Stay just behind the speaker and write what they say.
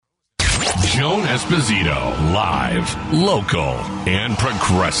Joan Esposito, live, local, and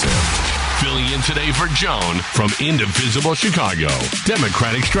progressive. Filling in today for Joan from Indivisible Chicago,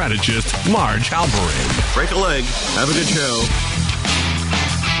 Democratic strategist Marge Halperin. Break a leg. Have a good show.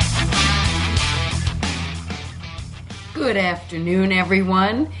 Good afternoon,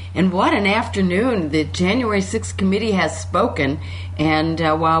 everyone. And what an afternoon. The January 6th committee has spoken. And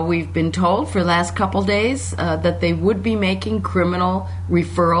while we've been told for the last couple days that they would be making criminal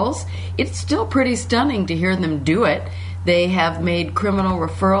referrals, it's still pretty stunning to hear them do it. They have made criminal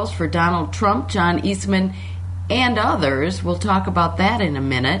referrals for Donald Trump, John Eastman, and others. We'll talk about that in a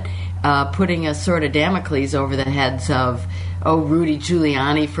minute, putting a sort of Damocles over the heads of, Rudy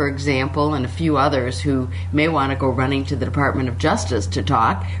Giuliani, for example, and a few others who may want to go running to the Department of Justice to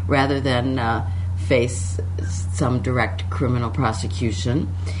talk rather than face some direct criminal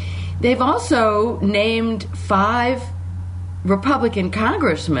prosecution. They've also named 5 Republican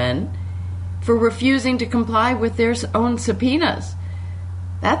congressmen for refusing to comply with their own subpoenas.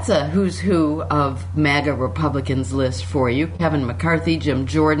 That's a who's who of MAGA Republicans list for you. Kevin McCarthy, Jim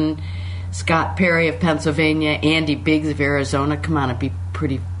Jordan, Scott Perry of Pennsylvania, Andy Biggs of Arizona. Come on, it'd be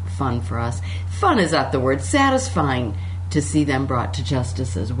pretty fun for us. Fun is not the word. Satisfying to see them brought to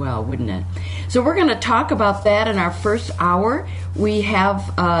justice as well, wouldn't it? So we're going to talk about that in our first hour. We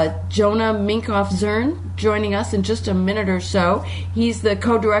have Jonah Minkoff-Zern joining us in just a minute or so. He's the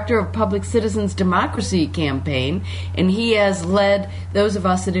co-director of Public Citizens Democracy Campaign, and he has led those of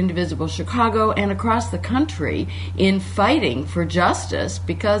us at Indivisible Chicago and across the country in fighting for justice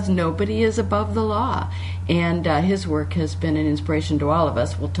because nobody is above the law. And his work has been an inspiration to all of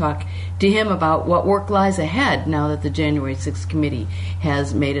us. We'll talk to him about what work lies ahead now that the January 6th committee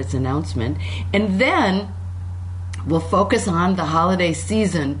has made its announcement. And then we'll focus on the holiday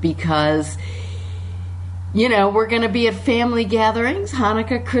season because, we're going to be at family gatherings,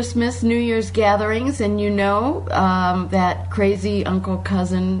 Hanukkah, Christmas, New Year's gatherings, and that crazy uncle,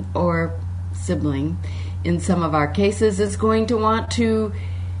 cousin, or sibling in some of our cases is going to want to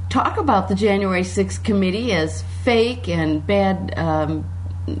talk about the January 6th committee as fake and bad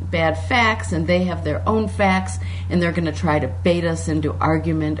facts, and they have their own facts, and they're going to try to bait us into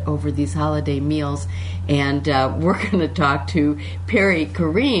argument over these holiday meals. And we're going to talk to Perry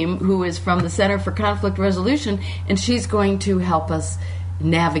Karim, who is from the Center for Conflict Resolution, and she's going to help us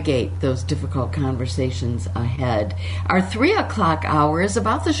navigate those difficult conversations ahead. Our 3 o'clock hour is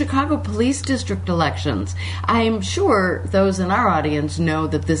about the Chicago Police District elections. I'm sure those in our audience know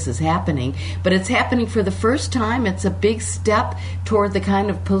that this is happening, but it's happening for the first time. It's a big step toward the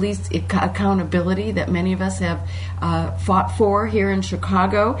kind of police accountability that many of us have fought for here in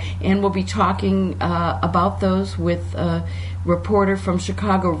Chicago, and we'll be talking about those with reporter from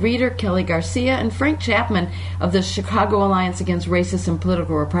Chicago Reader, Kelly Garcia, and Frank Chapman of the Chicago Alliance Against Racist and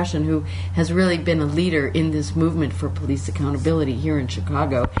Political Repression, who has really been a leader in this movement for police accountability here in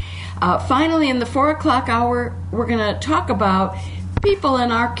Chicago. Finally, in the 4 o'clock hour, we're going to talk about people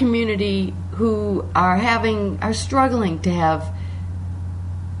in our community who are struggling to have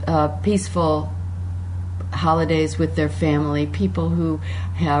peaceful holidays with their family, people who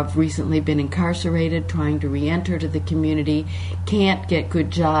have recently been incarcerated, trying to re-enter to the community, can't get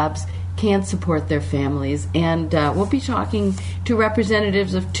good jobs, can't support their families. And we'll be talking to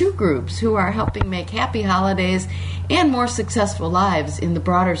representatives of 2 groups who are helping make happy holidays and more successful lives in the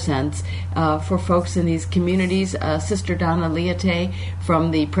broader sense for folks in these communities. Sister Donna Liate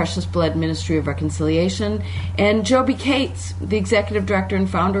from the Precious Blood Ministry of Reconciliation, and Joby Cates, the executive director and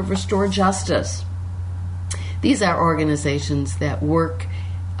founder of Restore Justice. These are organizations that work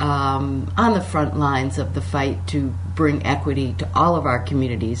on the front lines of the fight to bring equity to all of our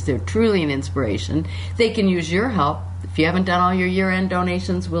communities. They're truly an inspiration. They can use your help. If you haven't done all your year-end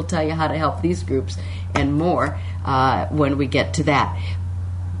donations, we'll tell you how to help these groups and more when we get to that.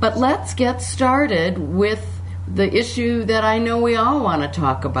 But let's get started with the issue that I know we all want to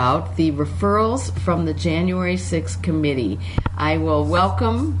talk about, the referrals from the January 6th committee. I will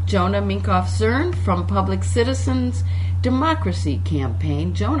welcome Jonah Minkoff-Zern from Public Citizens Democracy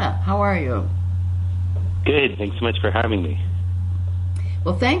Campaign. Jonah, how are you? Good. Thanks so much for having me.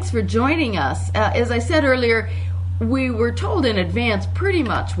 Well, thanks for joining us. As I said earlier, we were told in advance pretty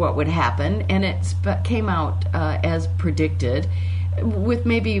much what would happen, and it came out as predicted. With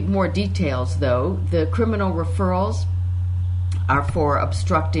maybe more details, though. The criminal referrals are for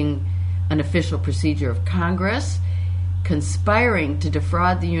obstructing an official procedure of Congress, conspiring to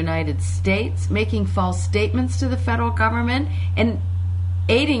defraud the United States, making false statements to the federal government, and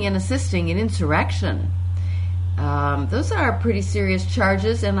aiding and assisting in insurrection. Those are pretty serious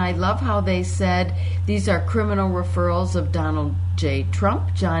charges, and I love how they said these are criminal referrals of Donald J.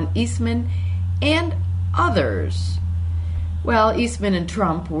 Trump, John Eastman, and others. Well, Eastman and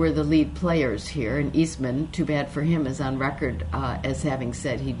Trump were the lead players here, and Eastman, too bad for him, is on record as having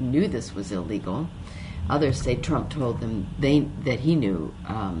said he knew this was illegal. Others say Trump told them that he knew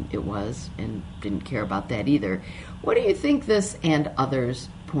it was and didn't care about that either. What do you think this and others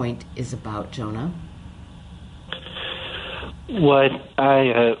point is about, Jonah? What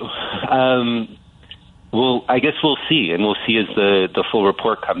I guess we'll see, and we'll see as the full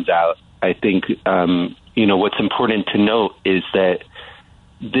report comes out. I think what's important to note is that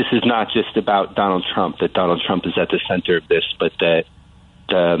this is not just about Donald Trump, that Donald Trump is at the center of this, but that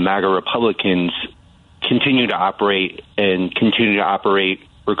the MAGA Republicans continue to operate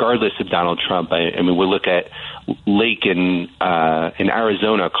regardless of Donald Trump. I mean, we look at Lake in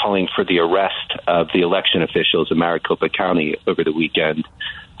Arizona calling for the arrest of the election officials in Maricopa County over the weekend.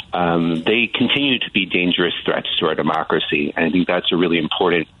 They continue to be dangerous threats to our democracy. And I think that's a really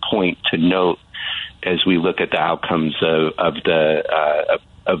important point to note as we look at the outcomes of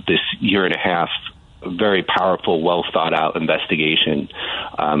this year and a half very powerful, well thought out investigation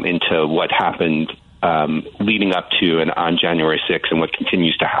into what happened leading up to and on January 6th and what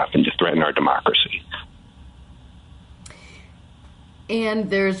continues to happen to threaten our democracy. And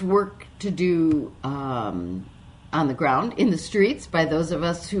there's work to do on the ground, in the streets, by those of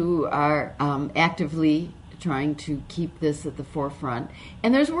us who are actively trying to keep this at the forefront.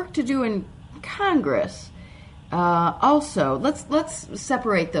 And there's work to do in Congress. Also, let's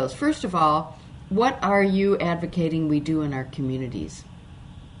separate those. First of all, what are you advocating we do in our communities?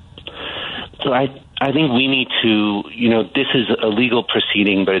 So I think we need to, this is a legal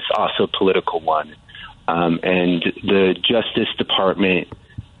proceeding, but it's also a political one. And the Justice Department,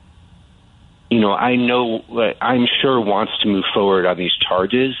 I'm sure wants to move forward on these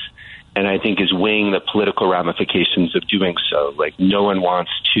charges, and I think is weighing the political ramifications of doing so. Like, no one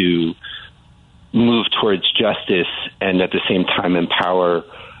wants to move towards justice and at the same time empower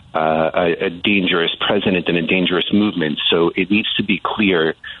a dangerous president and a dangerous movement. So it needs to be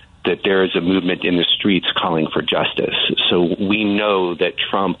clear that there is a movement in the streets calling for justice. So we know that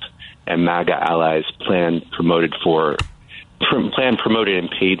Trump and MAGA allies plan, promoted,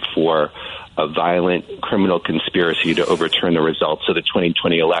 and paid for a violent criminal conspiracy to overturn the results of the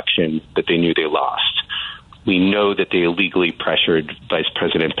 2020 election that they knew they lost. We know that they illegally pressured Vice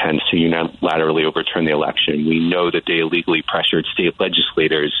President Pence to unilaterally overturn the election. We know that they illegally pressured state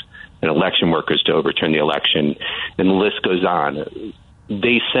legislators and election workers to overturn the election. And the list goes on.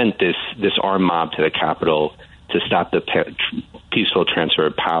 They sent this armed mob to the Capitol to stop the peaceful transfer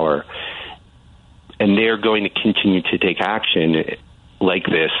of power. And they're going to continue to take action like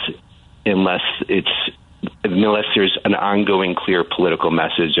this unless there's an ongoing clear political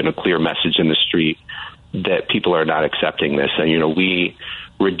message and a clear message in the street that people are not accepting this. And, we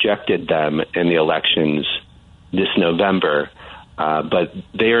rejected them in the elections this November, but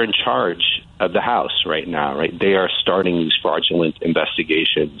they are in charge of the House right now, right? They are starting these fraudulent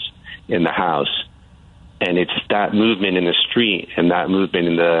investigations in the House. And it's that movement in the street and that movement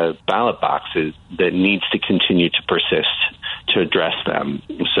in the ballot boxes that needs to continue to persist to address them.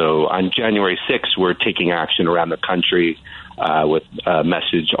 So on January 6th, we're taking action around the country with a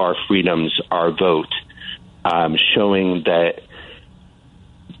message, Our Freedoms, Our Vote, showing that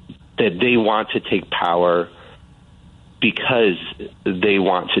they want to take power because they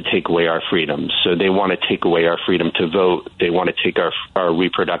want to take away our freedoms. So they want to take away our freedom to vote. They want to take our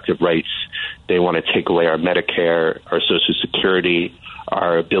reproductive rights. They want to take away our Medicare, our Social Security,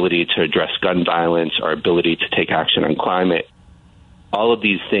 our ability to address gun violence, our ability to take action on climate. All of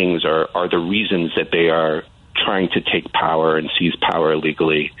these things are the reasons that they are trying to take power and seize power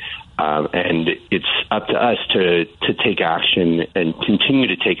illegally. And it's up to us to take action and continue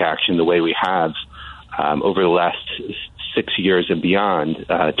to take action the way we have over the last 6 years and beyond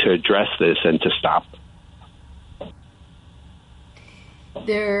to address this and to stop.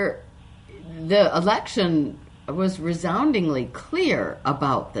 The election was resoundingly clear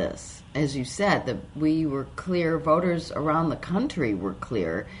about this. As you said, that we were clear, voters around the country were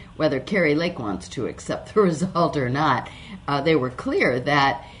clear, whether Kari Lake wants to accept the result or not. They were clear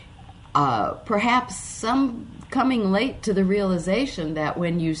that perhaps some coming late to the realization that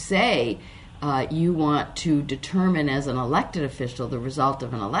when you say you want to determine as an elected official the result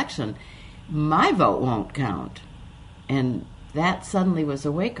of an election, my vote won't count. And that suddenly was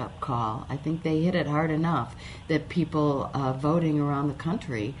a wake-up call. I think they hit it hard enough that people voting around the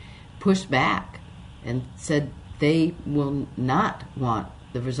country pushed back and said they will not want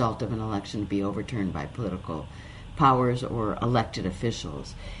the result of an election to be overturned by political powers or elected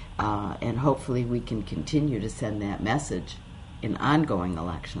officials. And hopefully we can continue to send that message in ongoing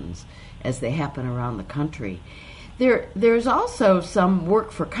elections as they happen around the country. There's also some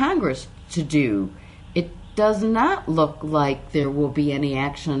work for Congress to do. It does not look like there will be any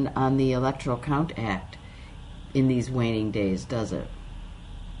action on the Electoral Count Act in these waning days, does it?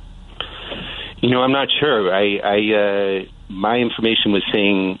 I'm not sure. My information was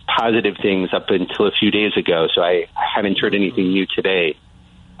saying positive things up until a few days ago, so I haven't heard anything new today.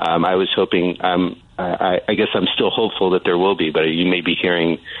 I was hoping, I guess I'm still hopeful that there will be, but you may be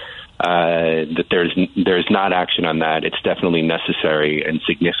hearing that there's not action on that. It's definitely necessary and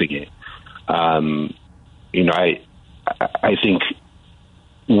significant. I think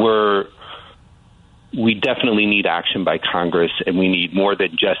we definitely need action by Congress, and we need more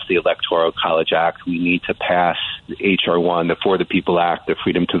than just the Electoral College Act. We need to pass H.R. 1, the For the People Act, the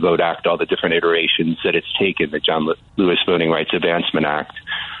Freedom to Vote Act, all the different iterations that it's taken, the John Lewis Voting Rights Advancement Act,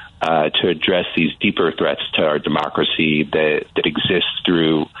 to address these deeper threats to our democracy that exist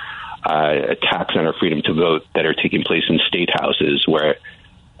through attacks on our freedom to vote that are taking place in state houses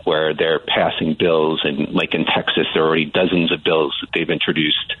where they're passing bills, and like in Texas, there are already dozens of bills that they've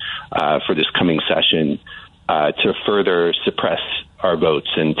introduced for this coming session to further suppress our votes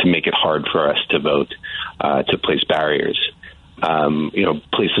and to make it hard for us to vote, to place barriers.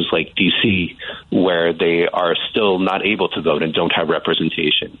 Places like D.C., where they are still not able to vote and don't have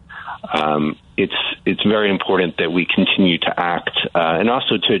representation. It's very important that we continue to act and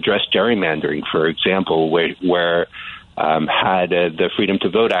also to address gerrymandering, for example, where had the Freedom to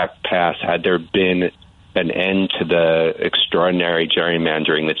Vote Act passed, had there been an end to the extraordinary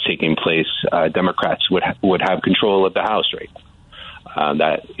gerrymandering that's taking place, Democrats would have control of the House right now.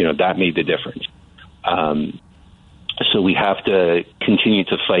 That made the difference. So we have to continue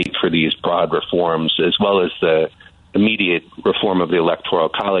to fight for these broad reforms, as well as the immediate reform of the Electoral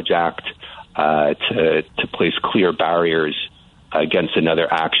College Act, to place clear barriers against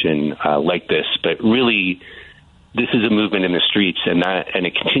another action like this. But really, this is a movement in the streets, and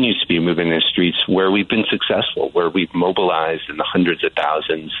it continues to be a movement in the streets where we've been successful, where we've mobilized in the hundreds of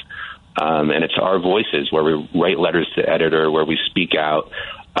thousands, and it's our voices, where we write letters to the editor, where we speak out,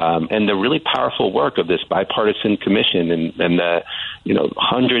 and the really powerful work of this bipartisan commission and the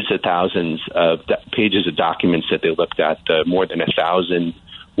hundreds of thousands of pages of documents that they looked at, the more than 1,000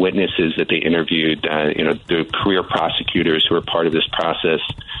 witnesses that they interviewed, the career prosecutors who are part of this process.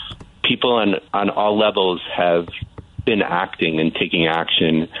 People on all levels have been acting and taking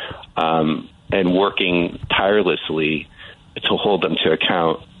action and working tirelessly to hold them to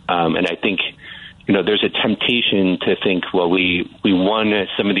account. And I think, there's a temptation to think, well, we won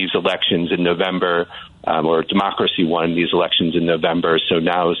some of these elections in November, or democracy won these elections in November, so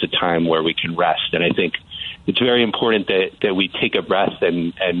now is the time where we can rest. And I think it's very important that we take a breath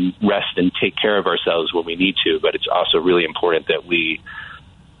and rest and take care of ourselves when we need to, but it's also really important that we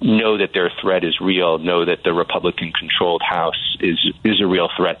know that their threat is real, know that the Republican-controlled House is a real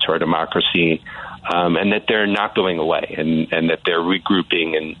threat to our democracy, and that they're not going away, and that they're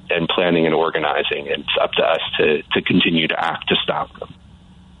regrouping and planning and organizing. And it's up to us to continue to act to stop them.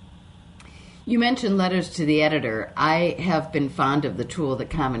 You mentioned letters to the editor. I have been fond of the tool that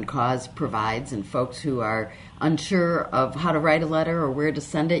Common Cause provides, and folks who are unsure of how to write a letter or where to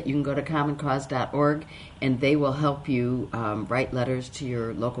send it, you can go to commoncause.org, and they will help you write letters to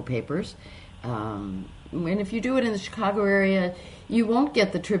your local papers. And if you do it in the Chicago area, you won't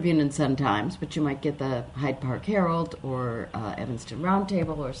get the Tribune and Sun-Times, but you might get the Hyde Park Herald or Evanston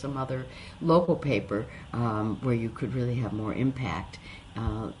Roundtable or some other local paper where you could really have more impact.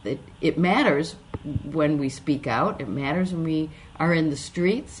 It matters when we speak out. It matters when we are in the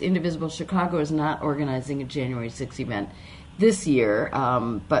streets. Indivisible Chicago is not organizing a January 6th event this year,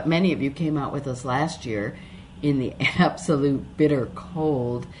 but many of you came out with us last year in the absolute bitter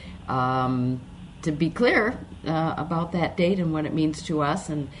cold to be clear about that date and what it means to us.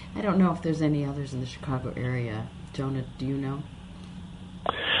 And I don't know if there's any others in the Chicago area. Jonah, do you know?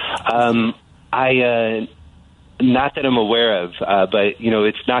 Not that I'm aware of, but,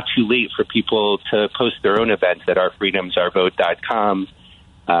 it's not too late for people to post their own events at ourfreedomsourvote.com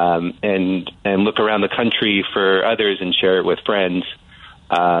and look around the country for others and share it with friends.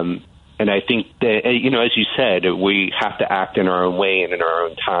 And I think that, as you said, we have to act in our own way and in our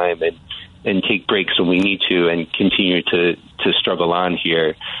own time and take breaks when we need to and continue to struggle on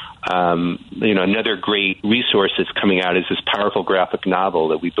here. Another great resource that's coming out is this powerful graphic novel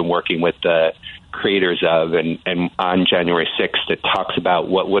that we've been working with the creators of, and on January 6th, that talks about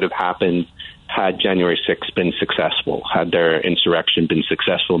what would have happened had January 6th been successful, had their insurrection been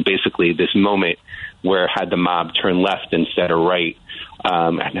successful. And basically this moment where had the mob turned left instead of right,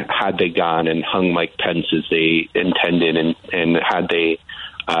 and had they gone and hung Mike Pence as they intended, and had they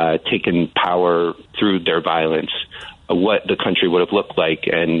taken power through their violence, what the country would have looked like.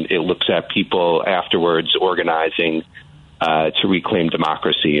 And it looks at people afterwards organizing to reclaim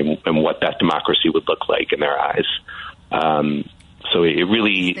democracy and what that democracy would look like in their eyes. So it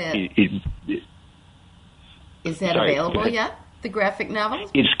really... Is that available yet, the graphic novel?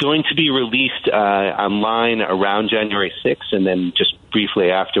 It's going to be released online around January 6th, and then just briefly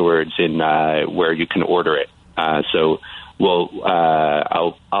afterwards in where you can order it. So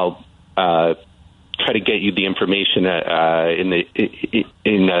I'll try to get you the information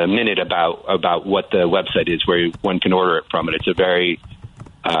in a minute about what the website is where one can order it from. And it's a very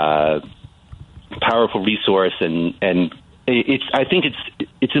powerful resource, and I think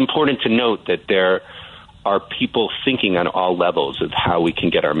it's important to note that there are people thinking on all levels of how we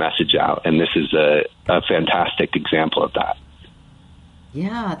can get our message out, and this is a fantastic example of that.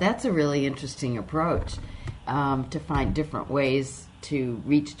 Yeah, that's a really interesting approach, to find different ways to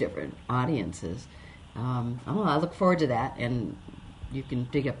reach different audiences. I look forward to that, and you can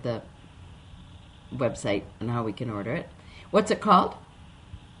dig up the website and how we can order it. What's it called?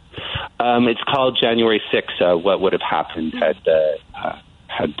 It's called January 6th, What Would Have Happened Had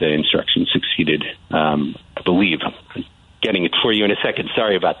the Insurrection Succeeded, I believe. I'm getting it for you in a second.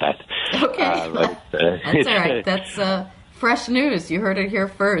 Sorry about that. Okay. That's all right. That's fresh news. You heard it here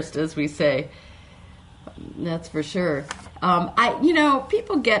first, as we say. That's for sure.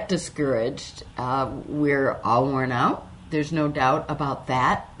 People get discouraged. We're all worn out. There's no doubt about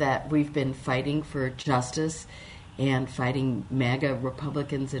that we've been fighting for justice and fighting MAGA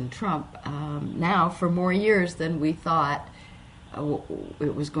Republicans and Trump now for more years than we thought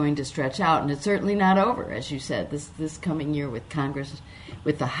it was going to stretch out. And it's certainly not over, as you said. This coming year with Congress,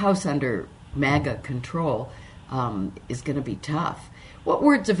 with the House under MAGA control, is going to be tough. What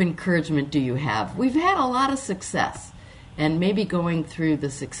words of encouragement do you have? We've had a lot of success, and maybe going through the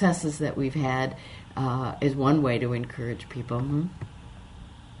successes that we've had is one way to encourage people. Hmm?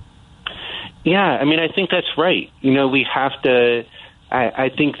 Yeah, I think that's right. We have to. I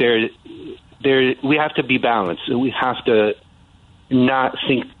think we have to be balanced. We have to not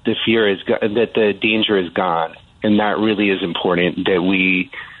think the fear is that the danger is gone, and that really is important. That we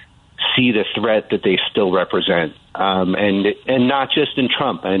see the threat that they still represent, and not just in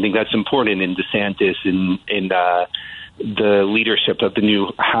Trump. I think that's important in DeSantis, in the leadership of the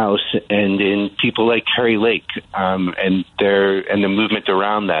new House, and in people like Kari Lake, and the movement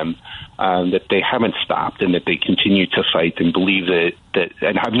around them, that they haven't stopped and that they continue to fight and believe that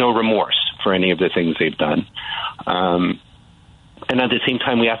and have no remorse for any of the things they've done. And at the same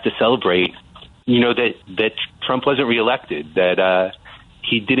time, we have to celebrate, that Trump wasn't reelected, that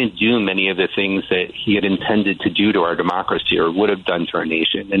he didn't do many of the things that he had intended to do to our democracy or would have done to our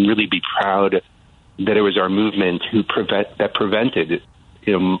nation, and really be proud that it was our movement that prevented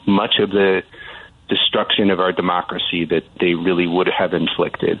much of the destruction of our democracy that they really would have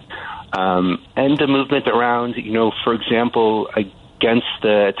inflicted. And the movement around, for example, against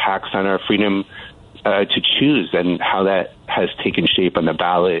the attacks on our freedom to choose, and how that has taken shape on the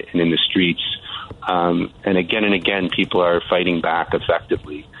ballot and in the streets. And again, people are fighting back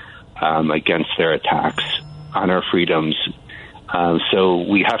effectively against their attacks on our freedoms. So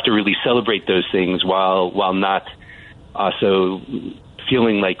we have to really celebrate those things while not also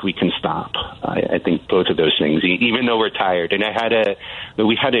feeling like we can stop. I think both of those things, even though we're tired. And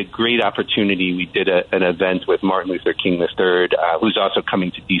we had a great opportunity. We did an event with Martin Luther King III, who's also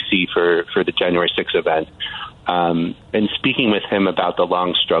coming to D.C. for the January 6th event. And speaking with him about the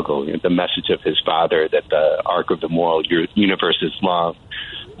long struggle, the message of his father that the arc of the moral universe is long,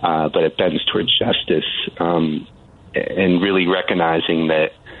 but it bends towards justice, and really recognizing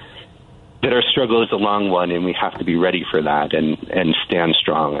that our struggle is a long one, and we have to be ready for that and stand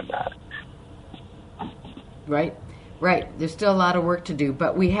strong in that. Right. There's still a lot of work to do,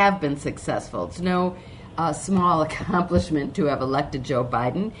 but we have been successful. It's no small accomplishment to have elected Joe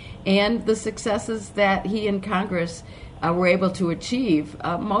Biden, and the successes that he and Congress were able to achieve,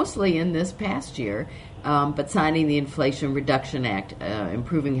 mostly in this past year, but signing the Inflation Reduction Act,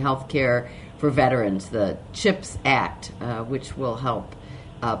 improving health care for veterans, the CHIPS Act, which will help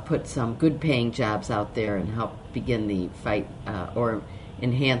put some good-paying jobs out there and help begin the fight or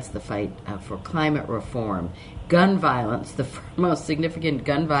enhance the fight for climate reform. Gun violence, the most significant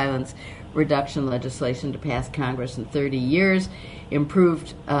gun violence reduction legislation to pass Congress in 30 years,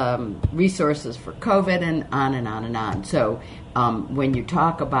 improved resources for COVID, and on and on and on. So when you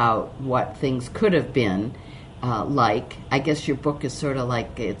talk about what things could have been like, I guess your book is sort of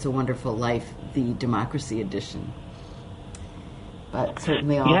like It's a Wonderful Life, the Democracy Edition. But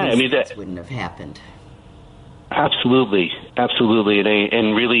certainly all these things wouldn't have happened. Absolutely.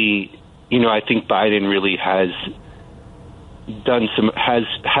 And really, I think Biden really has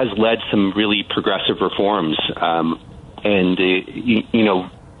led some really progressive reforms, and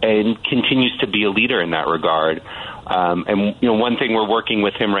continues to be a leader in that regard. And one thing we're working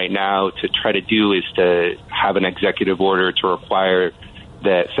with him right now to try to do is to have an executive order to require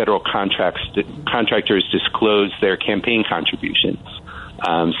that federal contractors disclose their campaign contributions.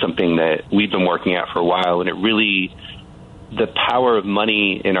 Something that we've been working at for a while, and it really, the power of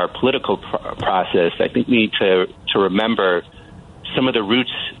money in our political process, I think we need to remember some of the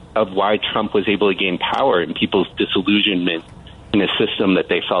roots of why Trump was able to gain power and people's disillusionment in a system that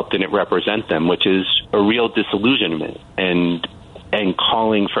they felt didn't represent them, which is a real disillusionment, and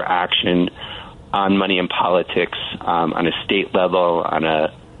calling for action on money in politics on a state level, on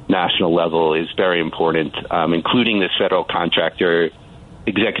a national level is very important, including this federal contractor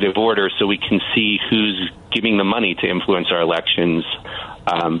executive order, so we can see who's giving the money to influence our elections,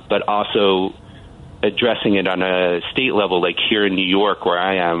 but also addressing it on a state level, like here in New York, where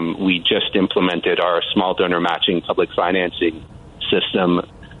I am. We just implemented our small donor matching public financing system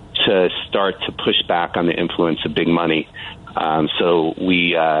to start to push back on the influence of big money. So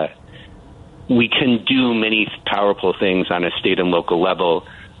we can do many powerful things on a state and local level,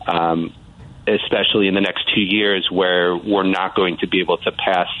 especially in the next 2 years, where we're not going to be able to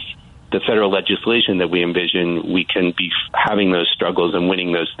pass the federal legislation that we envision. We can be having those struggles and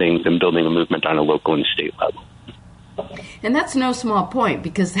winning those things and building a movement on a local and state level. And that's no small point,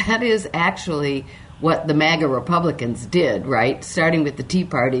 because that is actually what the MAGA Republicans did, right? Starting with the Tea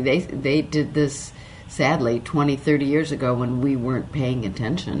Party, they did this, sadly, 20, 30 years ago when we weren't paying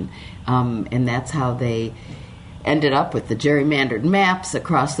attention. And that's how they ended up with the gerrymandered maps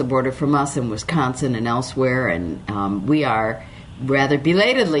across the border from us in Wisconsin and elsewhere. And we are rather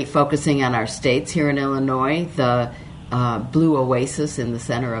belatedly focusing on our states. Here in Illinois, the blue oasis in the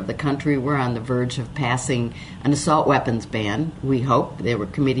center of the country, we're on the verge of passing an assault weapons ban, we hope. There were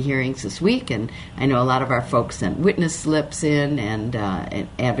committee hearings this week, and I know a lot of our folks sent witness slips in and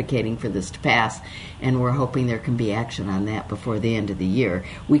advocating for this to pass, and we're hoping there can be action on that before the end of the year.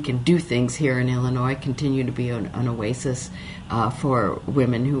 We can do things here in Illinois, continue to be an oasis for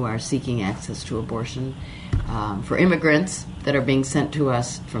women who are seeking access to abortion, for immigrants that are being sent to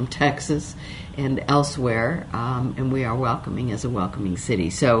us from Texas and elsewhere, and we are welcoming as a welcoming city.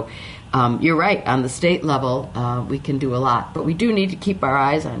 So you're right, on the state level, we can do a lot, but we do need to keep our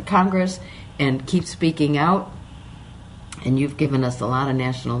eyes on Congress and keep speaking out, and you've given us a lot of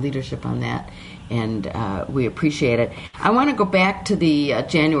national leadership on that, and we appreciate it. I want to go back to the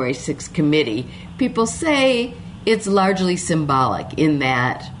January 6th committee. People say it's largely symbolic in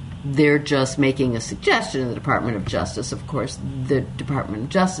that they're just making a suggestion in the Department of Justice. Of course, the Department of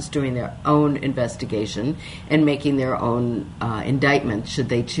Justice doing their own investigation and making their own indictment should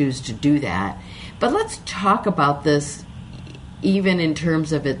they choose to do that. But let's talk about this even in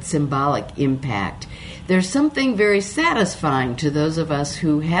terms of its symbolic impact. There's something very satisfying to those of us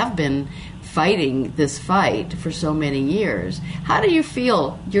who have been fighting this fight for so many years. How do you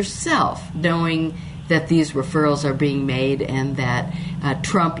feel yourself knowing that these referrals are being made and that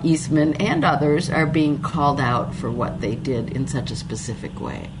Trump, Eastman, and others are being called out for what they did in such a specific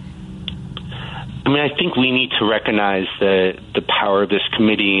way? I mean, I think we need to recognize the power of this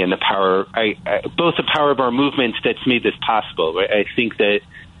committee and the power, both the power of our movement that's made this possible. Right? I think that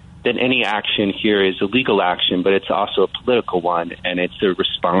any action here is a legal action, but it's also a political one, and it's a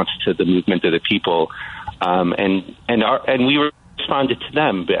response to the movement of the people. And we responded to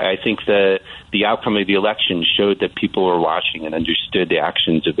them. But I think the outcome of the election showed that people were watching and understood the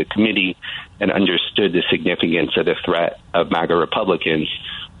actions of the committee and understood the significance of the threat of MAGA Republicans.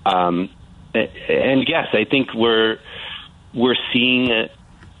 And yes, I think we're seeing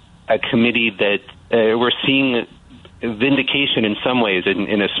a committee that we're seeing vindication in some ways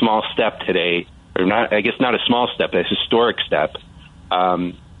in a small step today, or not. I guess not a small step, a historic step.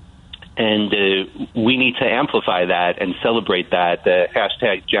 And we need to amplify that and celebrate that. The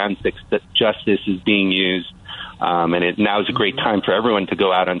hashtag Jan 6 Justice is being used, and now is a great time for everyone to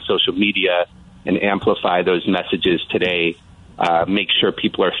go out on social media and amplify those messages today. Make sure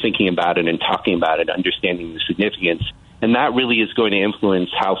people are thinking about it and talking about it, understanding the significance. And that really is going to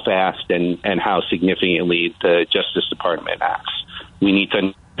influence how fast and how significantly the Justice Department acts. We need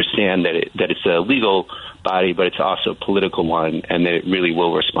to understand that it's a legal body, but it's also a political one, and that it really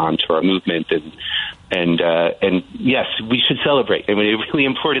will respond to our movement. And yes, we should celebrate. I mean, it's really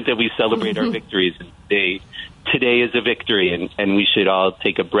important that we celebrate our victories. Today is a victory, and we should all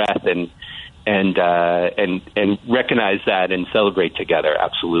take a breath and recognize that and celebrate together.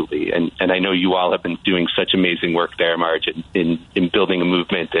 Absolutely. And I know you all have been doing such amazing work there, Marge, in building a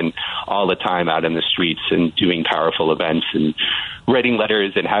movement and all the time out in the streets and doing powerful events and writing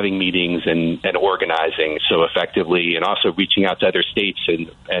letters and having meetings and organizing so effectively, and also reaching out to other states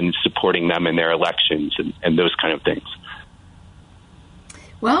and supporting them in their elections and those kind of things.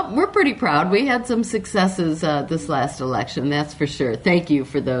 Well, we're pretty proud. We had some successes this last election, that's for sure. Thank you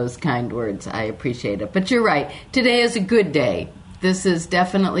for those kind words. I appreciate it. But you're right. Today is a good day. This is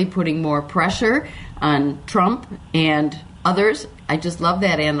definitely putting more pressure on Trump and others. I just love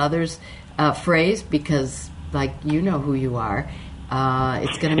that "and others" phrase because, like, you know who you are.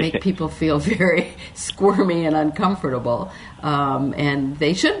 It's going to make people feel very squirmy and uncomfortable, and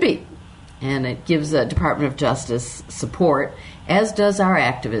they should be. And it gives the Department of Justice support, as does our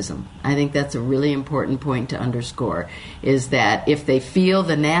activism. I think that's a really important point to underscore, is that if they feel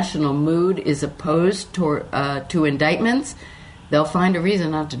the national mood is opposed to indictments, they'll find a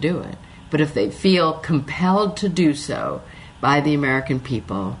reason not to do it. But if they feel compelled to do so by the American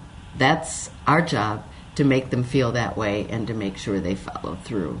people, that's our job, to make them feel that way and to make sure they follow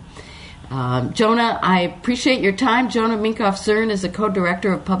through. Jonah, I appreciate your time. Jonah Minkoff-Zern is a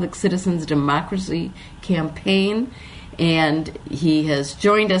co-director of Public Citizens Democracy Campaign, and he has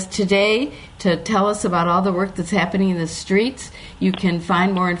joined us today to tell us about all the work that's happening in the streets. You can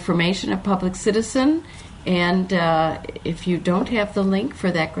find more information at Public Citizen, and if you don't have the link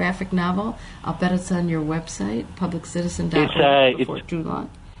for that graphic novel, I'll bet it's on your website, publiccitizen.org, before too long.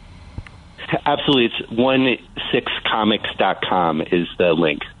 Absolutely. It's 16comics.com is the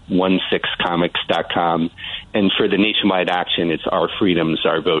link, 16comics.com. And for the nationwide action, it's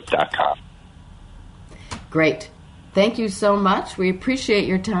ourfreedomsourvote.com. Great. Thank you so much. We appreciate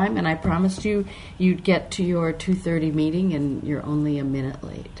your time, and I promised you'd get to your 2:30 meeting, and you're only a minute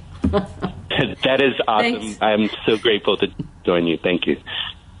late. That is awesome. Thanks. I'm so grateful to join you. Thank you.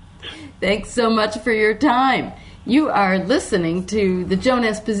 Thanks so much for your time. You are listening to the Joan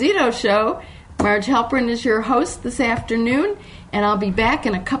Esposito Show. Marge Halperin is your host this afternoon, and I'll be back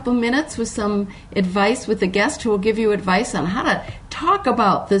in a couple minutes with some advice with a guest who will give you advice on how to talk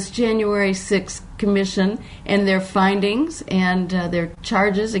about this January 6th Commission and their findings and their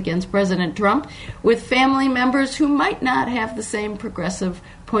charges against President Trump with family members who might not have the same progressive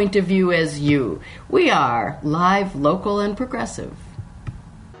point of view as you. We are live, local, and progressive.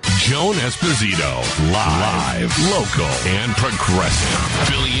 Joan Esposito, live, local, and progressive.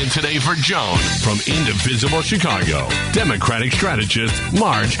 Filling in today for Joan from Indivisible Chicago, Democratic strategist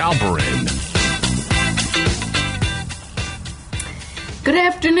Marge Halperin. Good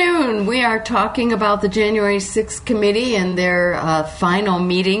afternoon. We are talking about the January 6th committee and their final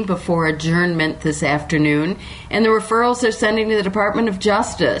meeting before adjournment this afternoon, and the referrals they're sending to the Department of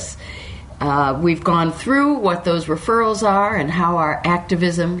Justice. We've gone through what those referrals are and how our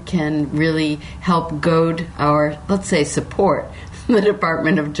activism can really help goad our, let's say, support the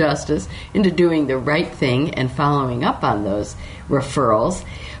Department of Justice into doing the right thing and following up on those referrals.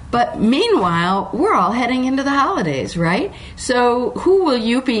 But meanwhile, we're all heading into the holidays, right? So who will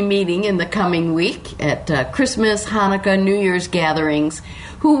you be meeting in the coming week at Christmas, Hanukkah, New Year's gatherings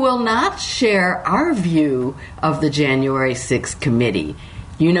who will not share our view of the January 6th committee?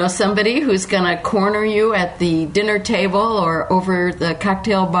 You know somebody who's going to corner you at the dinner table or over the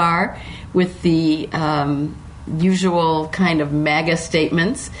cocktail bar with the usual kind of MAGA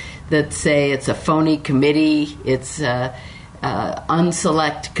statements that say it's a phony committee, it's a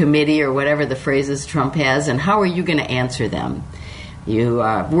unselect committee, or whatever the phrases Trump has, and how are you going to answer them? You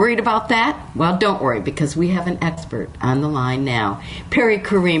are worried about that? Well, don't worry, because we have an expert on the line now. Perry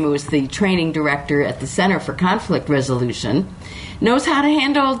Karim, who is the training director at the Center for Conflict Resolution, knows how to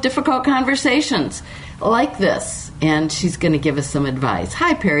handle difficult conversations like this, and she's going to give us some advice.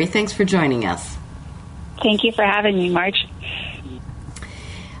 Hi, Perry. Thanks for joining us. Thank you for having me, Marge.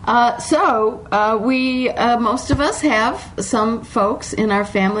 We most of us have some folks in our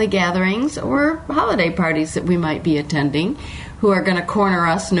family gatherings or holiday parties that we might be attending who are going to corner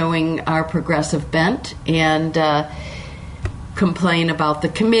us knowing our progressive bent and complain about the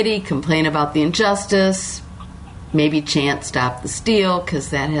committee, complain about the injustice, maybe chant "Stop the Steal" because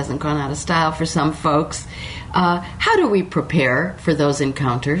that hasn't gone out of style for some folks. How do we prepare for those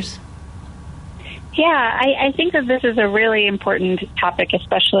encounters? Yeah, I think that this is a really important topic,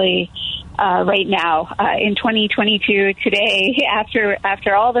 especially right now in 2022 today,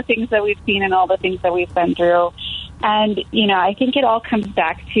 after all the things that we've seen and all the things that we've been through. And, I think it all comes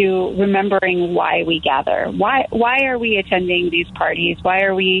back to remembering why we gather. Why are we attending these parties? Why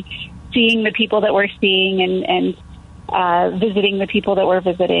are we seeing the people that we're seeing and visiting the people that we're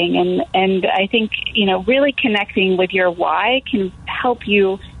visiting? And I think, really connecting with your why can help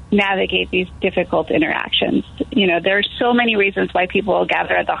you navigate these difficult interactions. There are so many reasons why people will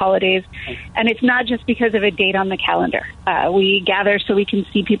gather at the holidays, and it's not just because of a date on the calendar. We gather so we can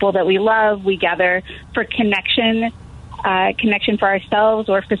see people that we love. We gather for connection for ourselves,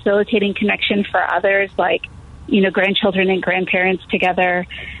 or facilitating connection for others, like, grandchildren and grandparents together.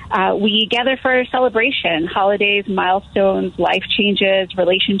 We gather for celebration, holidays, milestones, life changes,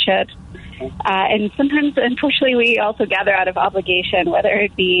 relationships. And sometimes, unfortunately, we also gather out of obligation, whether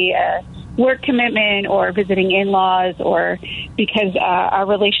it be a work commitment or visiting in-laws, or because our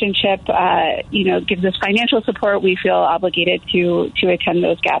relationship, gives us financial support, we feel obligated to attend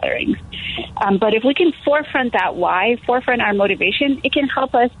those gatherings. But if we can forefront that why, forefront our motivation, it can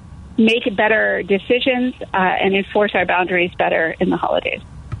help us make better decisions and enforce our boundaries better in the holidays.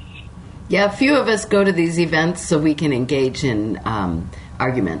 Yeah, a few of us go to these events so we can engage in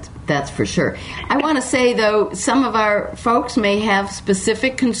argument, that's for sure. I want to say, though, some of our folks may have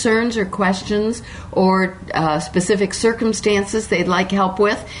specific concerns or questions or specific circumstances they'd like help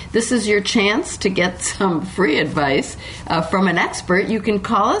with. This is your chance to get some free advice from an expert. You can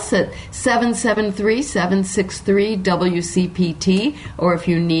call us at 773-763-WCPT, or if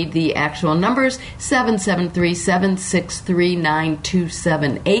you need the actual numbers,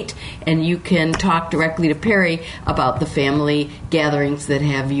 773-763-9278, and you can talk directly to Perry about the family gatherings that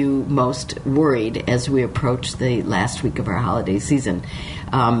have you most worried as we approach the last week of our holiday season.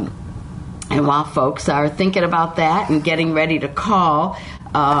 And while folks are thinking about that and getting ready to call,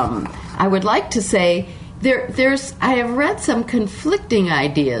 I would like to say I have read some conflicting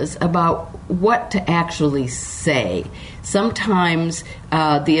ideas about what to actually say. Sometimes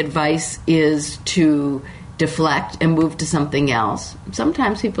the advice is to deflect and move to something else.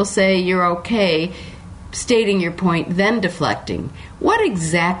 Sometimes people say you're okay stating your point, then deflecting. What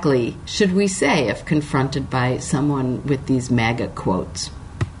exactly should we say if confronted by someone with these MAGA quotes?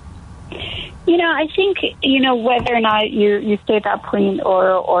 I think, whether or not you state that point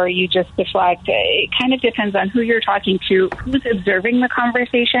or you just deflect, it kind of depends on who you're talking to, who's observing the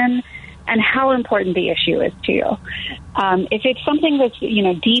conversation, and how important the issue is to you. If it's something that's,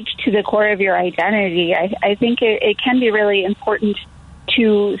 deep to the core of your identity, I think it can be really important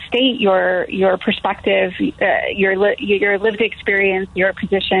to state your perspective, your lived experience, your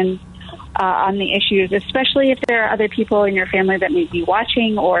position on the issues, especially if there are other people in your family that may be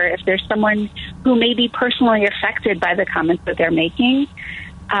watching, or if there's someone who may be personally affected by the comments that they're making.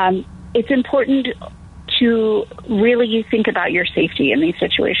 It's important to really think about your safety in these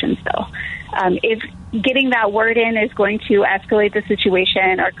situations, though. If getting that word in is going to escalate the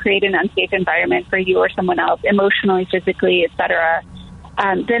situation or create an unsafe environment for you or someone else, emotionally, physically, etc.,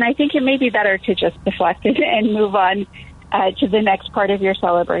 then I think it may be better to just deflect it and move on to the next part of your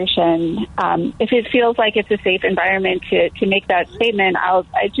celebration. If it feels like it's a safe environment to make that statement, I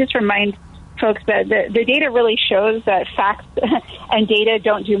just remind folks that the data really shows that facts and data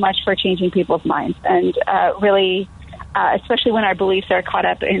don't do much for changing people's minds. And really, especially when our beliefs are caught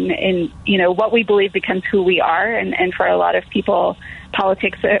up in what we believe becomes who we are. And for a lot of people,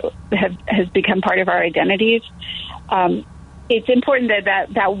 politics has become part of our identities. It's important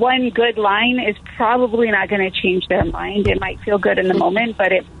that one good line is probably not going to change their mind. It might feel good in the moment,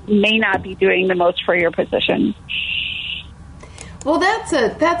 but it may not be doing the most for your position. Well,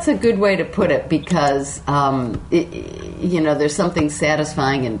 that's a good way to put it, because there's something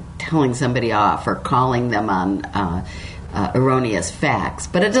satisfying in telling somebody off or calling them on erroneous facts,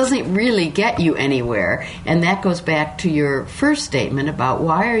 but it doesn't really get you anywhere. And that goes back to your first statement about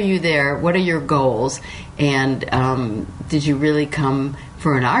why are you there, what are your goals, and did you really come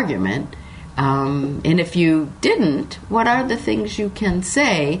for an argument? And if you didn't, what are the things you can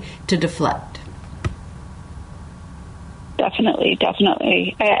say to deflect? Definitely.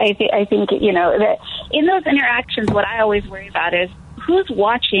 I think, that in those interactions, what I always worry about is who's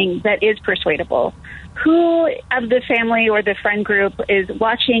watching that is persuadable. Who of the family or the friend group is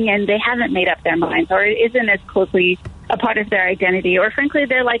watching and they haven't made up their minds, or isn't as closely a part of their identity, or frankly,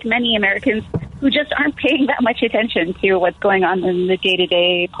 they're like many Americans who just aren't paying that much attention to what's going on in the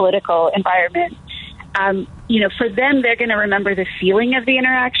day-to-day political environment. For them, they're going to remember the feeling of the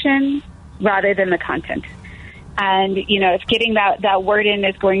interaction rather than the content. And, if getting that word in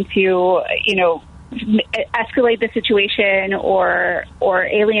is going to, escalate the situation or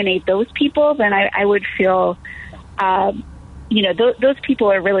alienate those people, then I would feel, those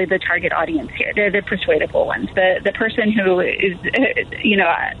people are really the target audience here. They're the persuadable ones. The person who is,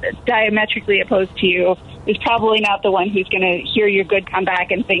 diametrically opposed to you is probably not the one who's going to hear your good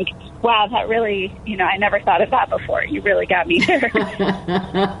comeback and think, wow, that really, I never thought of that before. You really got me there.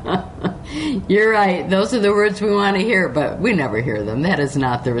 You're right. Those are the words we want to hear, but we never hear them. That is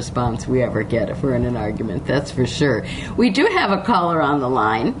not the response we ever get if we're in an argument, that's for sure. We do have a caller on the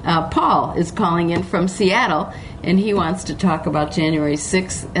line. Paul is calling in from Seattle, and he wants to talk about January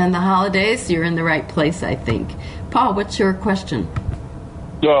 6th and the holidays. You're in the right place, I think. Paul, what's your question?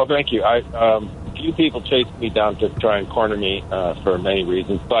 Well, thank you. Few people chased me down to try and corner me for many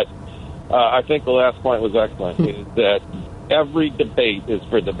reasons, but I think the last point was excellent, is that every debate is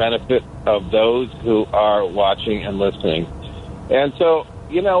for the benefit of those who are watching and listening. And so,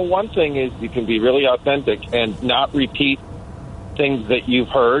 one thing is you can be really authentic and not repeat things that you've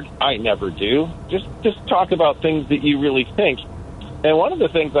heard. I never do. Just talk about things that you really think. And one of the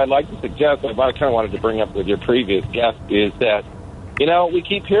things I'd like to suggest, I kind of wanted to bring up with your previous guest, is that we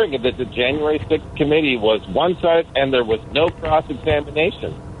keep hearing that the January 6th committee was one-sided and there was no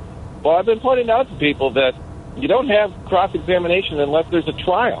cross-examination. Well, I've been pointing out to people that you don't have cross-examination unless there's a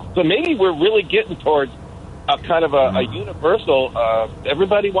trial. So maybe we're really getting towards a kind of a universal,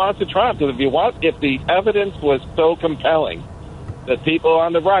 everybody wants a trial. Because if the evidence was so compelling that people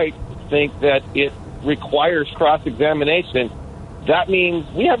on the right think that it requires cross-examination, that means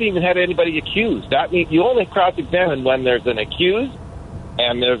we haven't even had anybody accused. That means you only cross-examine when there's an accused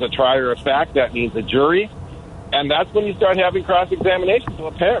and there's a trier of fact. That means a jury. And that's when you start having cross-examination. So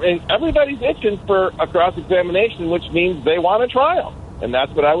apparently everybody's itching for a cross-examination, which means they want a trial. And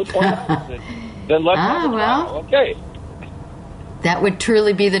that's what I would point out. Then let's have a trial. Okay. That would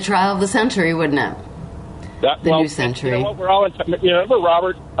truly be the trial of the century, wouldn't it? The new century. We're all remember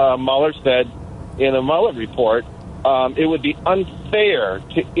Robert Mueller said in the Mueller report, it would be unfair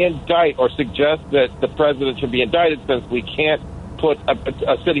to indict or suggest that the president should be indicted since we can't put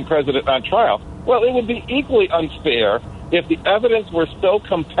a sitting president on trial. Well, it would be equally unfair if the evidence were so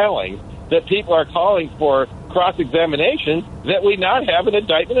compelling that people are calling for cross-examination that we not have an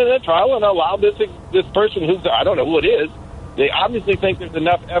indictment and a trial and allow this person who's, I don't know who it is, they obviously think there's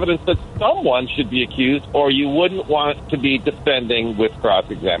enough evidence that someone should be accused, or you wouldn't want to be defending with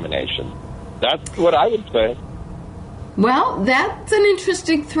cross-examination. That's what I would say. Well, that's an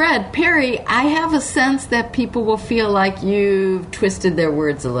interesting thread. Perry, I have a sense that people will feel like you've twisted their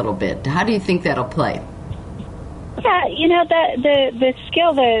words a little bit. How do you think that'll play? Yeah, the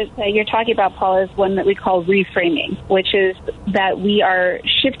skill that you're talking about, Paul, is one that we call reframing, which is that we are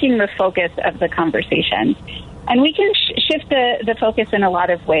shifting the focus of the conversation. And we can shift the focus in a lot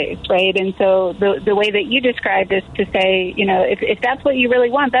of ways, right? And so the way that you described is to say, if that's what you really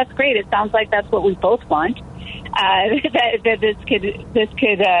want, that's great. It sounds like that's what we both want. That this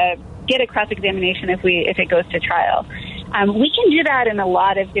could get a cross-examination if it goes to trial. We can do that in a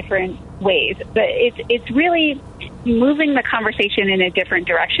lot of different ways, but it's really moving the conversation in a different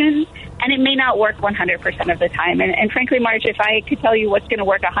direction, and it may not work 100% of the time. And frankly, Marge, if I could tell you what's going to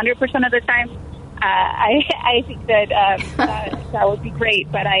work 100% of the time, I think that would be great,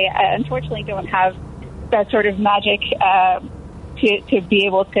 but I unfortunately don't have that sort of magic to be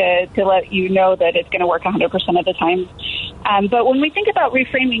able to let you know that it's going to work 100% of the time. But when we think about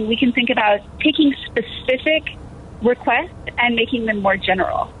reframing, we can think about taking specific requests and making them more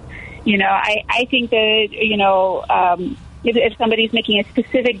general. I think that, if somebody's making a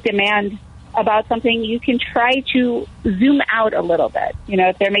specific demand about something, you can try to zoom out a little bit.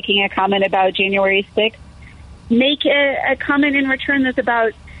 If they're making a comment about January 6th, make a comment in return that's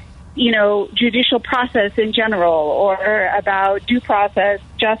about judicial process in general, or about due process,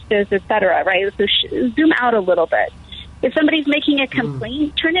 justice, etc. Right? So zoom out a little bit. If somebody's making a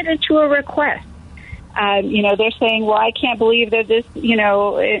complaint, turn it into a request. They're saying, well, I can't believe that this,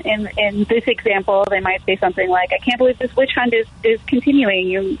 in this example, they might say something like, I can't believe this witch hunt is continuing.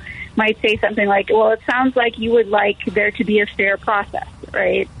 You might say something like, well, it sounds like you would like there to be a fair process,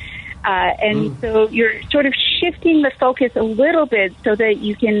 right? So you're sort of shifting the focus a little bit so that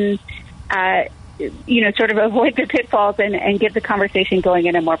you can, sort of avoid the pitfalls and get the conversation going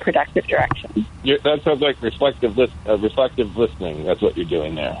in a more productive direction. That sounds like reflective listening. That's what you're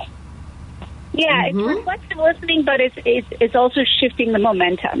doing there. Yeah, it's reflective listening, but it's also shifting the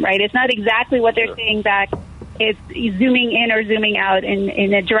momentum, right? It's not exactly what they're saying back. It's zooming in or zooming out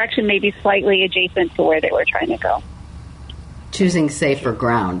in a direction maybe slightly adjacent to where they were trying to go. Choosing safer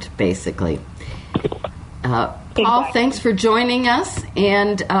ground, basically. Paul, thanks for joining us.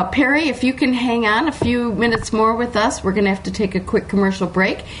 And Perry, if you can hang on a few minutes more with us, we're going to have to take a quick commercial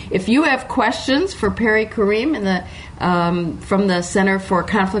break. If you have questions for Perry Karim from the Center for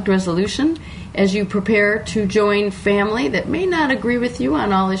Conflict Resolution, as you prepare to join family that may not agree with you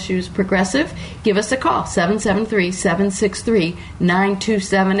on all issues progressive, give us a call,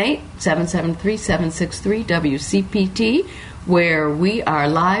 773-763-9278, 773-763-WCPT, where we are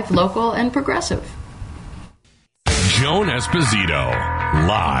live, local, and progressive. Joan Esposito,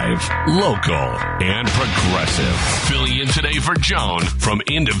 live, local, and progressive. Filling in today for Joan from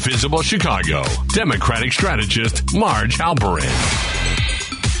Indivisible Chicago, Democratic strategist Marge Halperin.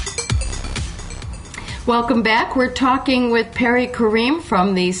 Welcome back. We're talking with Perry Karim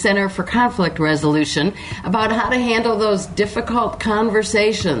from the Center for Conflict Resolution about how to handle those difficult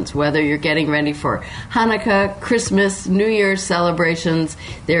conversations, whether you're getting ready for Hanukkah, Christmas, New Year's celebrations.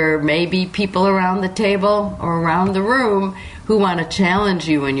 There may be people around the table or around the room who want to challenge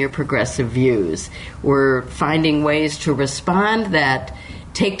you in your progressive views. We're finding ways to respond that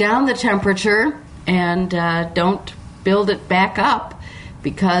take down the temperature and don't build it back up.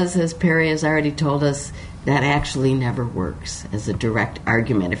 Because, as Perry has already told us, that actually never works as a direct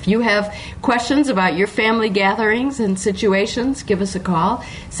argument. If you have questions about your family gatherings and situations, give us a call,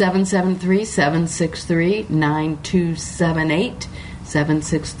 773-763-9278,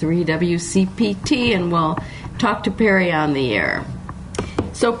 763-WCPT, and we'll talk to Perry on the air.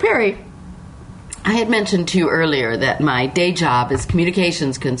 So, Perry, I had mentioned to you earlier that my day job is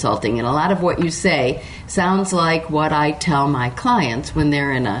communications consulting, and a lot of what you say sounds like what I tell my clients when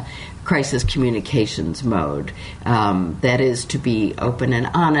they're in a crisis communications mode. That is to be open and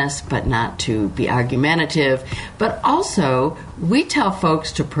honest, but not to be argumentative. But also, we tell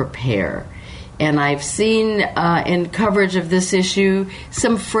folks to prepare. And I've seen in coverage of this issue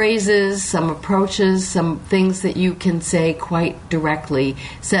some phrases, some approaches, some things that you can say quite directly,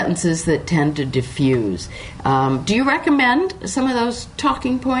 sentences that tend to diffuse. Do you recommend some of those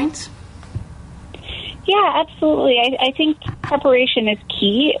talking points? Yeah, absolutely. I think preparation is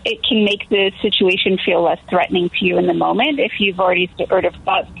key. It can make the situation feel less threatening to you in the moment if you've already sort of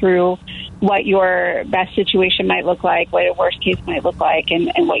thought through what your best situation might look like, what a worst case might look like, and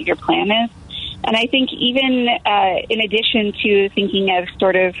what your plan is. And I think even in addition to thinking of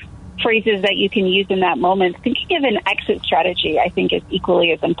sort of phrases that you can use in that moment, thinking of an exit strategy, I think, is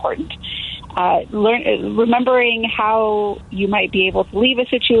equally as important. Remembering how you might be able to leave a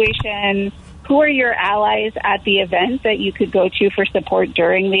situation, who are your allies at the event that you could go to for support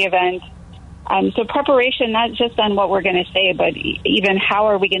during the event. So preparation, not just on what we're going to say, but even how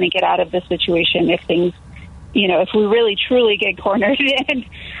are we going to get out of the situation if things, if we really truly get cornered and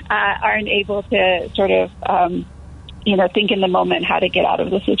aren't able to sort of, think in the moment how to get out of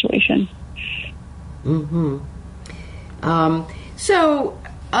the situation. Mm-hmm.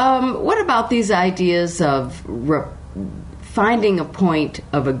 What about these ideas of finding a point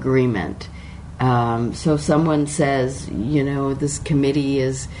of agreement? So someone says, this committee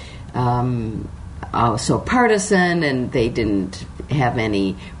is so partisan, and they didn't have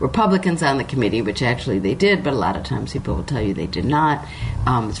any Republicans on the committee, which actually they did, but a lot of times people will tell you they did not.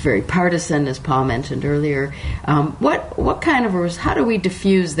 It's very partisan, as Paul mentioned earlier. What kind of how do we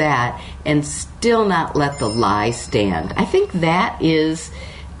diffuse that and still not let the lie stand? I think that is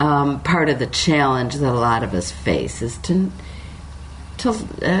part of the challenge that a lot of us face, is you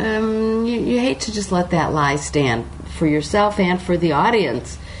hate to just let that lie stand for yourself and for the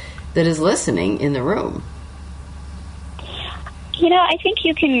audience that is listening in the room. I think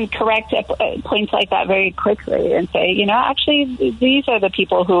you can correct points like that very quickly and say, actually, these are the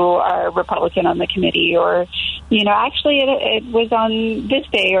people who are Republican on the committee, or, actually it was on this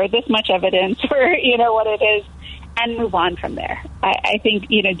day, or this much evidence, or, what it is, and move on from there. I think,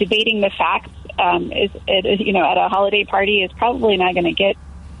 debating the facts is at a holiday party is probably not going to get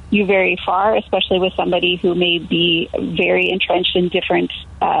you very far, especially with somebody who may be very entrenched in different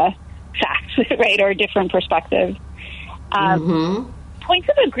facts, right, or different perspectives. Points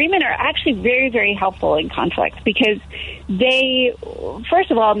of agreement are actually very, very helpful in conflict because they,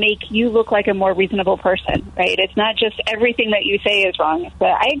 first of all, make you look like a more reasonable person, right? It's not just everything that you say is wrong.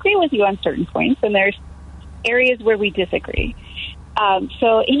 But I agree with you on certain points, and there's areas where we disagree.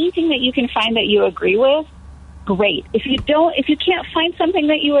 So anything that you can find that you agree with, great. If you can't find something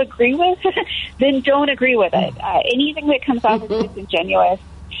that you agree with, then don't agree with it. Anything that comes off as disingenuous.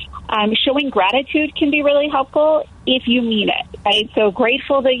 Showing gratitude can be really helpful if you mean it, right? So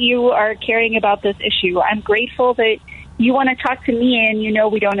grateful that you are caring about this issue. I'm grateful that you want to talk to me and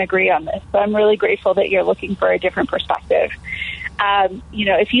we don't agree on this. So I'm really grateful that you're looking for a different perspective.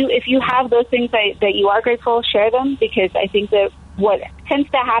 If you have those things that you are grateful, share them, because I think that what tends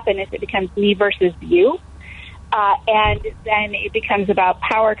to happen is it becomes me versus you, and then it becomes about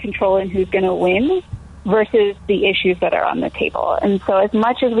power, control, and who's going to win versus the issues that are on the table. And so, as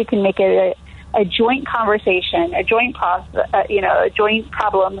much as we can make it a joint conversation, a joint a joint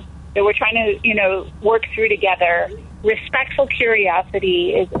problem that we're trying to work through together, respectful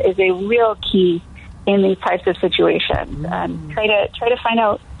curiosity is a real key in these types of situations. Try to find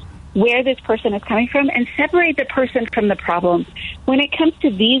out where this person is coming from and separate the person from the problem. When it comes to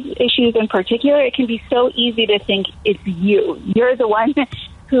these issues in particular, it can be so easy to think it's you. You're the one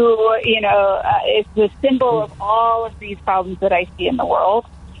who, is the symbol of all of these problems that I see in the world.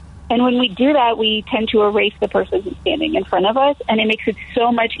 And when we do that, we tend to erase the person who's standing in front of us, and it makes it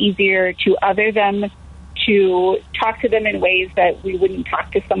so much easier to other them, to talk to them in ways that we wouldn't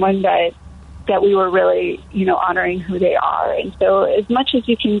talk to someone that we were really, honoring who they are. And so as much as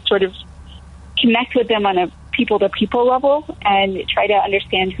you can sort of connect with them on a people-to-people level and try to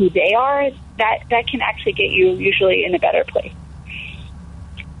understand who they are, that can actually get you usually in a better place.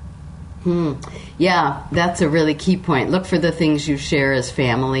 Yeah, that's a really key point. Look for the things you share as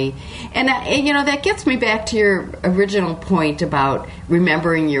family. And that gets me back to your original point about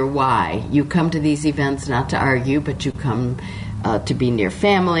remembering your why. You come to these events not to argue, but you come to be near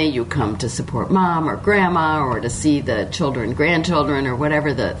family. You come to support mom or grandma or to see the children, grandchildren, or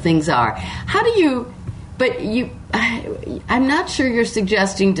whatever the things are. How do you... But I'm not sure you're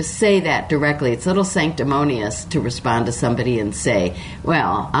suggesting to say that directly. It's a little sanctimonious to respond to somebody and say,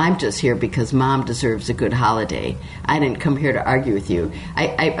 well, I'm just here because mom deserves a good holiday. I didn't come here to argue with you.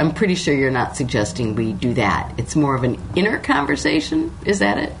 I'm pretty sure you're not suggesting we do that. It's more of an inner conversation. Is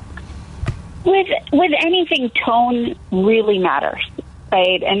that it? With anything, tone really matters,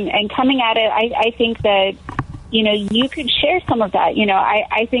 right? And coming at it, I think that you could share some of that.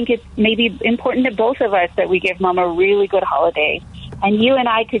 I think it's maybe important to both of us that we give mom a really good holiday. And you and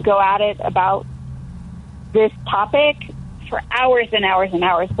I could go at it about this topic for hours and hours and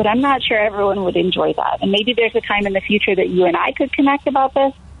hours, but I'm not sure everyone would enjoy that. And maybe there's a time in the future that you and I could connect about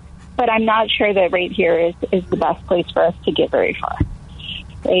this, but I'm not sure that right here is the best place for us to get very far.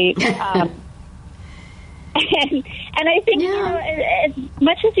 Right? And I think as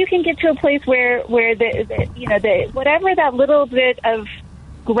much as you can get to a place where the whatever that little bit of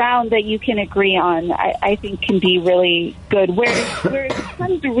ground that you can agree on, I think can be really good. Where it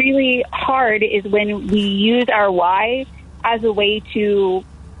becomes really hard is when we use our why as a way to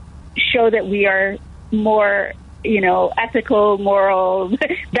show that we are more ethical, moral,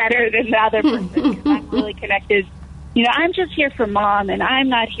 better than the other person. Because I'm really connected. I'm just here for mom, and I'm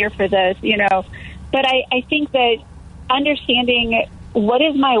not here for this. But I think that understanding what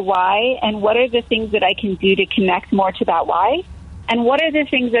is my why and what are the things that I can do to connect more to that why, and what are the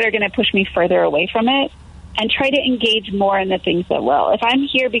things that are going to push me further away from it, and try to engage more in the things that will. If I'm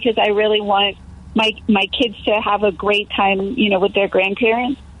here because I really want my kids to have a great time, with their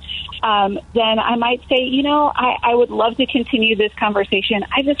grandparents, then I might say, I would love to continue this conversation.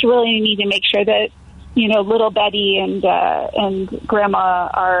 I just really need to make sure that, little Betty and Grandma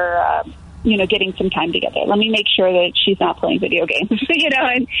are getting some time together. Let me make sure that she's not playing video games, and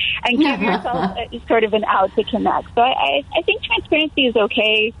give yourself sort of an out to connect. So I think transparency is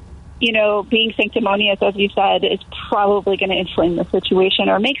okay. Being sanctimonious, as you said, is probably going to inflame the situation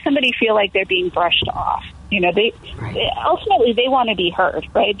or make somebody feel like they're being brushed off. Ultimately, they want to be heard,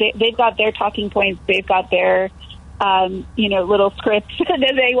 right? They've got their talking points. They've got their, little scripts that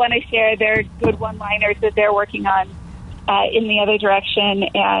they want to share, their good one-liners that they're working on. In the other direction,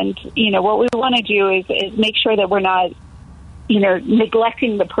 and what we want to do is make sure that we're not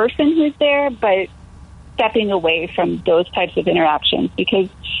neglecting the person who's there, but stepping away from those types of interactions, because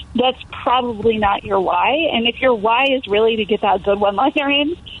that's probably not your why. And if your why is really to get that good one-liner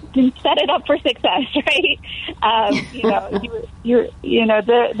in, then set it up for success, right?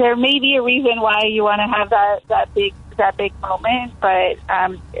 There may be a reason why you want to have that big moment, but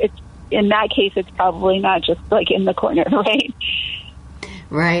it's. In that case, it's probably not just like in the corner, right?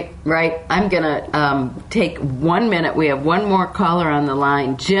 Right. I'm going to take 1 minute. We have one more caller on the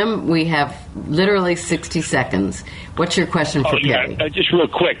line. Jim, we have literally 60 seconds. What's your question for Perry? Just real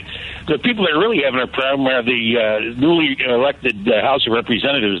quick. The people that are really having a problem are the newly elected House of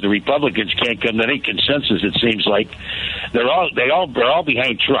Representatives. The Republicans can't come to any consensus, it seems like. They're all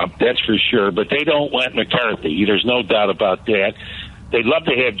behind Trump, that's for sure, but they don't want McCarthy. There's no doubt about that. They'd love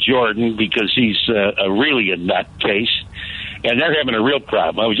to have Jordan because he's really a nutcase, and they're having a real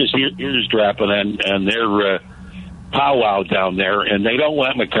problem. I was just eavesdropping on their powwow down there, and they don't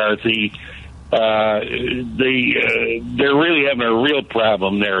want McCarthy. they're really having a real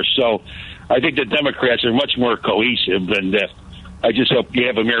problem there. So I think the Democrats are much more cohesive, and I just hope you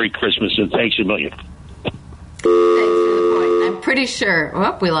have a Merry Christmas, and thanks a million. Thanks for the point. I'm pretty sure.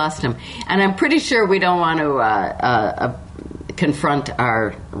 Oh, we lost him. And I'm pretty sure we don't want to confront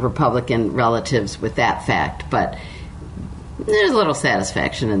our Republican relatives with that fact, but there's a little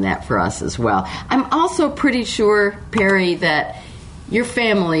satisfaction in that for us as well. I'm also pretty sure, Perry, that your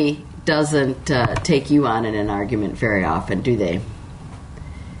family doesn't take you on in an argument very often, do they?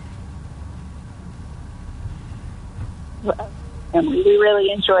 And we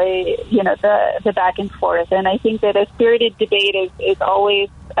really enjoy, the back and forth. And I think that a spirited debate is always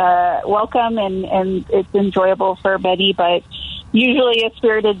welcome and it's enjoyable for many. But usually a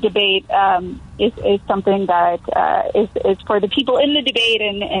spirited debate is something that is for the people in the debate,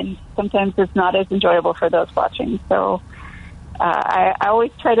 and sometimes it's not as enjoyable for those watching. So I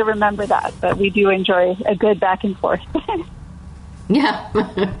always try to remember that we do enjoy a good back and forth. Yeah,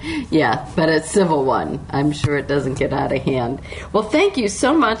 yeah, but a civil one. I'm sure it doesn't get out of hand. Well, thank you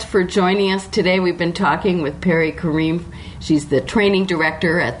so much for joining us today. We've been talking with Perry Karim. She's the training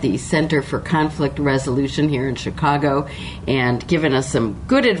director at the Center for Conflict Resolution here in Chicago, and given us some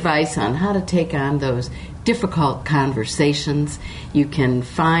good advice on how to take on those difficult conversations. You can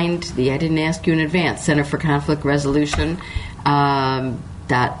find I didn't ask you in advance, Center for Conflict Resolution.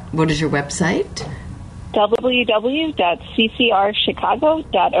 What is your website?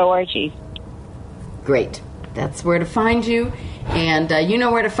 www.ccrchicago.org. Great. That's where to find you. And you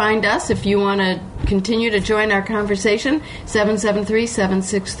know where to find us if you want to continue to join our conversation,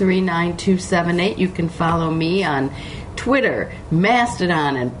 773-763-9278. You can follow me on Twitter,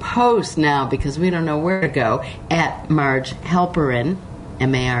 Mastodon, and Post now because we don't know where to go, at Marge Halperin,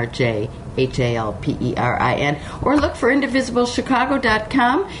 MarjHalperin, or look for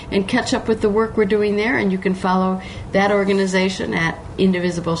IndivisiBleChicago.com and catch up with the work we're doing there, and you can follow that organization at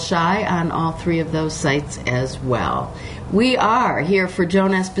Indivisible Chi on all three of those sites as well. We are here for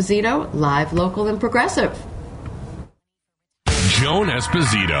Joan Esposito, live, local, and progressive. Joan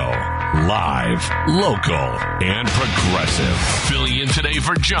Esposito, live, local, and progressive. Filling in today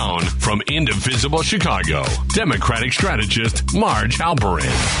for Joan from Indivisible Chicago, Democratic strategist Marge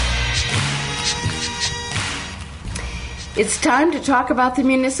Halperin. It's time to talk about the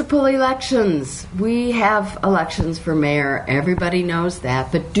municipal elections. We have elections for mayor. Everybody knows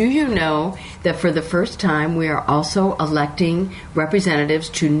that. But do you know that for the first time we are also electing representatives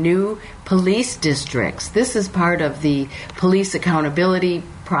to new police districts? This is part of the police accountability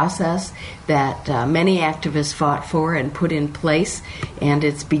process that many activists fought for and put in place. And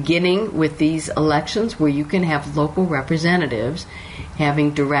it's beginning with these elections where you can have local representatives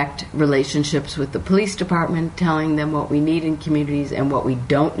having direct relationships with the police department, telling them what we need in communities and what we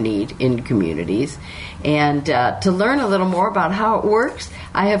don't need in communities. And to learn a little more about how it works,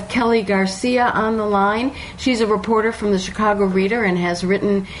 I have Kelly Garcia on the line. She's a reporter from the Chicago Reader and has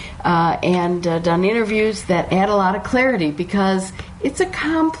written and done interviews that add a lot of clarity because it's a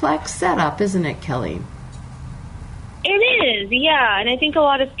complex setup, isn't it, Kelly? It is, yeah. And I think a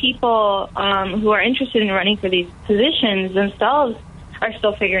lot of people who are interested in running for these positions themselves are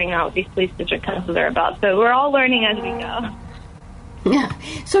still figuring out what these police district councils are about. So we're all learning as we go. Yeah.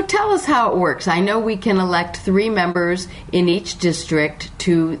 So tell us how it works. I know we can elect 3 members in each district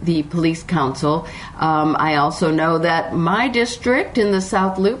to the police council. I also know that my district in the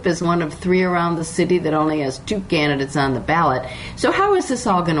South Loop is one of 3 around the city that only has 2 candidates on the ballot. So how is this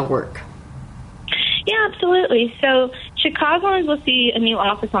all going to work? Yeah, absolutely. So Chicagoans will see a new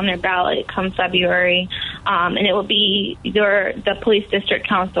office on their ballot come February, and it will be the police district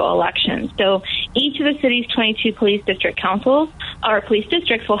council election. So each of the city's 22 police district councils, or police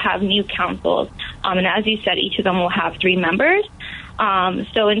districts, will have new councils. And as you said, each of them will have 3 members.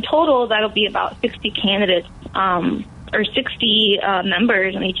 So in total, that'll be about 60 candidates or 60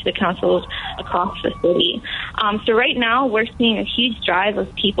 members on each of the councils across the city. So right now, we're seeing a huge drive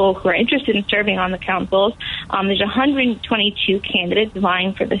of people who are interested in serving on the councils. There's 122 candidates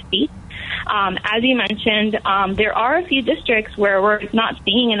vying for the seats. As you mentioned, there are a few districts where we're not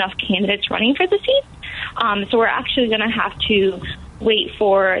seeing enough candidates running for the seats. So we're actually going to have to wait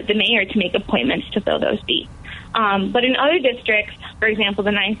for the mayor to make appointments to fill those seats. But in other districts, for example,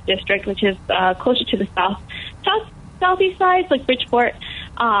 the 9th district, which is closer to the southeast side, like Bridgeport,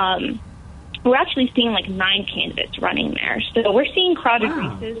 we're actually seeing like 9 candidates running there. So we're seeing crowded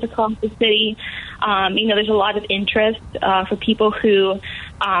races across the city. There's a lot of interest for people who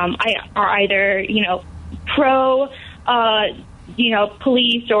are either, pro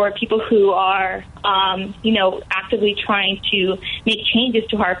police or people who are, actively trying to make changes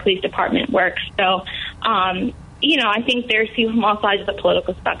to how our police department works. So, I think there's people from all sides of the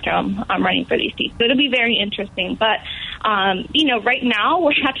political spectrum running for these seats. So it'll be very interesting. But, right now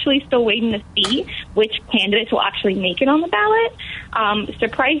we're actually still waiting to see which candidates will actually make it on the ballot.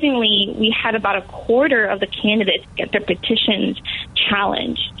 Surprisingly, we had about a quarter of the candidates get their petitions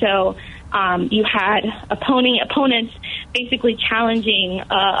challenged. So you had opponents basically challenging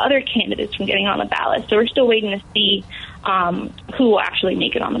other candidates from getting on the ballot. So we're still waiting to see who will actually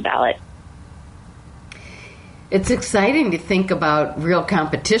make it on the ballot. It's exciting to think about real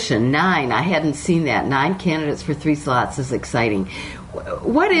competition. 9, I hadn't seen that. 9 candidates for 3 slots is exciting.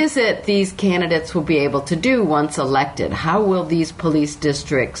 What is it these candidates will be able to do once elected? How will these police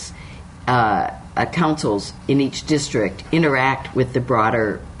districts, councils in each district, interact with the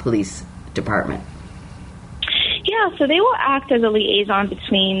broader police department? Yeah, so they will act as a liaison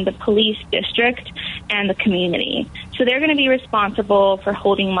between the police district and the community. So they're going to be responsible for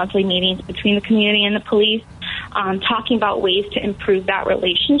holding monthly meetings between the community and the police, talking about ways to improve that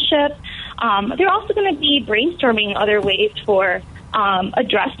relationship. They're also going to be brainstorming other ways for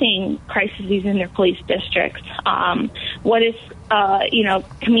addressing crises in their police districts. What is,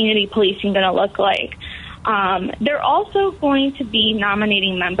 community policing going to look like? They're also going to be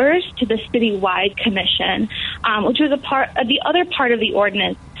nominating members to the citywide commission, which was the other part of the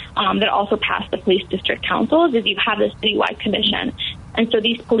ordinance that also passed the police district councils, is you have the citywide commission. And so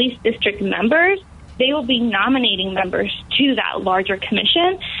these police district members, they will be nominating members to that larger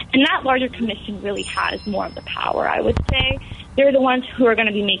commission, and that larger commission really has more of the power, I would say. They're the ones who are going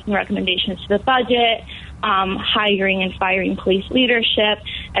to be making recommendations to the budget, hiring and firing police leadership,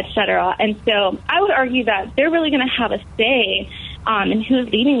 etc. And so I would argue that they're really going to have a say in who's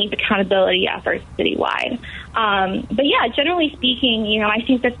leading these accountability efforts citywide. But yeah, generally speaking, I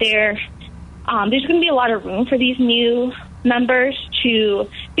think that there's going to be a lot of room for these new members to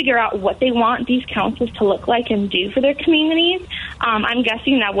figure out what they want these councils to look like and do for their communities. I'm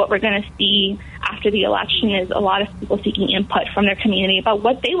guessing that what we're going to see after the election is a lot of people seeking input from their community about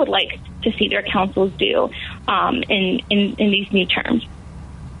what they would like to see their councils do in these new terms.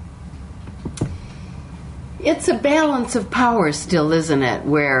 It's a balance of power still, isn't it,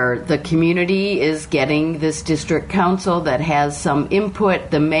 where the community is getting this district council that has some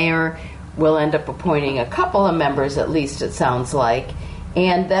input. The mayor will end up appointing a couple of members, at least it sounds like.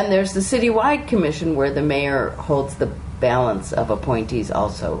 And then there's the citywide commission where the mayor holds the balance of appointees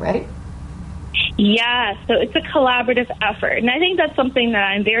also, right? Yeah, so it's a collaborative effort. And I think that's something that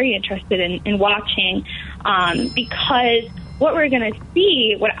I'm very interested in watching because what we're going to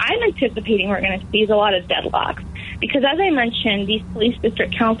see, what I'm anticipating we're going to see is a lot of deadlocks. Because as I mentioned, these police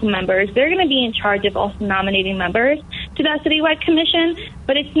district council members, they're going to be in charge of also nominating members to that citywide commission,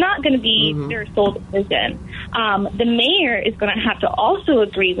 but it's not going to be their sole decision. The mayor is going to have to also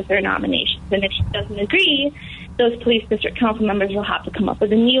agree with their nominations, and if she doesn't agree, those police district council members will have to come up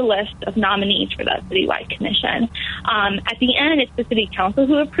with a new list of nominees for that citywide commission. At the end, it's the city council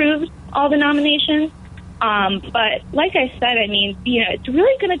who approves all the nominations. But like I said, it's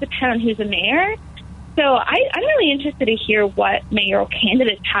really going to depend on who's the mayor. So I'm really interested to hear what mayoral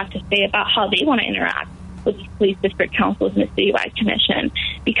candidates have to say about how they want to interact with the police district councils and the citywide commission,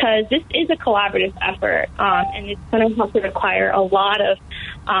 because this is a collaborative effort, and it's going to have to require a lot of,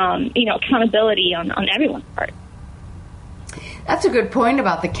 accountability on everyone's part. That's a good point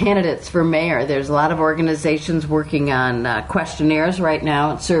about the candidates for mayor. There's a lot of organizations working on questionnaires right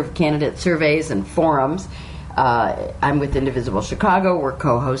now and serve candidate surveys and forums. I'm with Indivisible Chicago. We're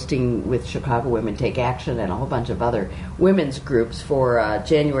co-hosting with Chicago Women Take Action and a whole bunch of other women's groups for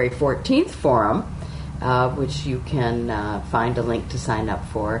January 14th forum, which you can find a link to sign up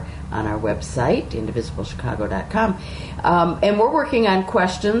for on our website, indivisiblechicago.com. And we're working on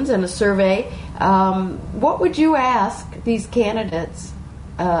questions and a survey. What would you ask these candidates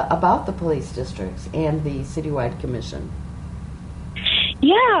about the police districts and the citywide commission?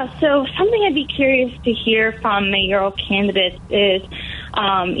 Yeah, so something I'd be curious to hear from mayoral candidates is,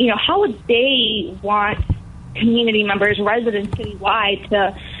 how would they want community members, residents citywide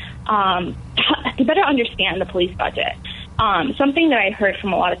to better understand the police budget? Something that I heard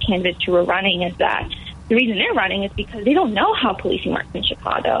from a lot of candidates who were running is that the reason they're running is because they don't know how policing works in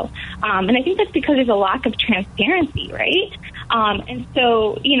Chicago. And I think that's because there's a lack of transparency, right? And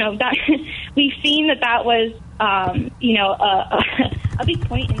so, that we've seen that was, a big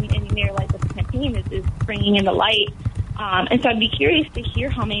point in Mayor Lightfoot's campaign is bringing in the light. And so I'd be curious to hear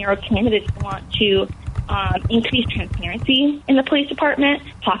how mayoral candidates want to increased transparency in the police department,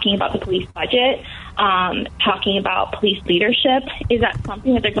 talking about the police budget, talking about police leadership. Is that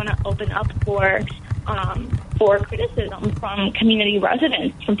something that they're going to open up for criticism from community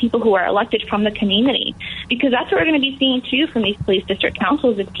residents, from people who are elected from the community? Because that's what we're going to be seeing, too, from these police district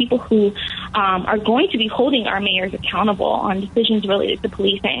councils, is people who are going to be holding our mayors accountable on decisions related to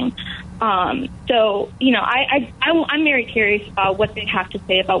policing. So, you know, I'm very curious about what they have to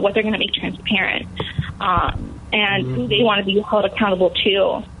say about what they're going to make transparent and who they want to be held accountable to.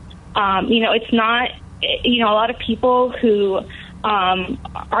 You know, it's not, you know, a lot of people who are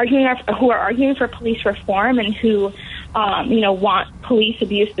arguing for police reform and who, you know, want police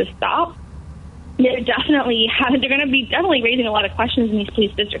abuse to stop. They're going to be definitely raising a lot of questions in these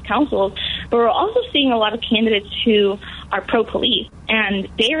police district councils, but we're also seeing a lot of candidates who are pro-police, and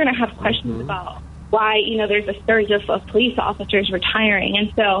they are going to have questions about why, you know, there's a surge of police officers retiring.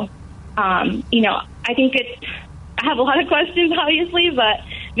 And so, you know, I think I have a lot of questions, obviously, but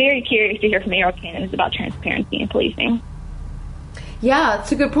very curious to hear from mayoral candidates about transparency in policing. Yeah,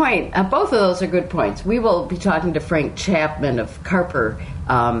 it's a good point. Both of those are good points. We will be talking to Frank Chapman of Carper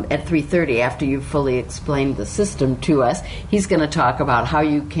at 3:30 after you've fully explained the system to us. He's going to talk about how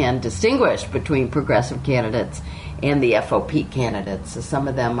you can distinguish between progressive candidates and the FOP candidates. So some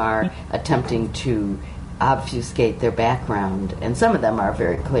of them are attempting to obfuscate their background, and some of them are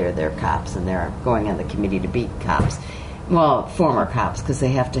very clear they're cops and they're going on the committee to beat cops. Well, former cops, because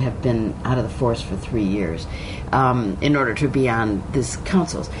they have to have been out of the force for 3 years in order to be on these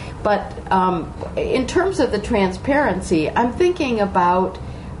councils. But in terms of the transparency, I'm thinking about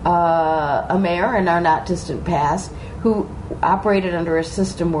a mayor in our not distant past who operated under a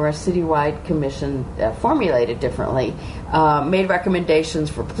system where a citywide commission formulated differently, made recommendations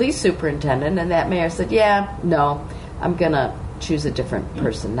for police superintendent, and that mayor said, yeah, no, I'm going to choose a different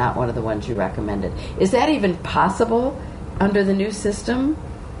person, not one of the ones you recommended. Is that even possible under the new system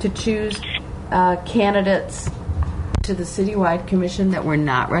to choose candidates to the citywide commission that were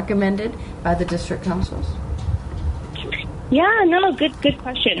not recommended by the district councils? Yeah, no, good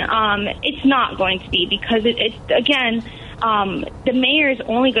question. It's not going to be, because it's again, the mayor is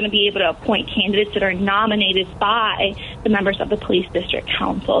only going to be able to appoint candidates that are nominated by the members of the police district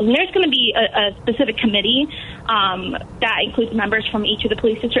councils. And there's going to be a specific committee that includes members from each of the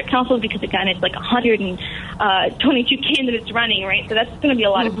police district councils, because, again, it's like 122 candidates running, right? So that's going to be a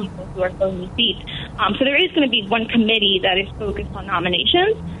lot of people who are filling these seats. So there is going to be one committee that is focused on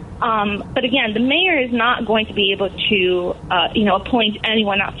nominations. But again, the mayor is not going to be able to, appoint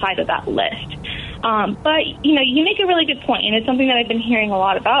anyone outside of that list. But, you know, you make a really good point, and it's something that I've been hearing a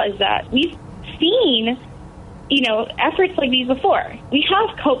lot about, is that we've seen, you know, efforts like these before. We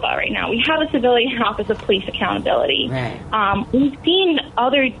have COPA right now. We have a Civilian Office of Police Accountability. Right. We've seen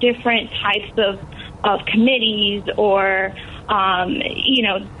other different types of committees or,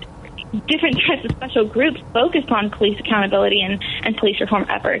 different types of special groups focused on police accountability and police reform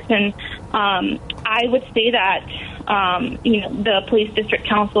efforts. And I would say that, the police district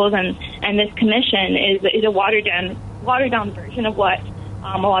councils and this commission is a watered down version of what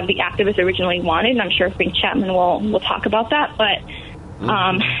a lot of the activists originally wanted. And I'm sure Frank Chapman will talk about that. But,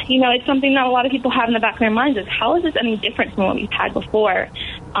 it's something that a lot of people have in the back of their minds is, how is this any different from what we've had before?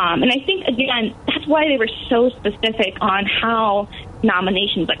 And I think, again, that's why they were so specific on how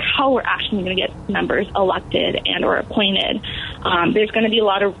nominations, like how we're actually going to get members elected and or appointed. There's going to be a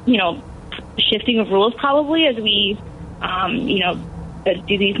lot of, shifting of rules probably as we,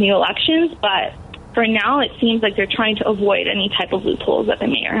 do these new elections. But for now, it seems like they're trying to avoid any type of loopholes that the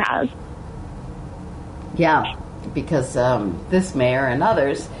mayor has. Yeah, because this mayor and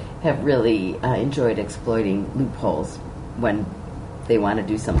others have really enjoyed exploiting loopholes when they want to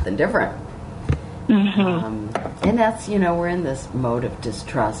do something different. And that's, we're in this mode of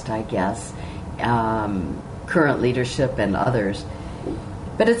distrust, I guess, current leadership and others.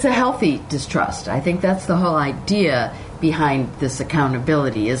 But it's a healthy distrust. I think that's the whole idea behind this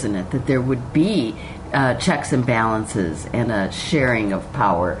accountability, isn't it? That there would be checks and balances and a sharing of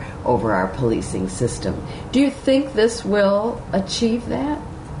power over our policing system. Do you think this will achieve that?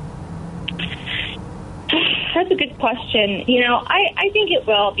 That's a good question. I think it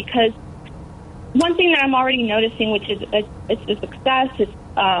will, because one thing that I'm already noticing, which is it's a success,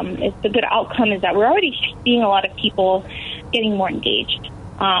 it's a good outcome, is that we're already seeing a lot of people getting more engaged,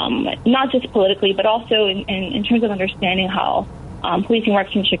 not just politically, but also in terms of understanding how policing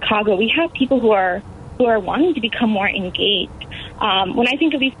works in Chicago. We have people who are wanting to become more engaged. When I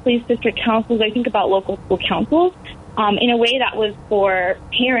think of these police district councils, I think about local school councils in a way that was for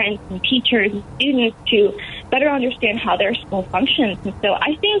parents and teachers and students to better understand how their school functions. And so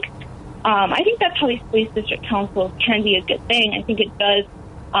I think I think that's how these police district councils can be a good thing. I think it does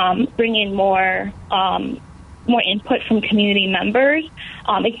bring in more input from community members.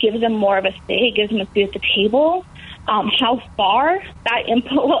 It gives them more of a say. It gives them a seat at the table. How far that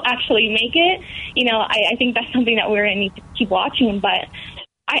input will actually make it, I think that's something that we're going to need to keep watching. But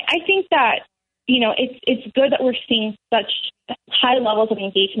I think that, it's good that we're seeing such high levels of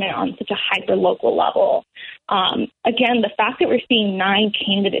engagement on such a hyper-local level. Again, the fact that we're seeing 9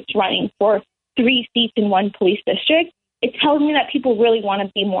 candidates running for 3 seats in one police district, it tells me that people really want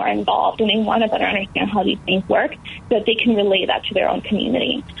to be more involved and they want to better understand how these things work so that they can relay that to their own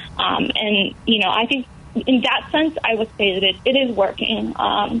community. I think in that sense, I would say that it is working,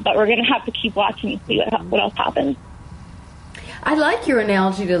 but we're going to have to keep watching and see what else happens. I like your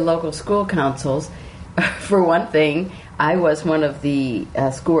analogy to local school councils. For one thing, I was one of the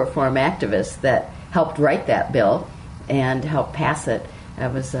school reform activists that helped write that bill and helped pass it.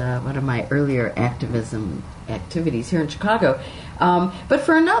 That was one of my earlier activism activities here in Chicago. But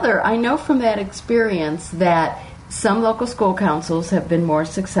for another, I know from that experience that some local school councils have been more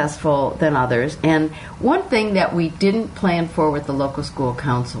successful than others. And one thing that we didn't plan for with the local school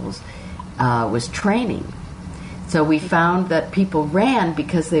councils was training. So we found that people ran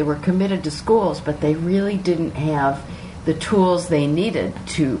because they were committed to schools, but they really didn't have the tools they needed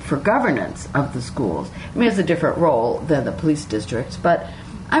for governance of the schools. I mean, it's a different role than the police districts, but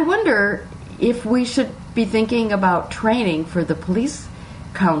I wonder if we should be thinking about training for the police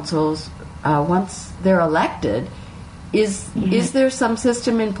councils once they're elected. Is there some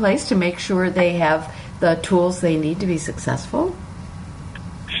system in place to make sure they have the tools they need to be successful?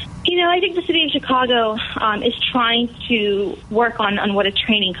 I think the city of Chicago is trying to work on what a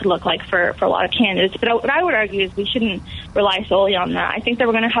training could look like for a lot of candidates. But what I would argue is we shouldn't rely solely on that. I think that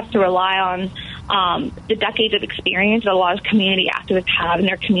we're going to have to rely on the decades of experience that a lot of community activists have in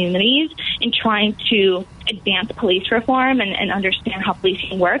their communities in trying to advance police reform and understand how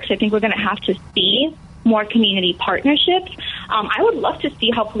policing works. I think we're going to have to see more community partnerships. I would love to see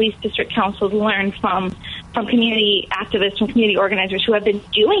how police district councils learn from community activists, from community organizers who have been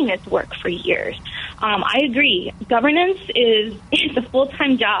doing this work for years. I agree. Governance is a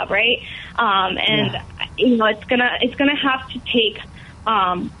full-time job, right? It's gonna have to take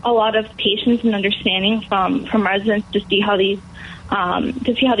a lot of patience and understanding from residents to see how these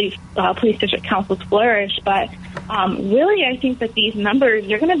police district councils flourish. But really, I think that these members,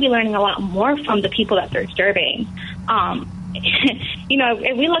 they're going to be learning a lot more from the people that they're serving.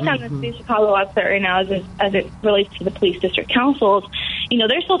 If we look on the City of Chicago website right now as it relates to the police district councils,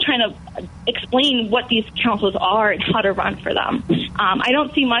 they're still trying to explain what these councils are and how to run for them. I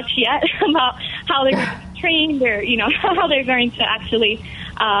don't see much yet about how they're going to be trained or, how they're going to actually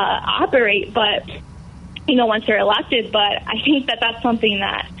operate, but, once they're elected. But I think that that's something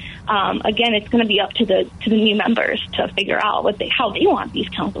that, again, it's going to be up to the new members to figure out how they want these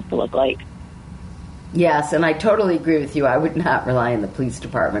councils to look like. Yes, and I totally agree with you. I would not rely on the police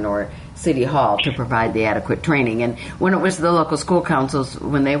department or City Hall to provide the adequate training. And when it was the local school councils,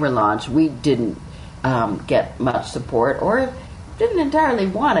 when they were launched, we didn't get much support or didn't entirely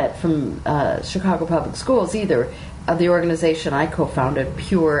want it from Chicago Public Schools either. The organization I co-founded,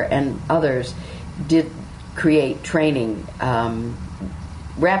 Pure, and others did create training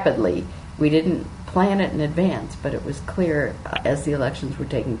rapidly. We didn't plan it in advance, but it was clear as the elections were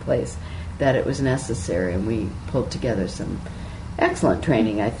taking place that it was necessary, and we pulled together some excellent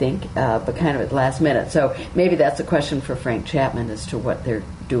training, I think, but kind of at the last minute. So maybe that's a question for Frank Chapman as to what they're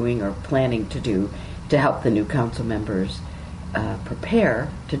doing or planning to do to help the new council members prepare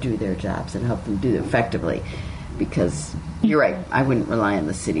to do their jobs and help them do it effectively. Because you're right, I wouldn't rely on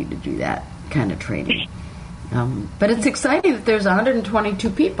the city to do that kind of training. But it's exciting that there's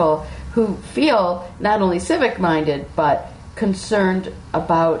 122 people who feel not only civic-minded, but concerned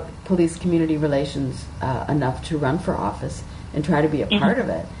about police community relations enough to run for office and try to be a part of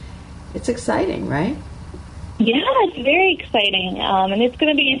it. It's exciting, right? Yeah, it's very exciting. And it's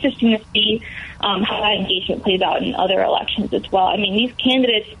going to be interesting to see how that engagement plays out in other elections as well. I mean, these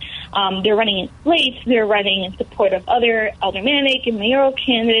candidates, they're running in slates, they're running in support of other aldermanic and mayoral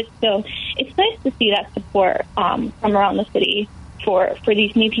candidates. So it's nice to see that support from around the city for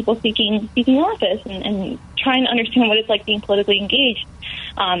these new people seeking office and trying to understand what it's like being politically engaged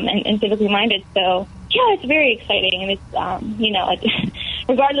and civically minded. So, yeah, it's very exciting. And it's,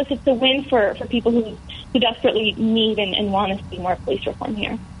 regardless, it's a win for people who desperately need and want to see more police reform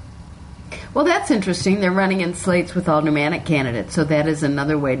here. Well, that's interesting. They're running in slates with aldermanic candidates, so that is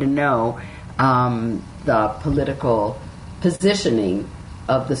another way to know the political positioning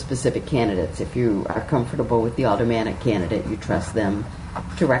of the specific candidates. If you are comfortable with the aldermanic candidate, you trust them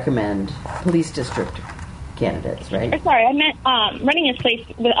to recommend police district candidates, right? Sorry, I meant running in place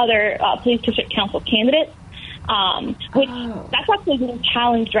with other police district council candidates, which that's actually being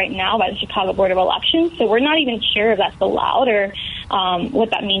challenged right now by the Chicago Board of Elections. So we're not even sure if that's allowed or what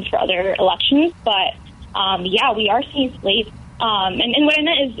that means for other elections. But yeah, we are seeing slates. And what I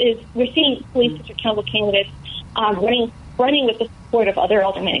meant is we're seeing police district council candidates running with the support of other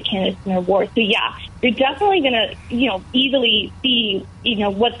aldermanic candidates in their ward. So yeah, you're definitely going to, easily see,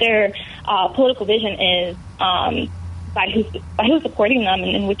 what their political vision is by who's supporting them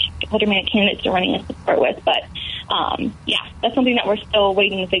and which aldermanic candidates they're running in support with. But yeah, that's something that we're still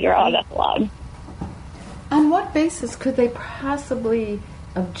waiting to figure out if that's allowed. On what basis could they possibly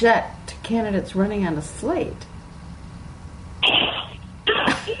object to candidates running on a slate?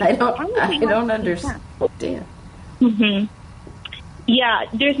 I don't understand. Mm-hmm. Yeah,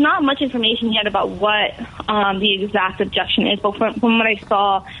 there's not much information yet about what the exact objection is, but from what I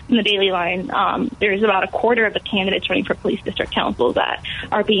saw in the Daily Line, there's about a quarter of the candidates running for police district councils that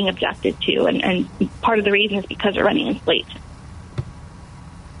are being objected to, and part of the reason is because they're running in slate.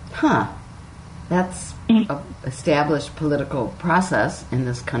 Huh. That's an established political process in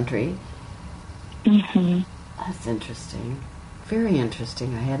this country. Mm-hmm. That's interesting. Very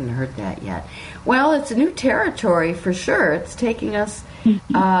interesting. I hadn't heard that yet. Well, it's a new territory for sure. It's taking us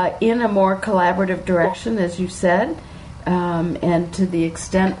in a more collaborative direction, as you said, and to the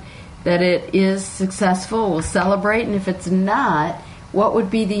extent that it is successful, we'll celebrate. And if it's not, what would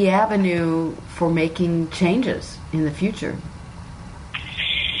be the avenue for making changes in the future?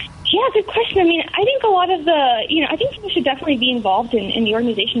 Yeah, good question. I mean, I think a lot of I think people should definitely be involved in the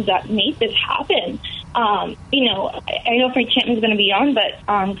organizations that make this happen. I know Frank Chapman's going to be on,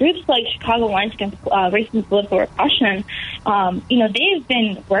 but groups like Chicago Alliance Against Racism and Political Repression, they've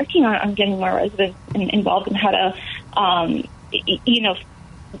been working on getting more residents involved in how to,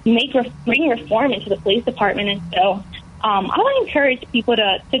 bring reform into the police department. And so I would encourage people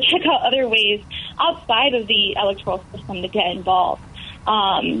to check out other ways outside of the electoral system to get involved.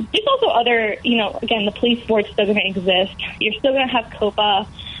 There's also other, again, the police board's still going to exist. You're still going to have COPA.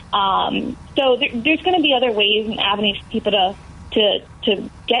 So there's going to be other ways and avenues for people to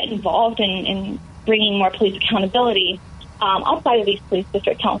get involved in bringing more police accountability outside of these police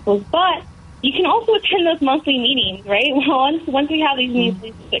district councils. But you can also attend those monthly meetings, right? Well, once we have these new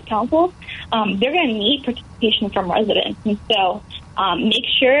police district councils, they're going to need participation from residents. And so make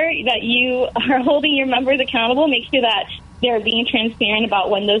sure that you are holding your members accountable. Make sure that they're being transparent about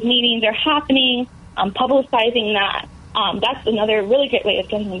when those meetings are happening, publicizing that. That's another really great way of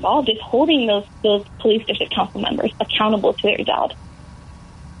getting involved, is holding those police district council members accountable to their job.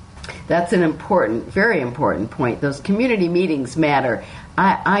 That's an important, very important point. Those community meetings matter.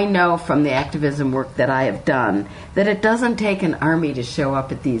 I know from the activism work that I have done that it doesn't take an army to show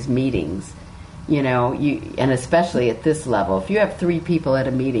up at these meetings. And especially at this level, if you have 3 people at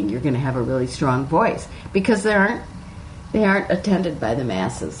a meeting, you're going to have a really strong voice because they aren't attended by the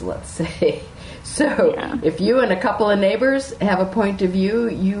masses, let's say. So if you and a couple of neighbors have a point of view,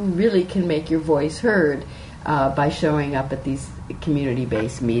 you really can make your voice heard by showing up at these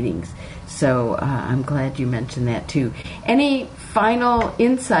community-based meetings. So I'm glad you mentioned that too. Any final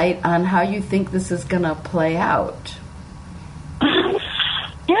insight on how you think this is going to play out?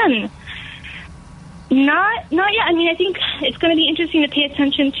 Not yet. I mean, I think it's going to be interesting to pay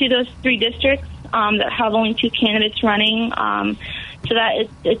attention to those 3 districts that have only 2 candidates running. So that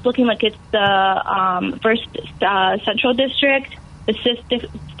it's looking like it's the first Central District, the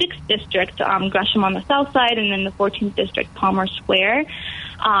 6th District, Gresham on the south side, and then the 14th District, Palmer Square.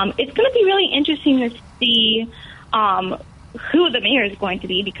 It's going to be really interesting to see who the mayor is going to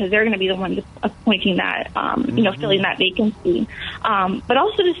be, because they're going to be the ones appointing that, filling that vacancy. But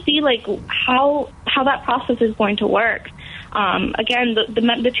also to see how that process is going to work. Again,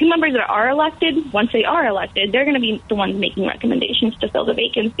 the 2 members that are elected, once they are elected, they're going to be the ones making recommendations to fill the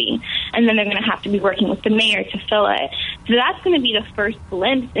vacancy, and then they're going to have to be working with the mayor to fill it. So that's going to be the first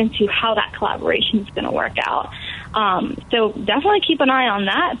glimpse into how that collaboration is going to work out. So definitely keep an eye on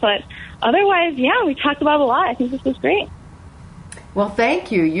that. But otherwise, we talked about a lot. I think this was great. Well,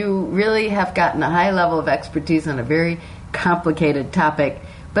 thank you. You really have gotten a high level of expertise on a very complicated topic,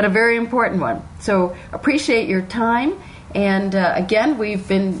 but a very important one. So appreciate your time. And again, we've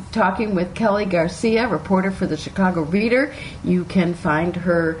been talking with Kelly Garcia, reporter for the Chicago Reader. You can find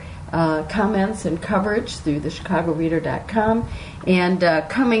her comments and coverage through thechicagoreader.com. And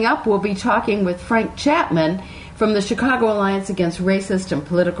coming up, we'll be talking with Frank Chapman from the Chicago Alliance Against Racist and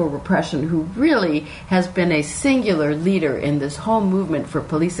Political Repression, who really has been a singular leader in this whole movement for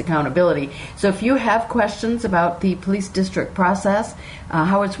police accountability. So if you have questions about the police district process,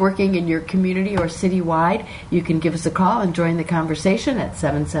 how it's working in your community or citywide, you can give us a call and join the conversation at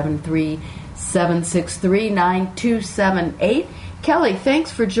 773-763-9278. Kelly, thanks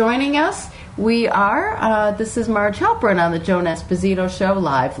for joining us. This is Marge Halperin on the Joan Esposito Show,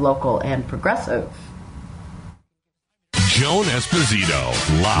 live, local, and progressive. Joan Esposito,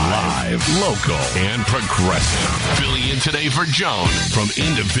 live, local, and progressive. Filling in today for Joan from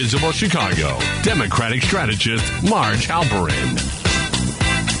Indivisible Chicago, Democratic strategist Marge Halperin.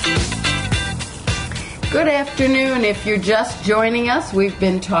 Good afternoon. If you're just joining us, we've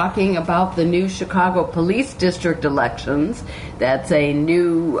been talking about the new Chicago Police District elections. That's a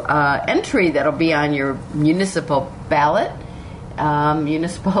new entry that'll be on your municipal ballot.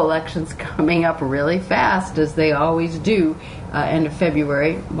 Municipal elections coming up really fast, as they always do, end of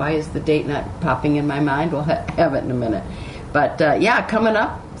February. Why is the date not popping in my mind? We'll have it in a minute. But coming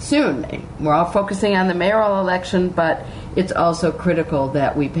up soon. We're all focusing on the mayoral election, but it's also critical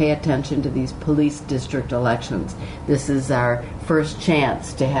that we pay attention to these police district elections. This is our first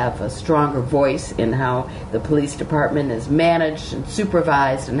chance to have a stronger voice in how the police department is managed and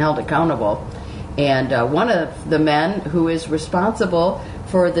supervised and held accountable. And one of the men who is responsible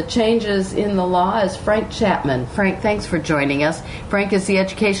for the changes in the law is Frank Chapman. Frank, thanks for joining us. Frank is the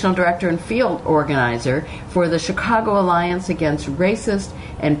educational director and field organizer for the Chicago Alliance Against Racist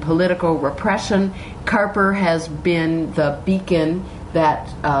and Political Repression. Carper has been the beacon that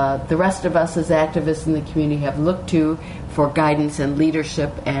the rest of us as activists in the community have looked to for guidance and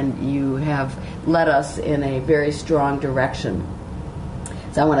leadership, and you have led us in a very strong direction.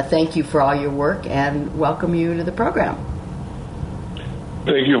 So I want to thank you for all your work and welcome you to the program.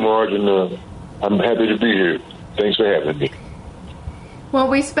 Thank you, Marge, and I'm happy to be here. Thanks for having me. Well,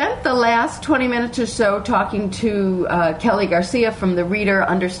 we spent the last 20 minutes or so talking to Kelly Garcia from The Reader,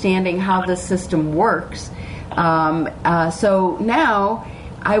 understanding how the system works. So now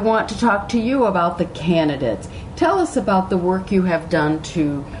I want to talk to you about the candidates. Tell us about the work you have done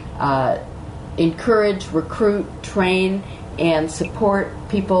to encourage, recruit, train, and support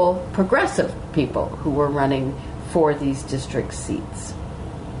people, progressive people, who are running for these district seats.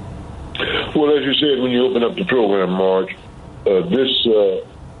 Well, as you said when you opened up the program, Marge, this is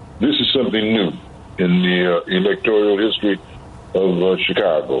something new in the electoral history of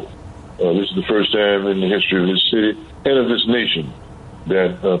Chicago. This is the first time in the history of this city and of this nation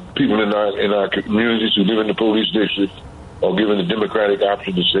that people in our communities who live in the police district are given the democratic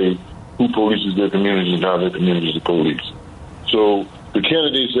option to say who polices their communities and how their communities are policed. So the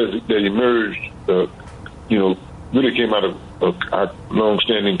candidates that emerged, really came out of our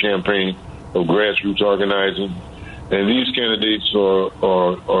long-standing campaign of grassroots organizing, and these candidates are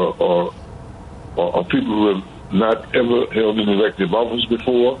people who have not ever held an elective office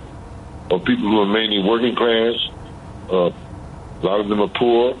before, or people who are mainly working class. A lot of them are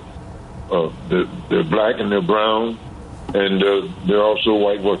poor. They're black and they're brown, and they're also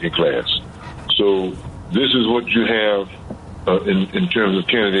white working class. So this is what you have in terms of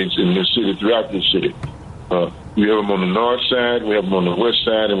candidates in this city, throughout this city. We have them on the north side, we have them on the west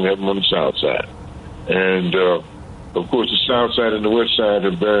side, and we have them on the south side. And, of course, the south side and the west side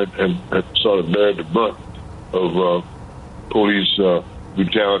have sort of bared the brunt of police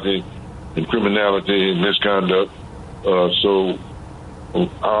brutality and criminality and misconduct. So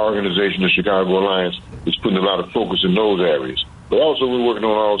our organization, the Chicago Alliance, is putting a lot of focus in those areas. But also we're working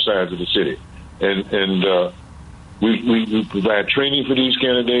on all sides of the city. And we provide training for these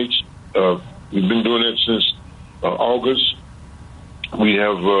candidates. We've been doing it since August. We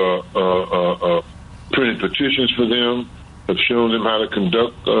have printed petitions for them, have shown them how to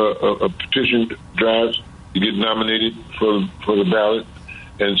conduct a petition drives to get nominated for the ballot.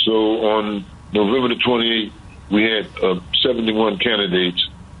 And so on November the 28th, we had 71 candidates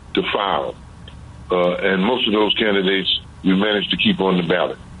to file. And most of those candidates we managed to keep on the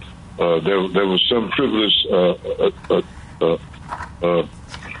ballot. There was some frivolous,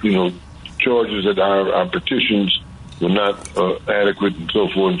 charges that our petitions were not adequate and so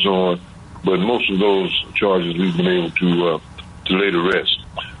forth and so on. But most of those charges we've been able to lay to rest.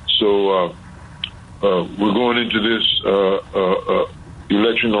 So we're going into this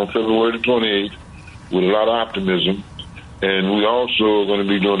election on February the 28th with a lot of optimism, and we also are going to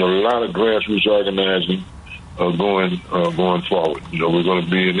be doing a lot of grassroots organizing going forward. We're going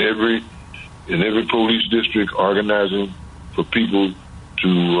to be in every police district organizing for people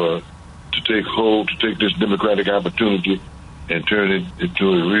to take this democratic opportunity and turn it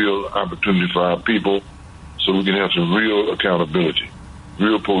into a real opportunity for our people, so we can have some real accountability,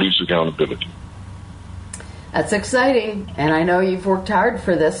 real police accountability. That's exciting, and I know you've worked hard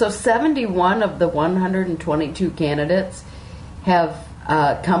for this. So 71 of the 122 candidates have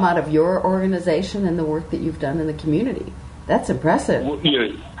come out of your organization and the work that you've done in the community. That's impressive. Well,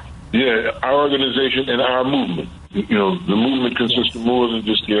 yeah, our organization and our movement. You know, the movement consists of more than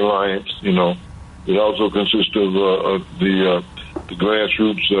just the alliance. You know, it also consists of the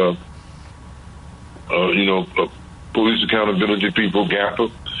grassroots. Police accountability people, GAPA.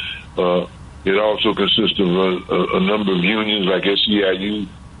 It also consists of a number of unions like SEIU,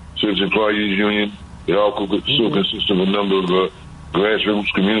 Service Employees Union. It also consists of a number of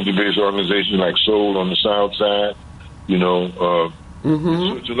grassroots community-based organizations like Soul on the South Side. You know,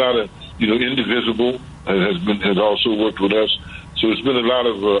 so it's a lot of, Indivisible has also worked with us. So it's been a lot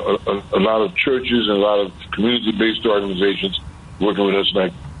of churches and a lot of community-based organizations working with us,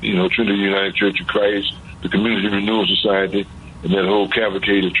 like Trinity United Church of Christ, the Community Renewal Society, and that whole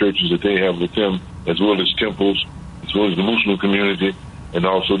cavalcade of churches that they have with them, as well as temples, as well as the Muslim community, and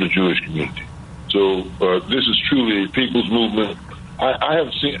also the Jewish community. So this is truly a people's movement. I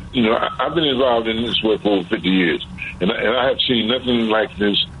have seen, I've been involved in this work for over 50 years, and I have seen nothing like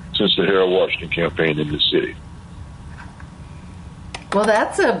this since the Harold Washington campaign in this city. Well,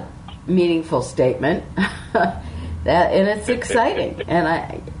 that's a meaningful statement, and it's exciting. And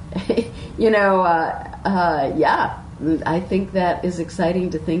I think that is exciting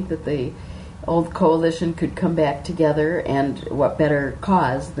to think that the old coalition could come back together, and what better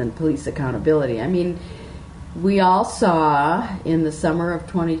cause than police accountability. I mean, we all saw in the summer of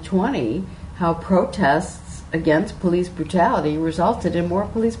 2020 how protests against police brutality resulted in more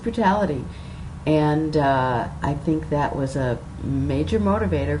police brutality. And I think that was a major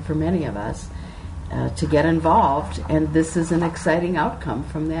motivator for many of us to get involved, and this is an exciting outcome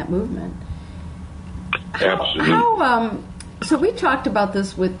from that movement. Absolutely. So we talked about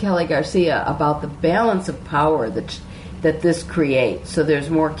this with Kelly Garcia about the balance of power that this creates. So there's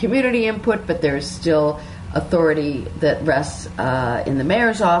more community input, but there's still authority that rests in the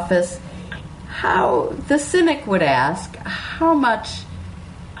mayor's office. How the cynic would ask, how much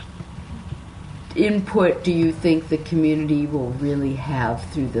input do you think the community will really have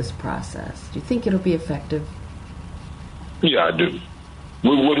through this process? Do you think it'll be effective? Yeah, I do.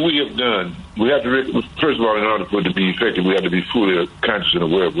 What we have done, we have to, first of all, in order for it to be effective, we have to be fully conscious and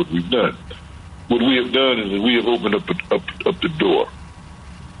aware of what we've done. What we have done is that we have opened up the door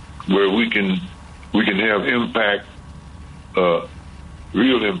where we can have impact,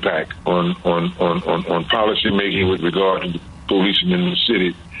 real impact on policy making with regard to policing in the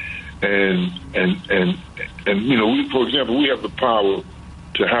city. And we, for example, we have the power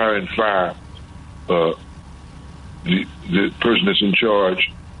to hire and fire the person that's in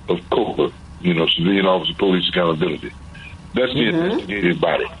charge of COPA, Civilian Office of Police Accountability. That's the investigative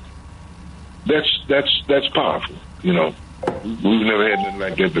body. That's powerful. We've never had nothing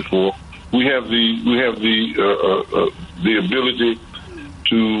like that before. We have the ability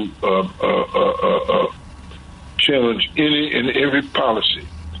to challenge any and every policy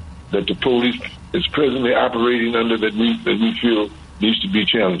that the police is presently operating under that we feel needs to be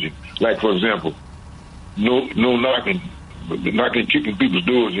challenging. Like, for example, no knocking, kicking people's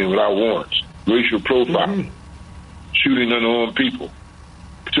doors in without warrants, racial profiling, shooting unarmed people,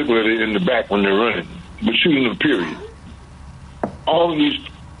 particularly in the back when they're running, but shooting them, period. All of these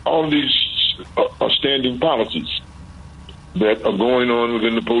are standing policies that are going on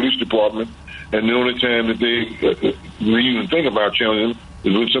within the police department, and the only time that we even think about challenging them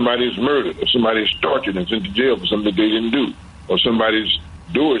is when somebody is murdered, or somebody is tortured and sent to jail for something that they didn't do, or somebody's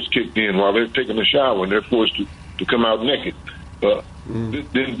door is kicked in while they're taking a shower and they're forced to come out naked.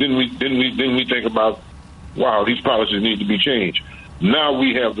 Then we think about, wow, these policies need to be changed. Now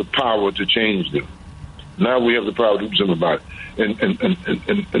we have the power to change them. Now we have the power to do something about it.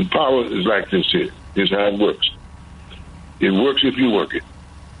 And power is like this here. Here's how it works. It works if you work it.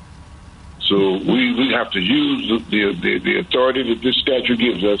 So we have to use the authority that this statute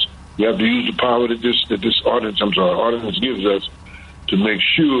gives us. We have to use the power that this ordinance gives us to make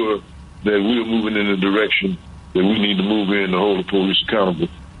sure that we're moving in the direction that we need to move in to hold the police accountable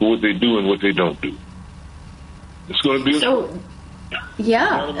for what they do and what they don't do. It's going to be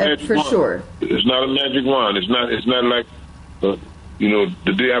for sure. It's not a magic wand. It's not like the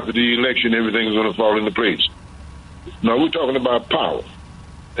day after the election everything is going to fall into place. Now we're talking about power,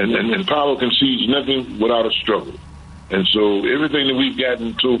 and power concedes nothing without a struggle. And so everything that we've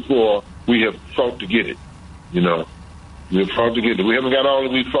gotten so far, we have fought to get it. We have fought to get it. We haven't got all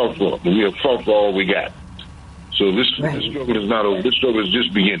that we fought for, but we have fought for all we got. So this struggle is not over. This struggle is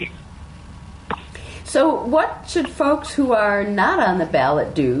just beginning. So what should folks who are not on the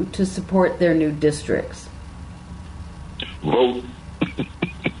ballot do to support their new districts? Vote.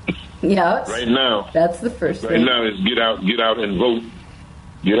 Yes. Right now. That's the first thing. Right now is get out and vote.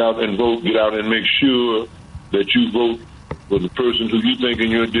 Get out and vote. Get out and make sure that you vote for the person who you think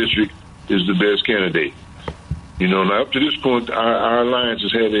in your district is the best candidate. You know, now up to this point, our alliance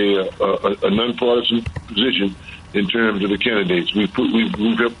has had a nonpartisan position in terms of the candidates. We've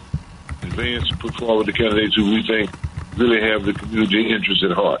helped advance and put forward the candidates who we think really have the community interest at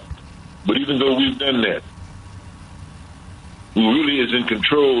heart. But even though we've done that, who really is in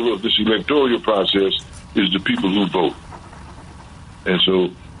control of this electoral process is the people who vote. And so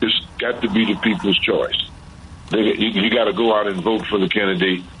it's got to be the people's choice. You got to go out and vote for the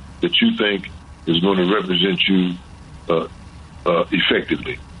candidate that you think is going to represent you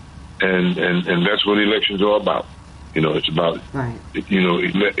effectively. And that's what elections are about. You know, it's about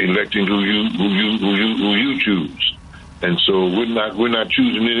electing who you choose. And so we're not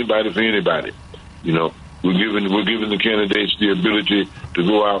choosing anybody for anybody. You know, we're giving the candidates the ability to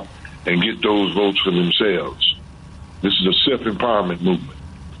go out and get those votes for themselves. This is a self-empowerment movement,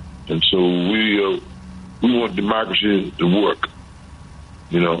 and so we want democracy to work.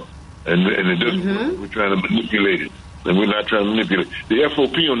 You know, and it doesn't work. We're trying to manipulate it, and we're not trying to manipulate it. The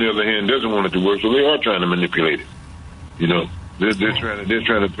FOP, on the other hand, doesn't want it to work, so they are trying to manipulate it. You know, they're trying to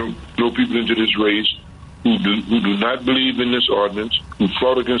throw people into this race who do not believe in this ordinance, who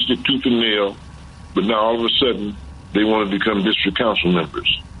fought against it tooth and nail, but now all of a sudden they want to become district council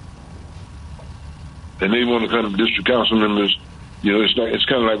members. And they want to become district council members. You know, it's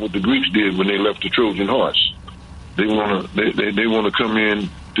kind of like what the Greeks did when they left the Trojan horse. They want to come in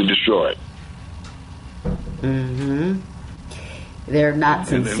to destroy it. Mm-hmm. They're not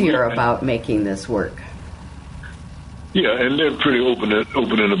sincere about making this work. Yeah, and they're pretty open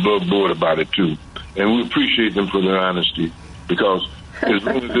and above board about it too. And we appreciate them for their honesty, because as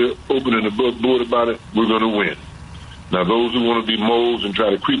long as they're open and above board about it, we're going to win. Now, those who want to be moles and try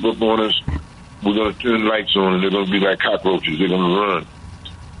to creep up on us, we're going to turn lights on, and they're going to be like cockroaches. They're going to run.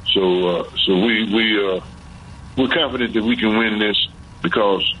 So we're confident that we can win this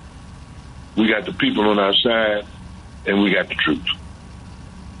because we got the people on our side, and we got the truth.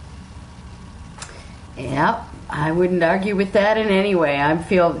 Yep. I wouldn't argue with that in any way. I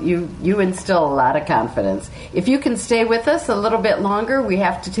feel you instill a lot of confidence. If you can stay with us a little bit longer, we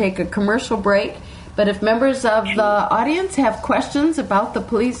have to take a commercial break. But if members of the audience have questions about the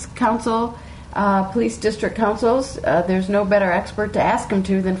police council, police district councils, there's no better expert to ask them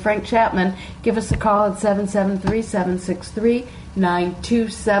to than Frank Chapman. Give us a call at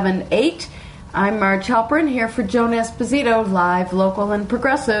 773-763-9278. I'm Marge Halperin, here for Joan Esposito, live, local, and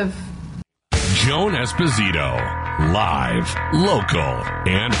progressive. Joan Esposito, live, local,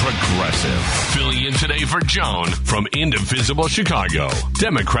 and progressive. Filling in today for Joan from Indivisible Chicago,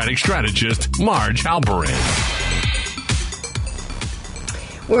 Democratic strategist Marge Halperin.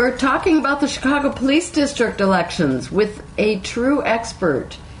 We're talking about the Chicago Police District elections with a true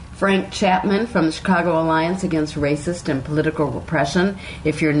expert, Frank Chapman from the Chicago Alliance Against Racist and Political Repression.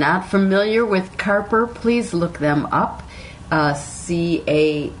 If you're not familiar with CARPR, please look them up.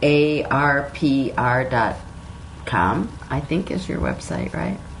 CAARPR.com, I think, is your website,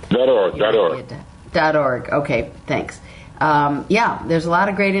 right? .org. Okay, thanks. There's a lot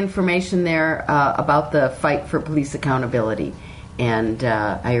of great information there about the fight for police accountability, and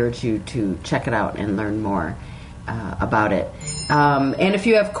I urge you to check it out and learn more about it. And if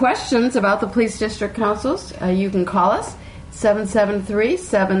you have questions about the police district councils, you can call us,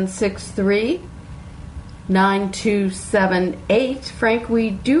 773-763 9278. Frank,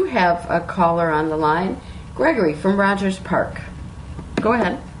 we do have a caller on the line. Gregory from Rogers Park. Go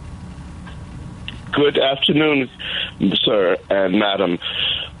ahead. Good afternoon, sir and madam.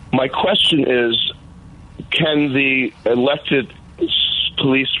 My question is, can the elected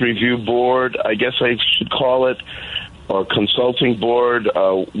police review board, I guess I should call it, or consulting board,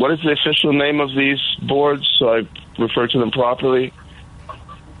 what is the official name of these boards so I refer to them properly?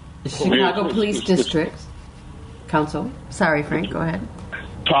 Chicago Police District Council. Sorry, Frank, go ahead.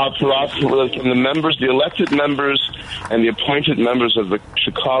 The members, the elected members, and the appointed members of the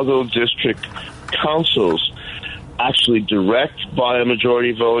Chicago District Councils actually direct by a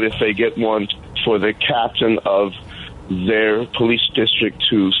majority vote, if they get one, for the captain of their police district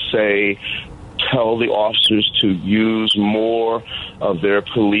to, say, tell the officers to use more of their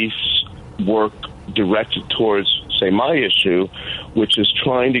police work directed towards, say, my issue, which is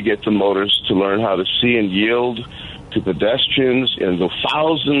trying to get the motorists to learn how to see and yield to pedestrians in the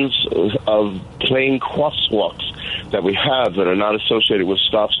thousands of plain crosswalks that we have that are not associated with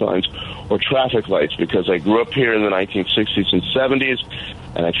stop signs or traffic lights, because I grew up here in the 1960s and 70s,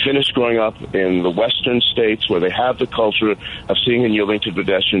 and I finished growing up in the western states where they have the culture of seeing and yielding to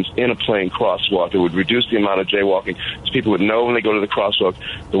pedestrians in a plain crosswalk. It would reduce the amount of jaywalking, so people would know when they go to the crosswalk,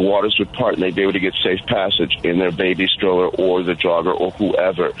 the waters would part, and they'd be able to get safe passage in their baby stroller or the jogger or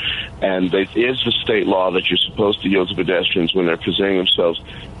whoever. And it is the state law that you're supposed to yield to pedestrians when they're presenting themselves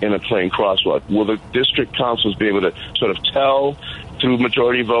in a plain crosswalk. Will the district councils be able to sort of tell, through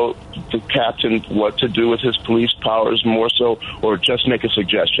majority vote, the captain what to do with his police powers more so, or just make a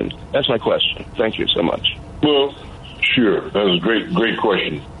suggestion? That's my question. Thank you so much. Well, sure. That was a great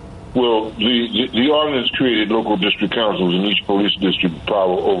question. Well, the ordinance created local district councils in each police district with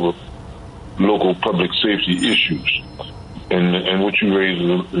power over local public safety issues. And what you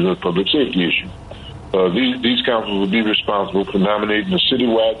raised is a public safety issue. These councils will be responsible for nominating a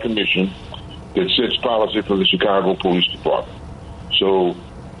citywide commission that sets policy for the Chicago Police Department. So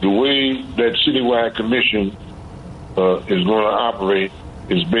the way that citywide commission is going to operate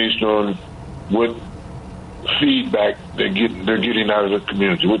is based on what feedback they're getting out of the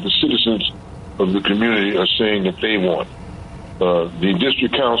community, what the citizens of the community are saying that they want. The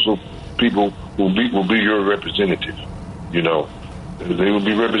district council people will be your representative. You know, they will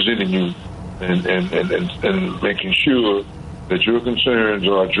be representing you and making sure that your concerns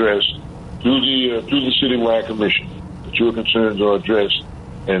are addressed through the citywide commission. That your concerns are addressed,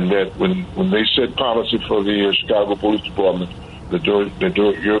 and that when they set policy for the Chicago Police Department, that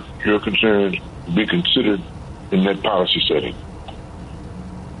your concerns will be considered in that policy setting.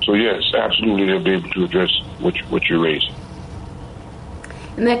 So yes, absolutely, they'll be able to address what you're raising.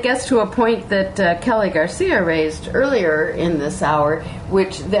 And that gets to a point that Kelly Garcia raised earlier in this hour,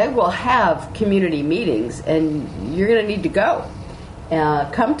 which they will have community meetings, and you're going to need to go.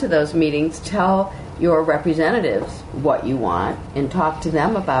 Come to those meetings, tell your representatives what you want, and talk to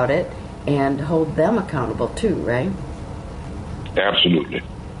them about it, and hold them accountable too, right? Absolutely.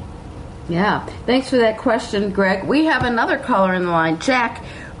 Yeah. Thanks for that question, Greg. We have another caller in the line, Jack,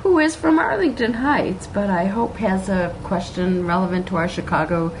 who is from Arlington Heights, but I hope has a question relevant to our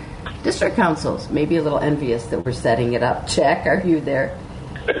Chicago district councils. Maybe a little envious that we're setting it up. Jack, are you there?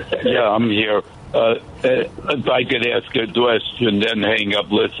 Yeah, I'm here. If I could ask a question, then hang up.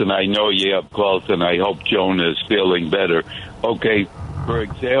 Listen, I know you have calls, and I hope Joan is feeling better. Okay, for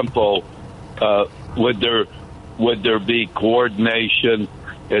example, would there be coordination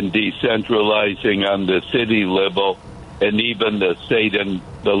and decentralizing on the city level, and even the state and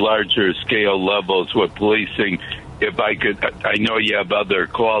the larger scale levels with policing? If I could, I know you have other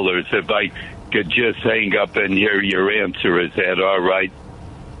callers, if I could just hang up and hear your answer, is that all right?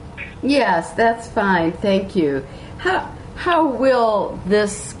 Yes, that's fine. Thank you. How will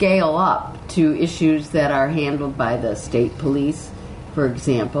this scale up to issues that are handled by the state police, for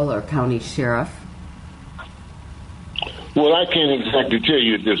example, or county sheriff? Well, I can't exactly tell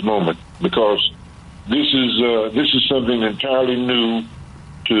you at this moment, because this is something entirely new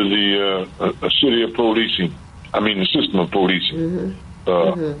to the city of policing. I mean, the system of policing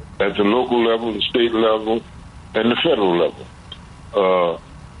at the local level, the state level, and the federal level.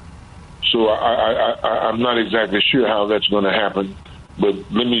 So I'm not exactly sure how that's going to happen, but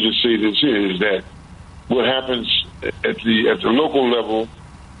let me just say this here, is that what happens at the local level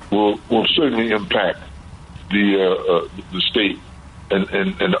will certainly impact the state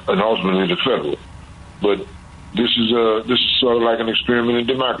and ultimately the federal. But this is sort of like an experiment in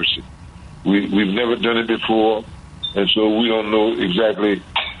democracy. We've never done it before, and so we don't know exactly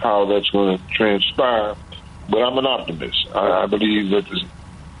how that's going to transpire. But I'm an optimist. I believe that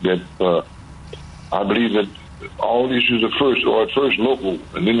all issues are at first local,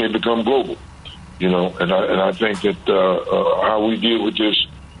 and then they become global. You know, and I think that how we deal with this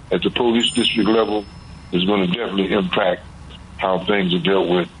at the police district level is going to definitely impact how things are dealt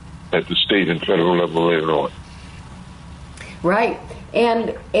with at the state and federal level later on. Right.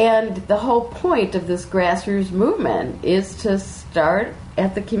 And the whole point of this grassroots movement is to start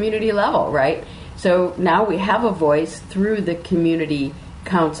at the community level, right? So now we have a voice through the community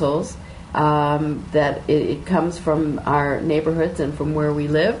councils, that it comes from our neighborhoods and from where we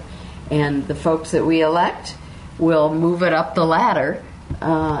live, and the folks that we elect will move it up the ladder,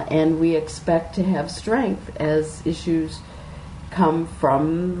 and we expect to have strength as issues come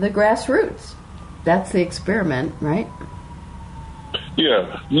from the grassroots. That's the experiment, right?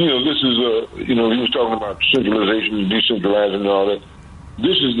 Yeah, this is he was talking about centralization and decentralizing and all that.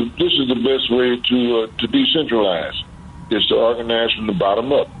 This is the best way to decentralize. Is to organize from the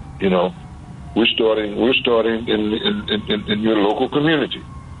bottom up. We're starting in your local community,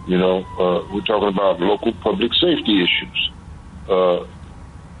 You know, we're talking about local public safety issues,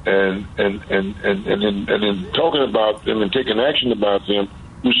 and in talking about them and taking action about them,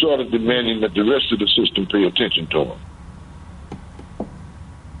 we started demanding that the rest of the system pay attention to them.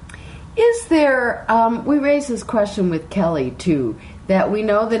 Is there, we raised this question with Kelly too, that we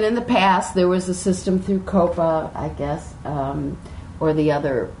know that in the past there was a system through COPA, I guess, or the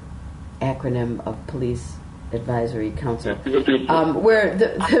other acronym of Police Advisory Council, where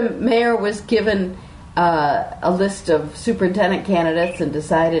the mayor was given a list of superintendent candidates and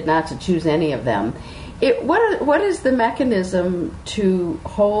decided not to choose any of them. What is the mechanism to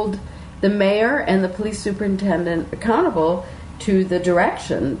hold the mayor and the police superintendent accountable to the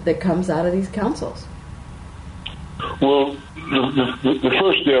direction that comes out of these councils? Well, the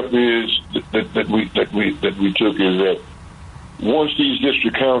first step is that we took is that once these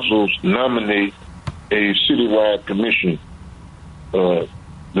district councils nominate a citywide commission, the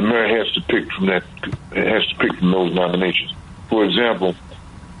mayor has to pick from those nominations. For example,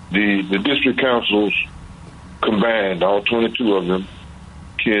 the district councils combined, all 22 of them,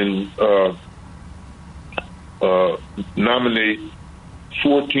 can nominate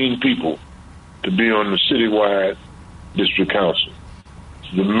 14 people to be on the citywide district council.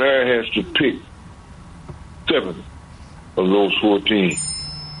 So the mayor has to pick 7 of those 14.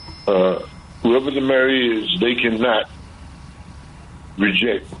 Whoever the mayor is, they cannot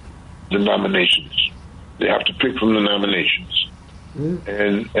reject the nominations. They have to pick from the nominations.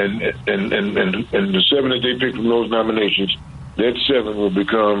 And the 7 that they pick from those nominations, that 7 will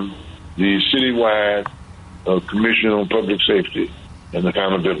become the citywide Commission on Public Safety and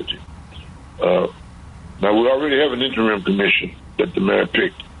Accountability. Now we already have an interim commission that the mayor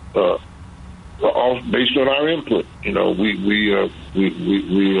picked, based on our input. You know, we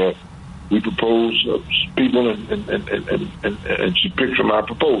propose people and she picked from our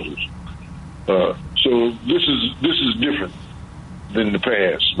proposals. So this is different than the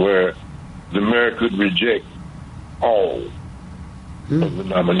past, where the mayor could reject all of the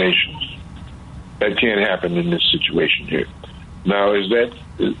nominations. That can't happen in this situation here. Now, is that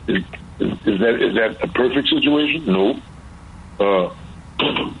a perfect situation? No.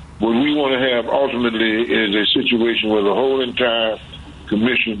 What we want to have ultimately is a situation where the whole entire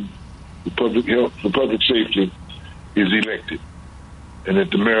commission for public health, for public safety, is elected, and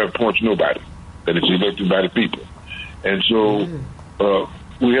that the mayor appoints nobody, that it's elected by the people. And so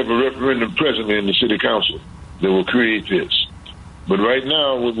we have a referendum presently in the city council that will create this. But right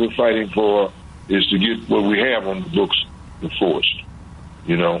now, what we're fighting for is to get what we have on the books enforced.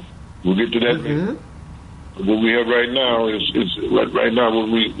 You know, we'll get to that. What we have right now is right now what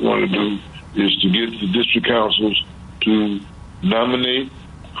we want to do is to get the district councils to nominate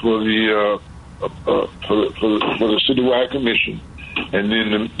for the citywide commission, and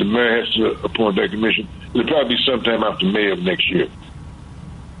then the mayor has to appoint that commission. It'll probably be sometime after May of next year.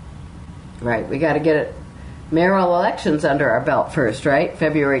 Right, we got to get it. Mayoral elections under our belt first, right?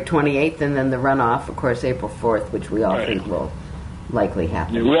 February 28th, and then the runoff, of course, April 4th, which we all think will likely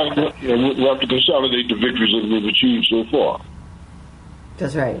happen. Yeah, we'll have to consolidate the victories that we've achieved so far.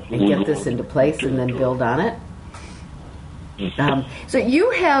 That's right, and get this into place and then build on it. So you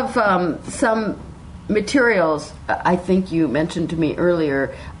have some materials, I think you mentioned to me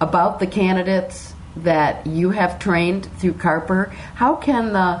earlier, about the candidates that you have trained through CARPER. How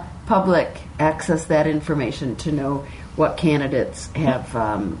can the public access that information to know what candidates have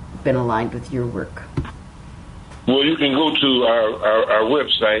been aligned with your work? Well, you can go to our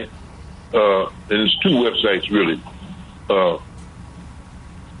website, and it's 2 websites really.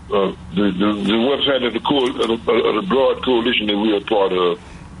 The website of the broad coalition that we are part of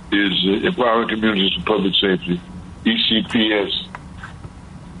is Empowering Communities for Public Safety, ECPS,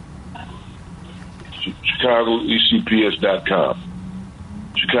 ChicagoECPS.com.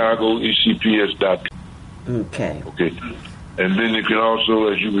 ChicagoECPS.com. Okay. And then you can also,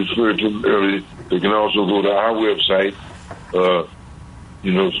 as you referred to earlier, they can also go to our website,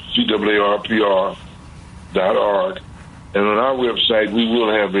 CWARPR.org. And on our website, we will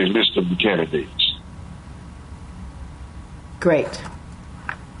have a list of the candidates. Great.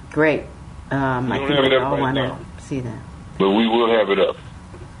 I think all want to see that. But we will have it up.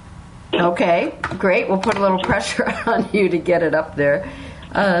 Okay, great. We'll put a little pressure on you to get it up there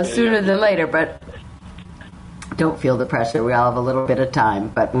sooner than later, but don't feel the pressure. We all have a little bit of time.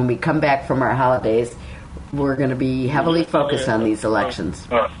 But when we come back from our holidays, we're going to be heavily focused on these elections.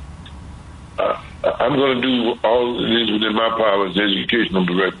 I'm going to do all it is within my power as the educational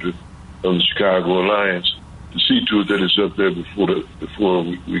director of the Chicago Alliance to see to it that it's up there before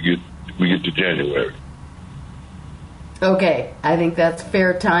we get to January. Okay, I think that's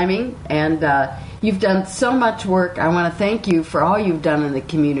fair timing, and you've done so much work. I want to thank you for all you've done in the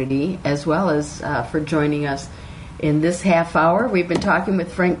community, as well as for joining us in this half hour. We've been talking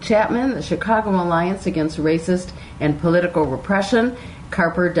with Frank Chapman, the Chicago Alliance Against Racist and Political Repression.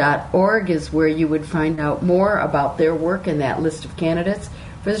 Carper.org is where you would find out more about their work and that list of candidates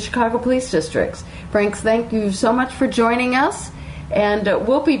for the Chicago Police Districts. Frank, thank you so much for joining us. And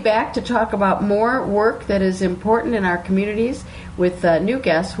we'll be back to talk about more work that is important in our communities with new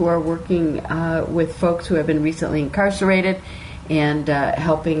guests who are working with folks who have been recently incarcerated and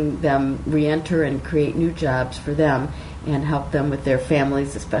helping them reenter and create new jobs for them and help them with their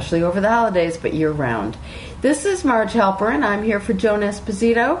families, especially over the holidays, but year-round. This is Marge Halperin. I'm here for Joan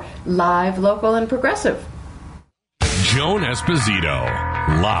Esposito, live, local, and progressive. Joan Esposito,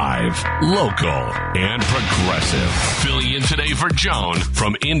 live, local, and progressive. Filling in today for Joan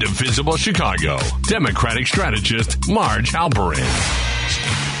from Indivisible Chicago, Democratic strategist Marge Halperin.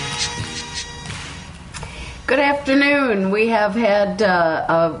 Good afternoon. We have had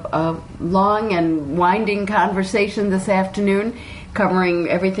a long and winding conversation this afternoon covering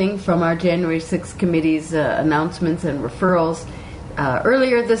everything from our January 6th committee's announcements and referrals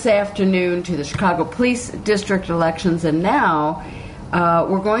earlier this afternoon to the Chicago Police District elections, and now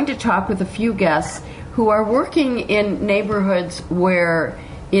we're going to talk with a few guests who are working in neighborhoods where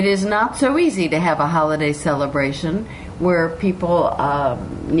it is not so easy to have a holiday celebration, where people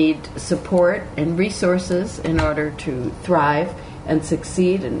need support and resources in order to thrive and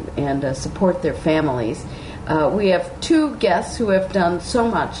succeed and support their families. We have two guests who have done so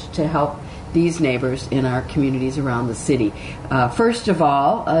much to help these neighbors in our communities around the city. First of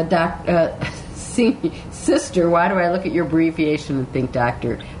all, Sister, why do I look at your abbreviation and think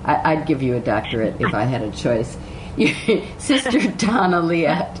doctor? I'd give you a doctorate if I had a choice. Sister Donna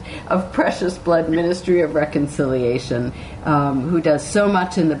Liette of Precious Blood Ministry of Reconciliation, who does so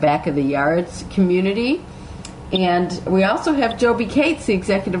much in the Back of the Yards community. And we also have Joby Cates, the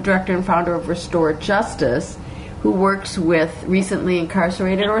Executive Director and Founder of Restore Justice, who works with recently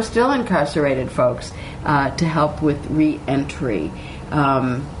incarcerated or still incarcerated folks to help with re-entry.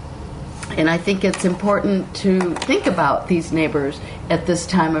 And I think it's important to think about these neighbors at this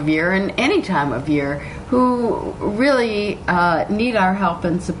time of year and any time of year who really need our help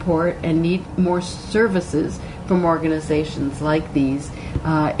and support and need more services from organizations like these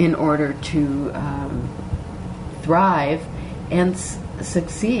in order to thrive and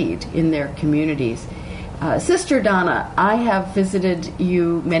succeed in their communities. Sister Donna, I have visited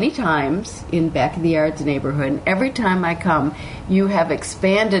you many times in Back of the Yards neighborhood, and every time I come, you have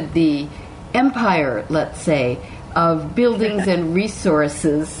expanded the empire, let's say, of buildings and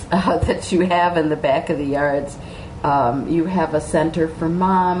resources that you have in the Back of the Yards. You have a center for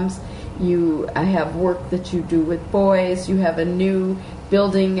moms. You have work that you do with boys. You have a new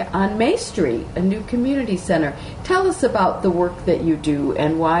building on May Street, a new community center. Tell us about the work that you do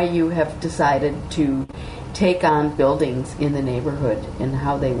and why you have decided to take on buildings in the neighborhood and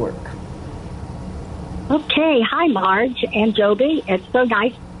how they work. Okay. Hi, Marge and Joby. It's so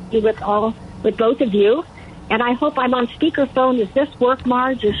nice to be with both of you. And I hope I'm on speakerphone. Does this work,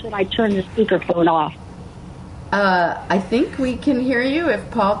 Marge, or should I turn the speakerphone off? I think we can hear you.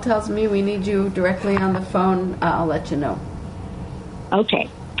 If Paul tells me we need you directly on the phone, I'll let you know. Okay.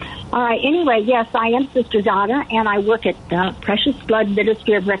 All right. Anyway, yes, I am Sister Donna, and I work at Precious Blood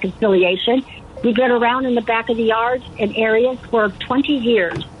Ministry of Reconciliation. We've been around in the Back of the Yards in areas for 20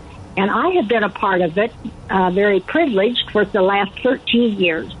 years, and I have been a part of it, very privileged, for the last 13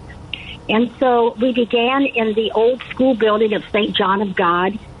 years. And so we began in the old school building of St. John of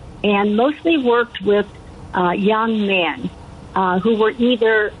God and mostly worked with young men who were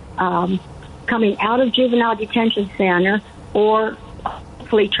either coming out of juvenile detention center or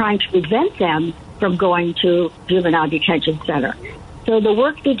hopefully trying to prevent them from going to juvenile detention center. So the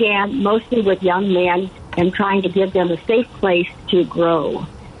work began mostly with young men and trying to give them a safe place to grow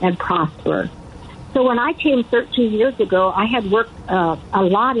and prosper. So when I came 13 years ago, I had worked a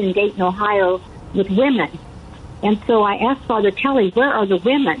lot in Dayton, Ohio with women. And so I asked Father Kelly, where are the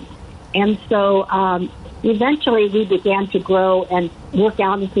women? And so eventually we began to grow and work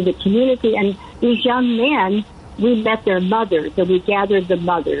out into the community. And these young men, we met their mothers, and we gathered the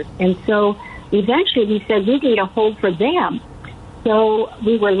mothers. And so eventually we said, we need a home for them. So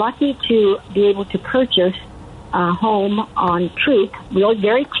we were lucky to be able to purchase a home on Troop,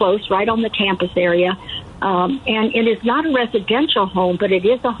 very close, right on the campus area. And it is not a residential home, but it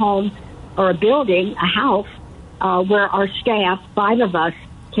is a home or a building, a house, where our staff, 5 of us,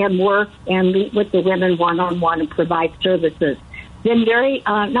 can work and meet with the women one-on-one and provide services. Then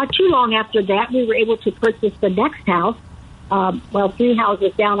not too long after that, we were able to purchase the next house, 3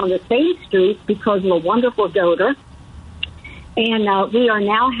 houses down on the same street because of a wonderful donor. And we are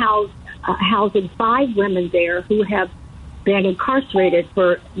now housing 5 women there who have been incarcerated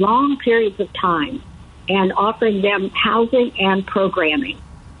for long periods of time and offering them housing and programming.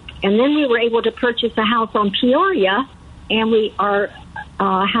 And then we were able to purchase a house on Peoria, and we are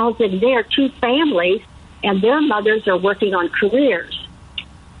housing there 2 families, and their mothers are working on careers.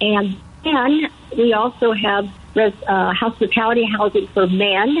 And then we also have hospitality housing for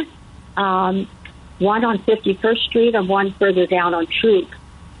men, one on 51st Street and one further down on Troop.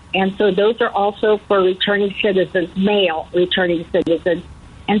 And so those are also for returning citizens, male returning citizens.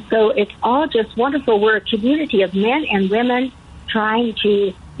 And so it's all just wonderful. We're a community of men and women trying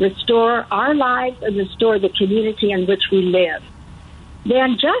to restore our lives and restore the community in which we live.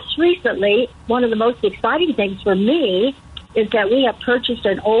 Then just recently, one of the most exciting things for me is that we have purchased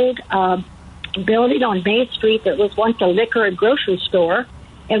an old building on Bay Street that was once a liquor and grocery store,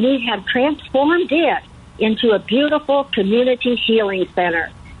 and we have transformed it into a beautiful community healing center.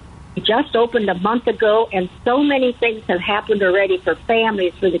 It just opened a month ago, and so many things have happened already for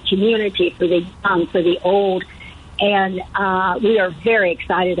families, for the community, for the young, for the old, and we are very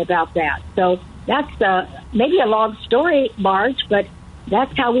excited about that. So that's maybe a long story, Marge, but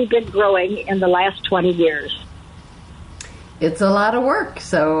that's how we've been growing in the last 20 years. It's a lot of work,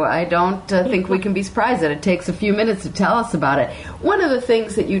 so I don't think we can be surprised that it takes a few minutes to tell us about it. One of the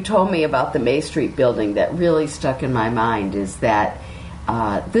things that you told me about the May Street building that really stuck in my mind is that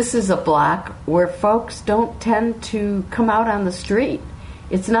this is a block where folks don't tend to come out on the street.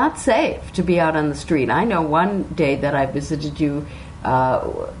 It's not safe to be out on the street. I know one day that I visited you,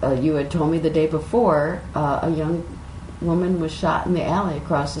 you had told me the day before, a young woman was shot in the alley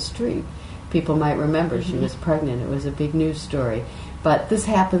across the street. People might remember she was pregnant. It was a big news story. But this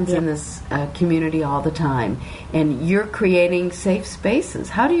happens in this community all the time. And you're creating safe spaces.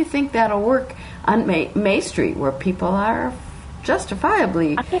 How do you think that'll work on May Street, where people are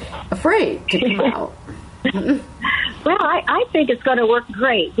justifiably afraid to come out? Well, I think it's going to work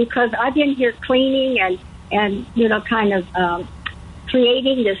great because I've been here cleaning and kind of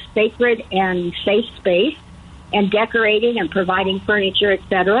creating this sacred and safe space and decorating and providing furniture,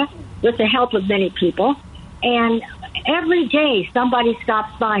 etc., with the help of many people. And every day somebody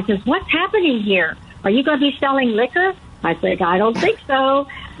stops by and says, "What's happening here? Are you going to be selling liquor?" I said, "I don't think so.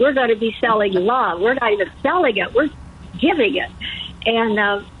 We're going to be selling love. We're not even selling it. We're giving it."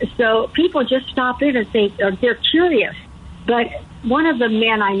 And so people just stop in and say, they're curious. But one of the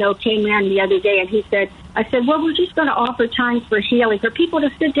men I know came in the other day and he said, I said, "Well, we're just going to offer times for healing, for people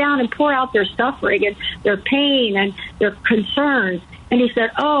to sit down and pour out their suffering and their pain and their concerns." And he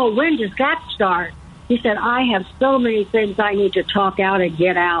said, "Oh, when does that start?" He said, "I have so many things I need to talk out and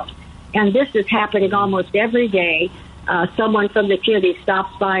get out." And this is happening almost every day. Someone from the community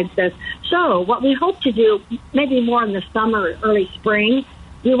stops by and says, "So what we hope to do, maybe more in the summer or early spring,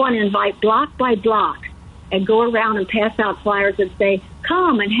 we want to invite block by block and go around and pass out flyers and say,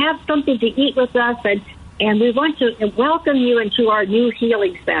 come and have something to eat with us, and we want to welcome you into our new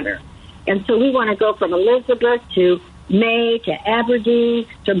healing center." And so we want to go from Elizabeth to May to Aberdeen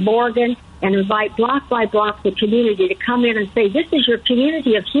to Morgan and invite block by block the community to come in and say, "This is your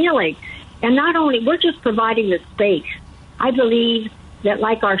community of healing." And not only, we're just providing the space. I believe that,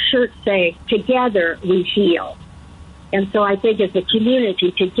 like our shirts say, together we heal. And so I think as a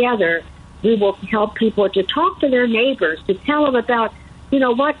community, together, we will help people to talk to their neighbors, to tell them about,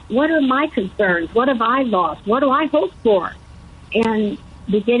 what are my concerns? What have I lost? What do I hope for? And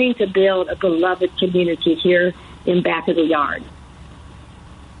beginning to build a beloved community here in back of the yard.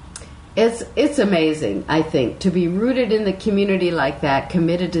 It's amazing, I think, to be rooted in the community like that,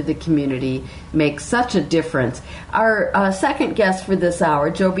 committed to the community, makes such a difference. Our second guest for this hour,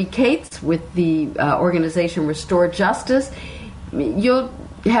 Joby Cates with the organization Restore Justice. You'll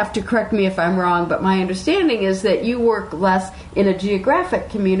have to correct me if I'm wrong, but my understanding is that you work less in a geographic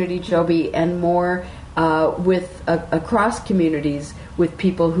community, Joby, and more with across communities with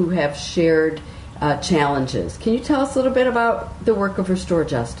people who have shared challenges. Can you tell us a little bit about the work of Restore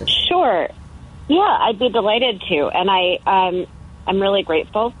Justice? Sure. Yeah, I'd be delighted to. And I'm really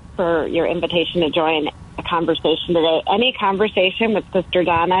grateful for your invitation to join a conversation today. Any conversation with Sister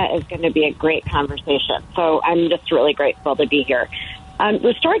Donna is going to be a great conversation. So I'm just really grateful to be here.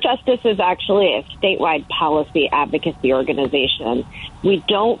 Restore Justice is actually a statewide policy advocacy organization. We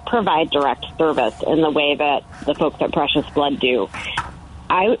don't provide direct service in the way that the folks at Precious Blood do.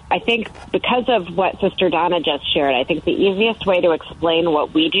 I think because of what Sister Donna just shared, I think the easiest way to explain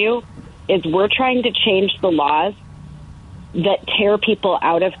what we do is we're trying to change the laws that tear people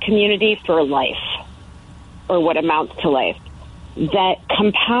out of community for life. or what amounts to life that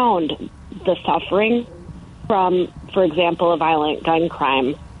compound the suffering from, for example, a violent gun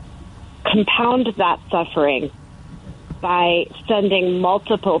crime, compound that suffering by sending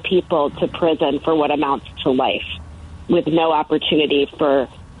multiple people to prison for what amounts to life with no opportunity for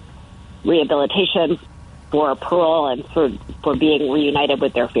rehabilitation, for parole, and for being reunited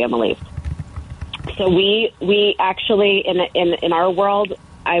with their families. So we actually, in our world,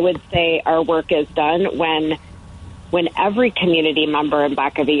 I would say our work is done when every community member in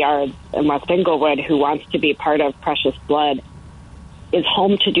Back of the Yards in West Englewood who wants to be part of Precious Blood is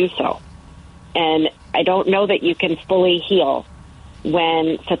home to do so. And I don't know that you can fully heal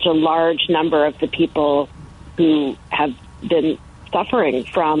when such a large number of the people who have been suffering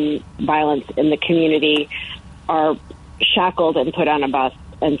from violence in the community are shackled and put on a bus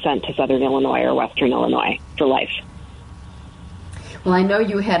and sent to Southern Illinois or Western Illinois for life. Well, I know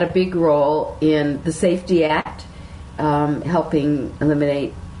you had a big role in the Safety Act, helping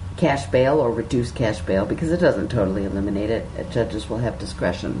eliminate cash bail or reduce cash bail, because it doesn't totally eliminate it. Judges will have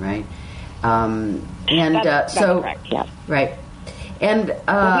discretion, right? That's correct, yes. Right. And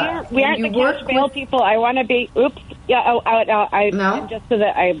we aren't the cash bail people. I want to be. Oops. Yeah. No. Just so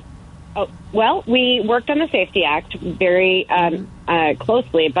that well, we worked on the Safety Act very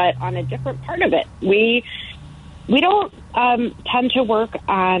closely, but on a different part of it. We don't tend to work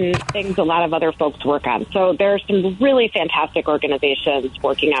on things a lot of other folks work on. So there are some really fantastic organizations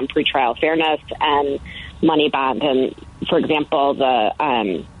working on pretrial fairness and money bond. And, for example,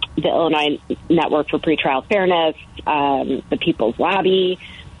 the Illinois Network for Pretrial Fairness, the People's Lobby,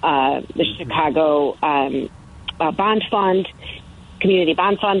 the Chicago Bond Fund, Community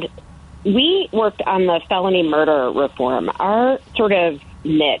Bond Fund. We worked on the felony murder reform. Our sort of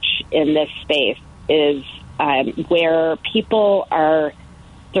niche in this space is where people are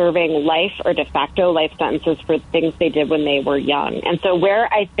serving life or de facto life sentences for things they did when they were young. And so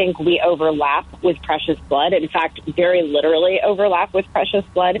where I think we overlap with Precious Blood, in fact, very literally overlap with Precious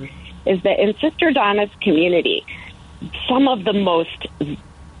Blood, is that in Sister Donna's community, some of the most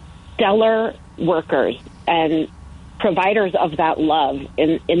stellar workers and providers of that love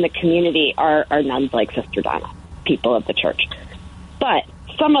in the community are nuns like Sister Donna, people of the church. But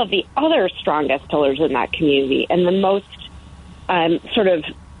some of the other strongest pillars in that community and the most sort of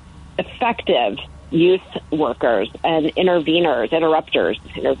effective youth workers and interveners,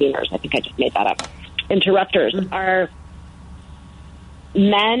 I think I just made that up, interrupters are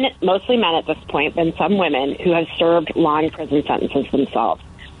men, mostly men at this point, and some women who have served long prison sentences themselves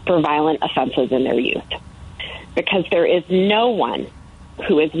for violent offenses in their youth. Because there is no one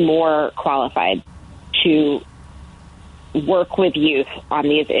who is more qualified to work with youth on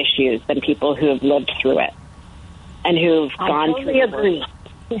these issues than people who have lived through it and who've gone through the worst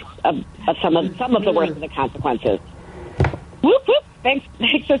of some of the worst of the consequences. Whoop, whoop. Thanks,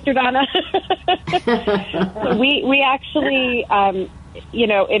 Sister Donna. So we actually,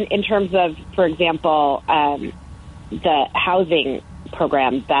 in terms of, for example, the housing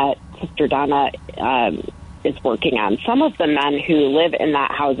program that Sister Donna is working on, some of the men who live in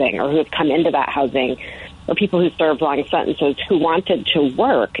that housing or who have come into that housing are people who served long sentences who wanted to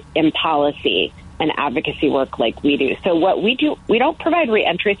work in policy and advocacy work like we do. So what we do, we don't provide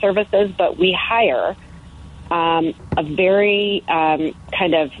reentry services, but we hire a very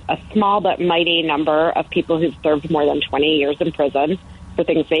kind of a small but mighty number of people who've served more than 20 years in prison for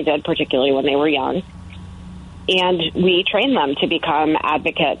things they did, particularly when they were young. And we train them to become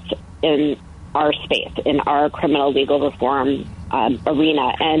advocates in our space, in our criminal legal reform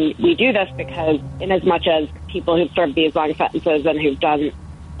arena. And we do this because in as much as people who've served these long sentences and who've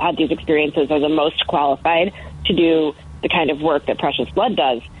had these experiences are the most qualified to do the kind of work that Precious Blood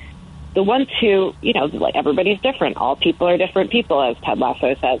does, the ones who, like everybody's different. All people are different people, as Ted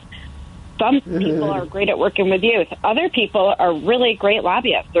Lasso says. Some people are great at working with youth. Other people are really great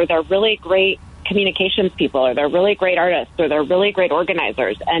lobbyists, or they're really great communications people, or they're really great artists, or they're really great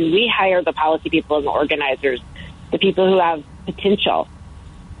organizers. And we hire the policy people and the organizers, the people who have potential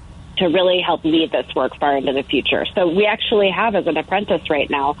to really help lead this work far into the future. So we actually have, as an apprentice right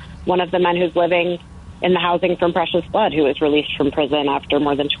now, one of the men who's living in the housing from Precious Blood, who was released from prison after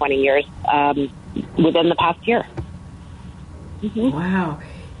more than 20 years within the past year. Mm-hmm. Wow.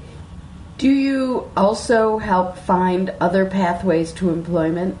 Do you also help find other pathways to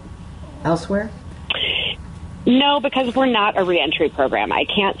employment elsewhere? No, because we're not a reentry program. I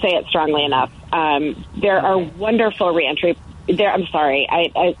can't say it strongly enough. There are wonderful reentry. I'm sorry.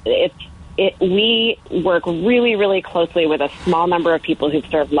 We work really, really closely with a small number of people who've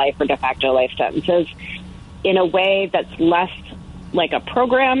served life or de facto life sentences in a way that's less like a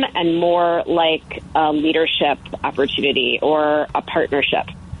program and more like a leadership opportunity or a partnership.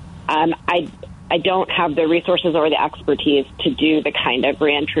 I don't have the resources or the expertise to do the kind of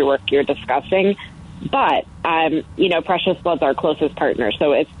reentry work you're discussing, but, Precious Blood's our closest partner.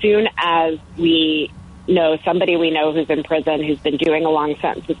 So as soon as we know somebody we know who's in prison, who's been doing a long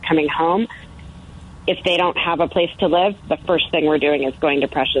sentence, is coming home, if they don't have a place to live, the first thing we're doing is going to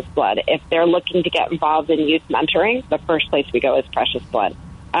Precious Blood. If they're looking to get involved in youth mentoring, the first place we go is Precious Blood.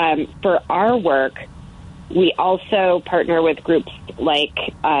 For our work, we also partner with groups like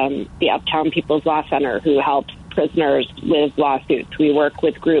the Uptown People's Law Center, who helps prisoners with lawsuits. We work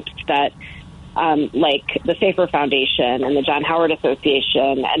with groups that, like the Safer Foundation and the John Howard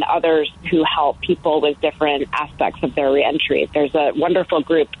Association and others who help people with different aspects of their reentry. There's a wonderful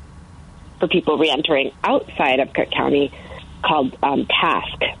group for people reentering outside of Cook County called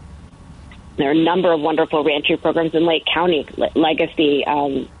TASK. There are a number of wonderful reentry programs in Lake County. Legacy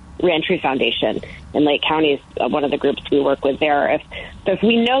Reentry Foundation in Lake County is one of the groups we work with there. If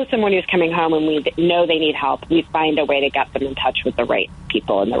we know someone who's coming home and we know they need help, we find a way to get them in touch with the right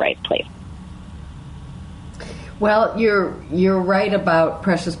people in the right place. Well, you're right about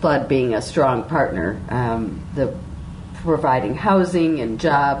Precious Blood being a strong partner, the providing housing and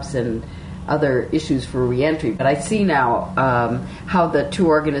jobs and other issues for reentry. But I see now how the two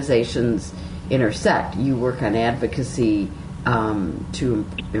organizations intersect. You work on advocacy to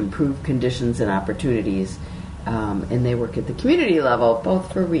improve conditions and opportunities, and they work at the community level,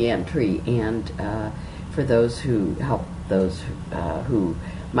 both for reentry and for those who help those who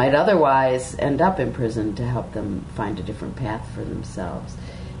might otherwise end up in prison, to help them find a different path for themselves.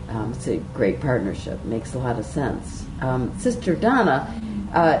 It's a great partnership. Makes a lot of sense. Sister Donna,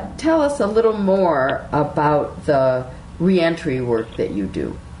 tell us a little more about the reentry work that you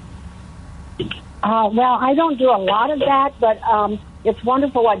do. Well, I don't do a lot of that, but it's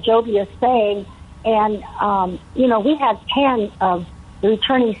wonderful what Joby is saying. And, we have 10 of the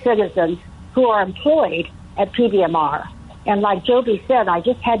returning citizens who are employed at PBMR. And like Joby said, I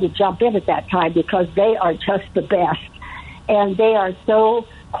just had to jump in at that time because they are just the best. And they are so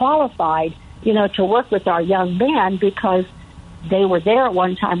qualified, to work with our young men because they were there at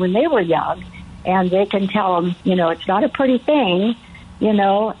one time when they were young. And they can tell them, it's not a pretty thing,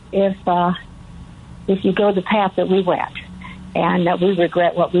 if you go the path that we went, and that we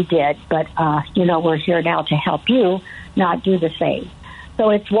regret what we did. But, we're here now to help you not do the same.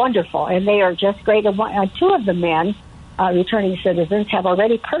 So it's wonderful, and they are just great. And two of the men, returning citizens, have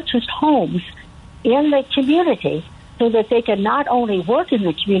already purchased homes in the community so that they can not only work in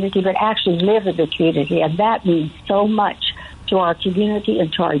the community but actually live in the community. And that means so much to our community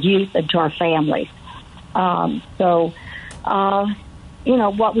and to our youth and to our families.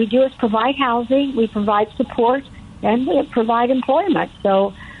 What we do is provide housing, we provide support, and we provide employment.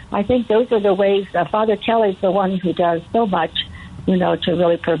 So I think those are the ways. Father Kelly's the one who does so much, to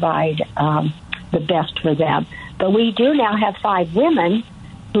really provide the best for them. But we do now have 5 women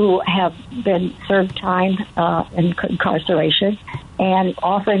who have been served time in incarceration and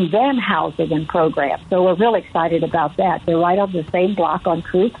offering them housing and programs. So we're really excited about that. They're right on the same block on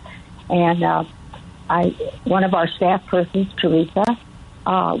Creek. And one of our staff persons, Teresa,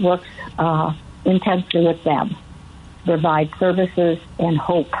 works intensely with them, provide services and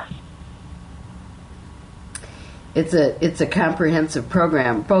hope. It's a comprehensive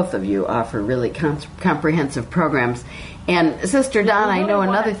program. Both of you offer really comprehensive programs. And Sister Donna, I know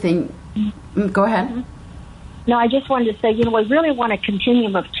another thing. Go ahead. No, I just wanted to say, we really want a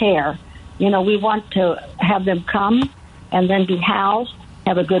continuum of care. We want to have them come and then be housed,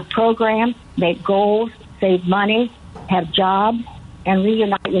 have a good program, make goals, save money, have jobs, and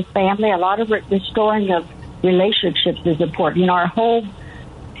reunite with family. A lot of restoring of relationships is important. Our whole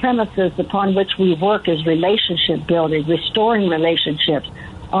premises upon which we work is relationship building, restoring relationships,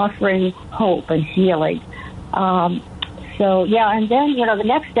 offering hope and healing. And then, the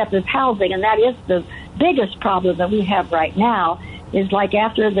next step is housing, and that is the biggest problem that we have right now is like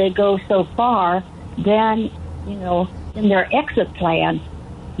after they go so far, then, in their exit plan,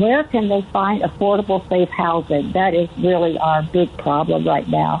 where can they find affordable, safe housing? That is really our big problem right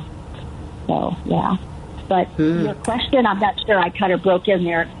now. So, yeah. But your question, I'm not sure. I kind of broke in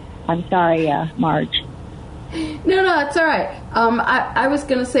there. I'm sorry, Marge. No, it's all right. I was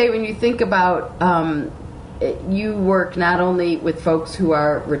going to say, when you think about you work not only with folks who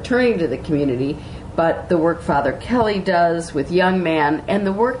are returning to the community, but the work Father Kelly does with young men and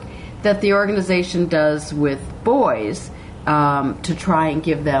the work that the organization does with boys to try and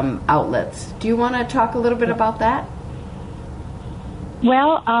give them outlets. Do you want to talk a little bit about that?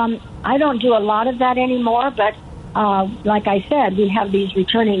 Well, I don't do a lot of that anymore, but like I said, we have these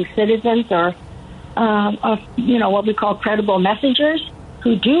returning citizens or, what we call credible messengers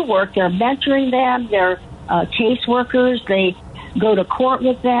who do work. They're mentoring them. They're caseworkers. They go to court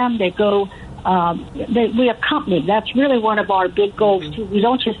with them. They go. We accompany. That's really one of our big goals too. We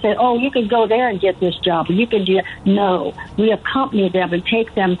don't just say, "Oh, you can go there and get this job," or "You can do." No, we accompany them and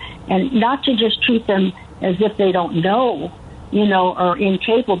take them, and not to just treat them as if they don't know, or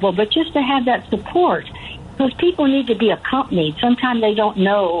incapable, but just to have that support. Because people need to be accompanied. Sometimes they don't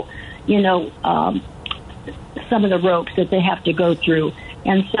know, some of the ropes that they have to go through.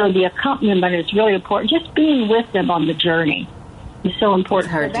 And so the accompaniment is really important. Just being with them on the journey is so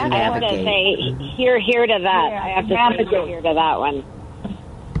important. It's hard to navigate. I have to say, here to that. Yeah, I have to say, here to that one.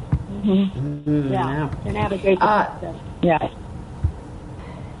 Mm-hmm. Yeah, to navigate the process. Yeah.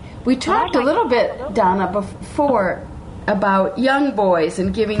 We talked a little bit, Donna, before about young boys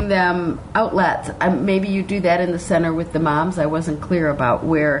and giving them outlets. Maybe you do that in the center with the moms. I wasn't clear about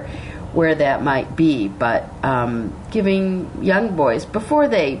where that might be, but giving young boys, before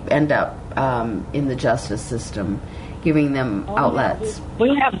they end up in the justice system, giving them outlets.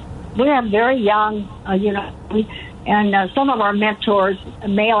 We have very young, and some of our mentors,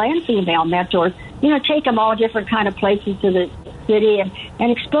 male and female mentors, take them all different kind of places to the city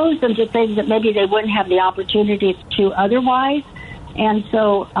and expose them to things that maybe they wouldn't have the opportunity to otherwise. And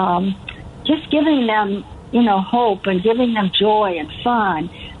so just giving them, hope and giving them joy and fun.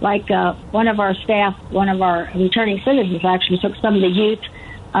 Like one of our staff, one of our returning citizens actually took some of the youth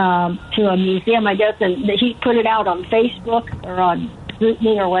to a museum, I guess, and he put it out on Facebook or on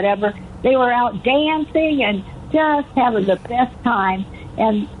Scrutiny or whatever. They were out dancing and just having the best time.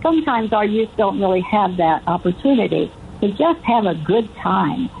 And sometimes our youth don't really have that opportunity to just have a good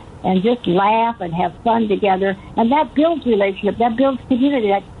time and just laugh and have fun together. And that builds relationship, that builds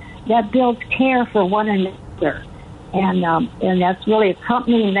community, that builds care for one another. And that's really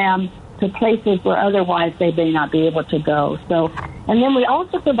accompanying them to places where otherwise they may not be able to go. So, and then we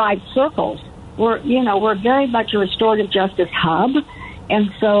also provide circles. We're very much a restorative justice hub,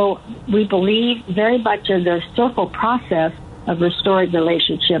 and so we believe very much in the circle process of restoring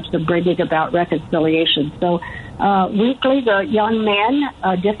relationships and bringing about reconciliation. So weekly, the young men,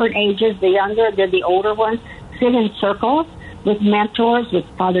 different ages, the younger than the older ones, sit in circles with mentors, with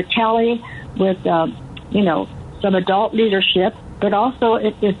Father Kelly, with, some adult leadership, but also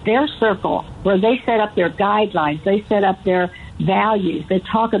it's their circle where they set up their guidelines, they set up their values, they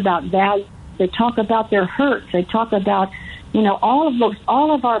talk about values, they talk about their hurts, they talk about,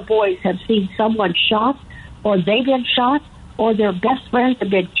 all of our boys have seen someone shot, or they've been shot, or their best friends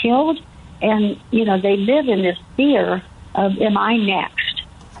have been killed, and, they live in this fear of, am I next?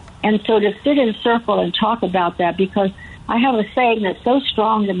 And so to sit in circle and talk about that, because I have a saying that's so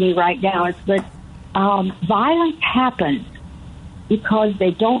strong to me right now, it's that violence happens because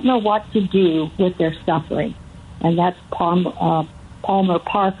they don't know what to do with their suffering. And that's Palmer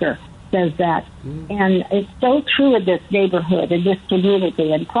Parker says that. And it's so true in this neighborhood, in this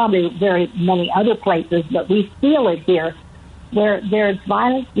community, and probably very many other places, but we feel it here, where there's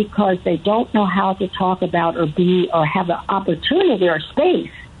violence because they don't know how to talk about or be or have an opportunity or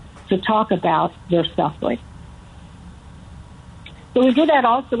space to talk about their suffering. So we do that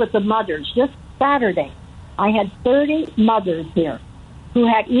also with the mothers. Just Saturday, I had 30 mothers here who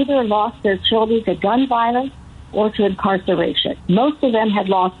had either lost their children to gun violence or to incarceration. Most of them had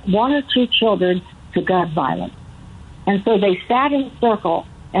lost one or two children to gun violence. And so they sat in a circle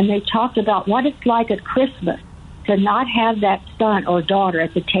and they talked about what it's like at Christmas to not have that son or daughter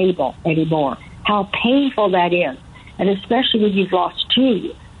at the table anymore, how painful that is, and especially when you've lost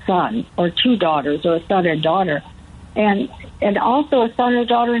two sons or two daughters or a son and daughter. And also a son or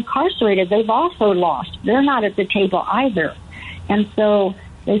daughter incarcerated, they've also lost. They're not at the table either. And so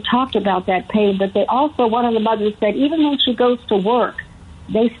they talked about that pain, but they also, one of the mothers said, even when she goes to work,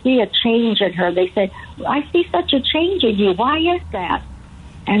 they see a change in her. They said, I see such a change in you. Why is that?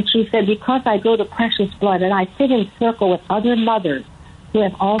 And she said, because I go to Precious Blood and I sit in circle with other mothers who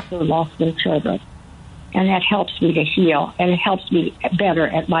have also lost their children. And that helps me to heal, and it helps me better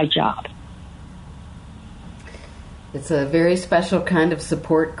at my job. It's a very special kind of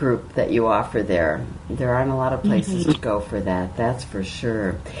support group that you offer there. There aren't a lot of places to go for that, that's for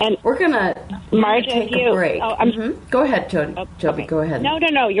sure. And we're going to take a break. Go ahead, Joby, go ahead. No,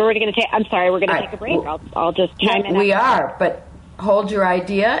 you were going to take, I'm sorry, we're going to take a break. I'll just chime in. We are, but hold your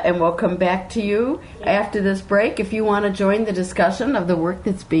idea, and we'll come back to you after this break. If you want to join the discussion of the work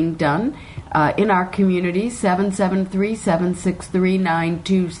that's being done in our community,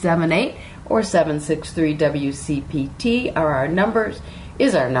 773-763-9278 or 763-WCPT are our numbers.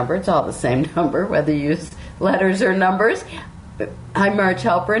 is our number. It's all the same number, whether you use letters or numbers. I'm Marge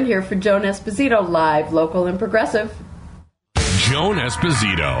Halperin, here for Joan Esposito, live, local, and progressive. Joan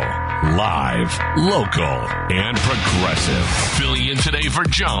Esposito, live, local, and progressive. Filling in today for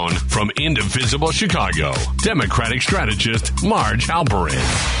Joan from Indivisible Chicago, Democratic strategist Marge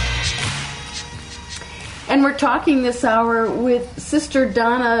Halperin. And we're talking this hour with Sister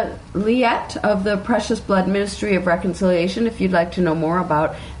Donna Liette of the Precious Blood Ministry of Reconciliation. If you'd like to know more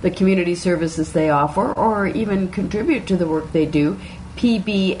about the community services they offer or even contribute to the work they do,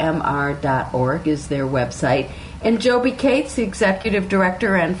 pbmr.org is their website. And Joby Cates, the Executive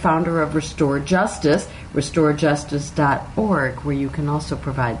Director and founder of Restore Justice, restorejustice.org, where you can also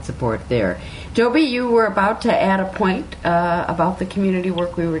provide support there. Joby, you were about to add a point about the community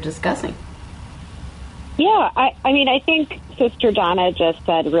work we were discussing. Yeah, I mean, I think Sister Donna just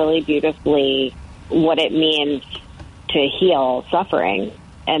said really beautifully what it means to heal suffering,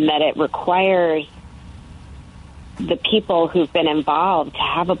 and that it requires the people who've been involved to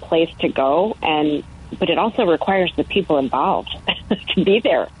have a place to go, but it also requires the people involved to be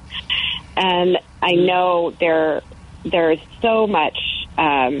there. And I know there's so much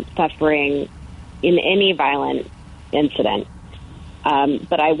suffering in any violent incident.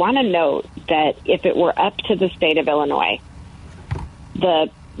 But I want to note that if it were up to the state of Illinois, the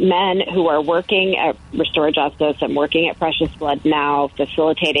men who are working at Restore Justice and working at Precious Blood now,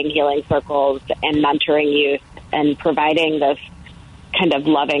 facilitating healing circles and mentoring youth and providing this kind of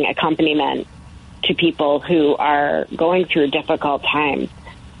loving accompaniment to people who are going through difficult times,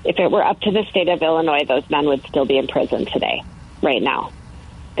 if it were up to the state of Illinois, those men would still be in prison today, right now.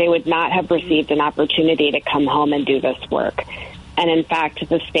 They would not have received an opportunity to come home and do this work. And in fact,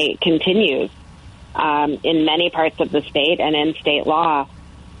 the state continues in many parts of the state and in state law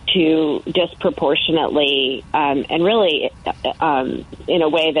to disproportionately and really in a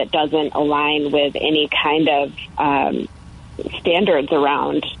way that doesn't align with any kind of standards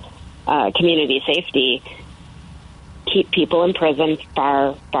around community safety, keep people in prison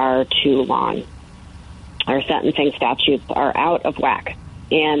far, far too long. Our sentencing statutes are out of whack.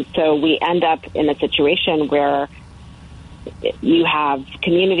 And so we end up in a situation where you have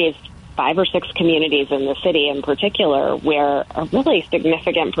communities, 5 or 6 communities in the city in particular, where a really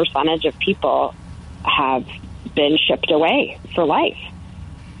significant percentage of people have been shipped away for life.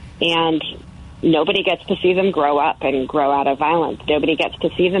 And nobody gets to see them grow up and grow out of violence. Nobody gets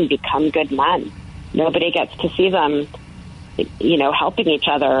to see them become good men. Nobody gets to see them, helping each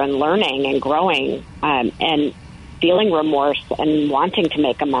other and learning and growing and feeling remorse and wanting to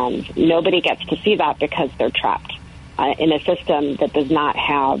make amends. Nobody gets to see that because they're trapped in a system that does not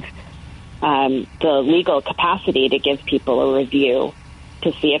have the legal capacity to give people a review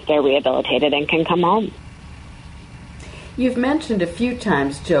to see if they're rehabilitated and can come home. You've mentioned a few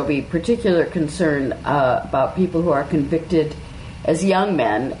times, Joby, particular concern about people who are convicted as young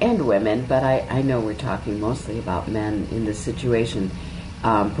men and women, but I know we're talking mostly about men in this situation,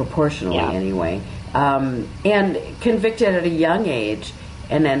 proportionally anyway, and convicted at a young age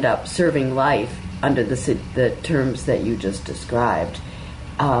and end up serving life under the terms that you just described,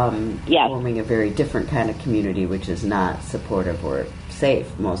 forming a very different kind of community, which is not supportive or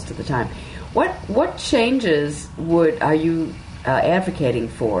safe most of the time. What changes are you advocating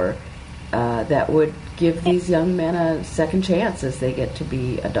for that would give these young men a second chance as they get to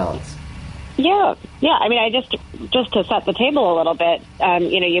be adults? Yeah. I mean, just to set the table a little bit,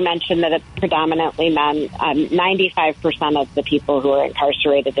 you mentioned that it's predominantly men. 95% of the people who are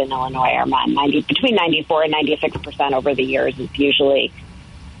incarcerated in Illinois are men. Between 94 and 96% over the years is usually,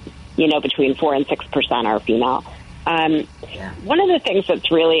 between 4 and 6% are female. One of the things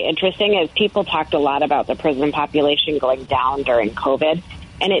that's really interesting is people talked a lot about the prison population going down during COVID,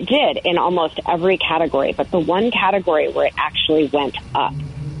 and it did in almost every category. But the one category where it actually went up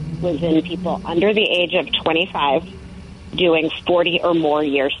was in people under the age of 25 doing 40 or more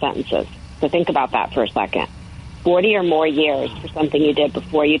year sentences. So think about that for a second. 40 or more years for something you did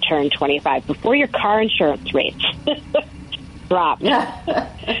before you turned 25, before your car insurance rates dropped.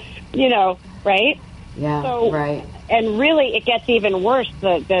 Right? Yeah, so, right. And really, it gets even worse.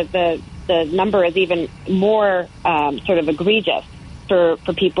 The number is even more sort of egregious for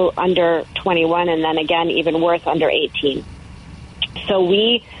people under 21, and then again, even worse, under 18. So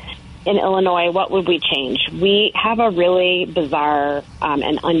we, in Illinois, what would we change? We have a really bizarre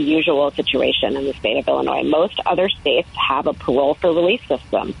and unusual situation in the state of Illinois. Most other states have a parole for release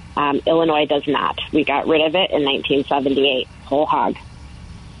system. Illinois does not. We got rid of it in 1978, whole hog.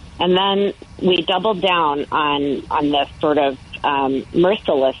 And then we doubled down on this sort of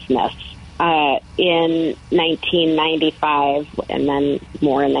mercilessness in 1995 and then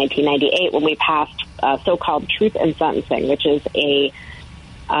more in 1998 when we passed so-called truth in sentencing, which is a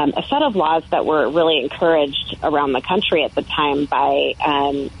set of laws that were really encouraged around the country at the time by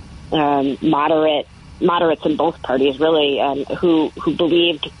moderates in both parties, really, who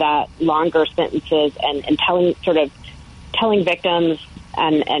believed that longer sentences and telling victims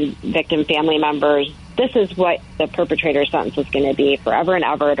and victim family members, this is what the perpetrator's sentence is going to be forever and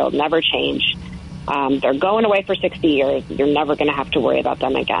ever. It'll never change. They're going away for 60 years. You're never going to have to worry about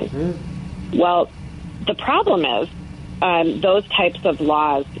them again. Mm-hmm. Well, the problem is those types of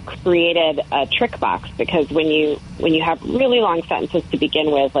laws created a trick box, because when you have really long sentences to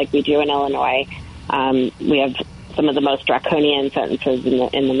begin with, like we do in Illinois, we have some of the most draconian sentences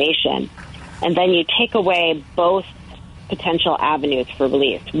in the nation, and then you take away both potential avenues for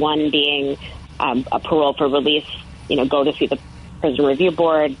release. One being a parole for release. Go to see the Prison Review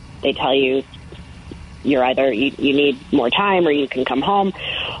Board. They tell you you're either you need more time or you can come home.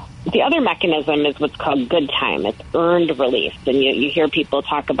 The other mechanism is what's called good time. It's earned release, and you hear people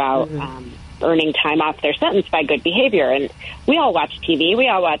talk about earning time off their sentence by good behavior. And we all watch TV, we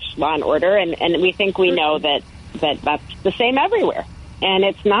all watch Law and Order, and we think we know that that's the same everywhere. And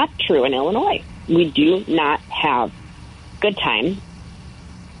it's not true in Illinois. We do not have good time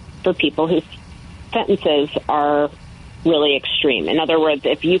for people whose sentences are really extreme. In other words,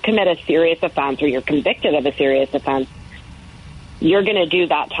 if you commit a serious offense or you're convicted of a serious offense, you're going to do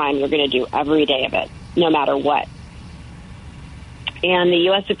that time. You're going to do every day of it, no matter what. And the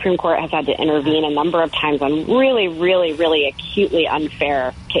U.S. Supreme Court has had to intervene a number of times on really, really, really acutely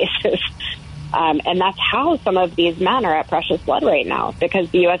unfair cases. And that's how some of these men are at precious blood right now, because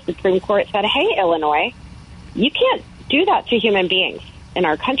the U.S. Supreme Court said, hey, Illinois, you can't do that to human beings in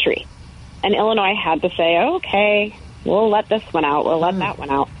our country. And Illinois had to say, okay, we'll let this one out. We'll let that one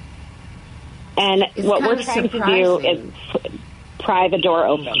out. And what we're trying to do is pry the door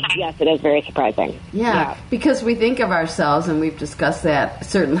open. Yes, it is very surprising. Yeah, because we think of ourselves, and we've discussed that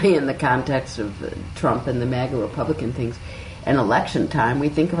certainly in the context of Trump and the MAGA Republican things, and election time, we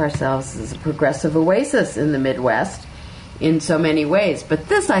think of ourselves as a progressive oasis in the Midwest in so many ways. But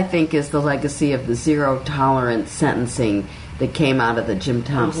this, I think, is the legacy of the zero-tolerance sentencing that came out of the Jim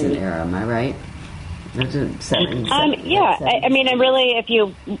Thompson era. Am I right? Yeah. I mean, and really, if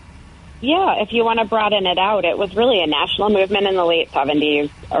you want to broaden it out, it was really a national movement in the late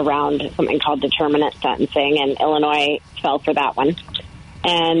 70s around something called determinate sentencing, and Illinois fell for that one.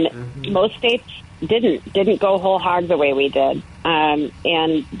 And most states didn't go whole hog the way we did,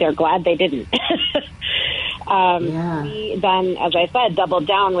 and they're glad they didn't. We then, as I said, doubled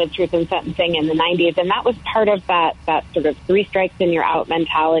down with truth in sentencing in the 90s, and that was part of that sort of three strikes and you're out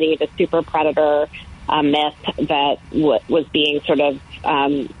mentality, the super predator myth that was being sort of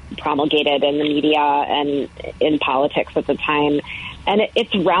promulgated in the media and in politics at the time. And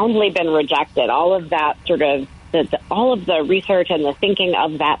it's roundly been rejected. All of that sort of, all of the research and the thinking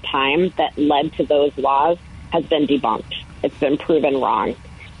of that time that led to those laws has been debunked. It's been proven wrong.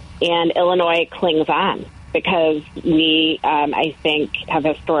 And Illinois clings on because we, I think, have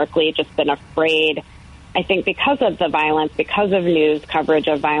historically just been afraid, I think because of the violence, because of news coverage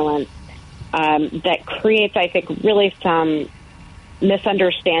of violence, that creates, I think, really some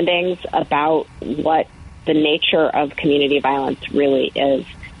misunderstandings about what the nature of community violence really is.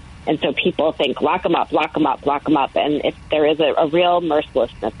 And so people think, lock them up, lock them up, lock them up. And if there is a real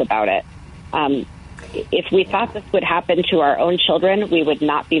mercilessness about it. If we thought this would happen to our own children, we would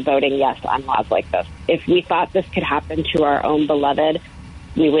not be voting yes on laws like this. If we thought this could happen to our own beloved,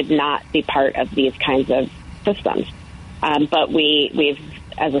 we would not be part of these kinds of systems. But we've,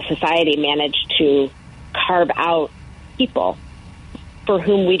 as a society, managed to carve out people for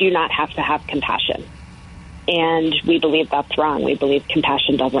whom we do not have to have compassion. And we believe that's wrong. We believe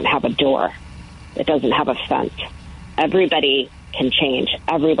compassion doesn't have a door. It doesn't have a fence. Everybody can change.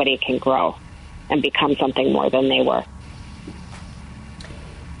 Everybody can grow and become something more than they were.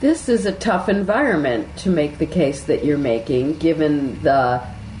 This is a tough environment to make the case that you're making, given the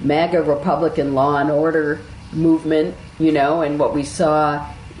MAGA Republican law and order movement, and what we saw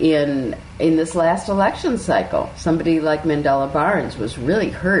in this last election cycle. Somebody like Mandela Barnes was really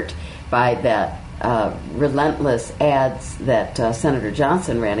hurt by that relentless ads that Senator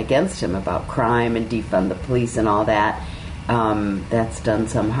Johnson ran against him about crime and defund the police and all that. That's done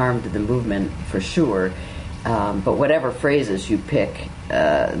some harm to the movement for sure. But whatever phrases you pick,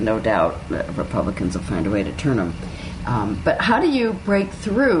 no doubt Republicans will find a way to turn them. But how do you break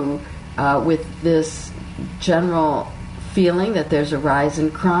through with this general feeling that there's a rise in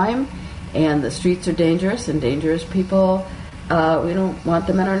crime and the streets are dangerous and dangerous people we don't want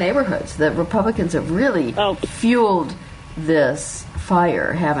them in our neighborhoods. The Republicans have really fueled this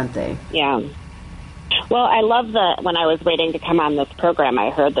fire, haven't they? Yeah. Well, I love when I was waiting to come on this program,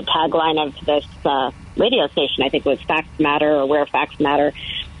 I heard the tagline of this radio station, I think it was Facts Matter or Where Facts Matter.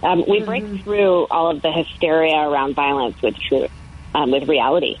 We break through all of the hysteria around violence with truth, with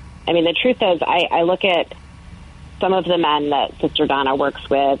reality. I mean, the truth is, I look at some of the men that Sister Donna works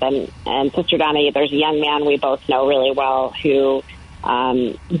with, and Sister Donna, there's a young man we both know really well who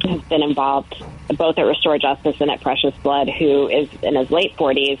has been involved both at Restore Justice and at Precious Blood, who is in his late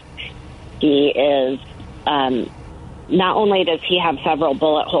 40s. He is, not only does he have several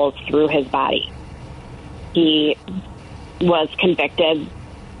bullet holes through his body, he was convicted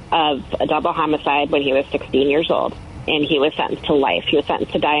of a double homicide when he was 16 years old, and he was sentenced to life. He was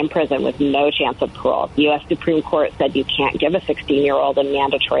sentenced to die in prison with no chance of parole. The U.S. Supreme Court said you can't give a 16-year-old a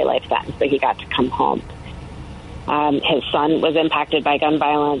mandatory life sentence, so he got to come home. His son was impacted by gun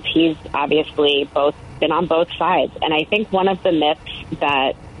violence. He's obviously been on both sides, and I think one of the myths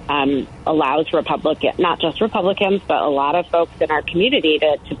that allows not just Republicans, but a lot of folks in our community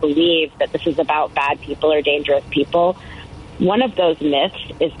to believe that this is about bad people or dangerous people. One of those myths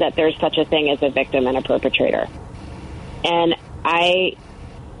is that there's such a thing as a victim and a perpetrator. And I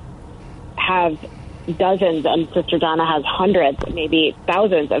have dozens, and Sister Donna has hundreds, maybe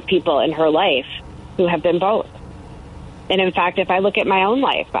thousands of people in her life who have been both. And in fact, if I look at my own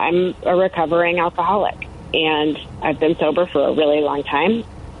life, I'm a recovering alcoholic, and I've been sober for a really long time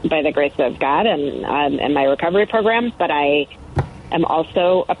by the grace of God and my recovery program, but I am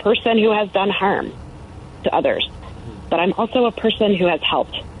also a person who has done harm to others. But I'm also a person who has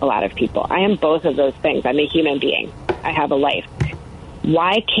helped a lot of people. I am both of those things. I'm a human being. I have a life.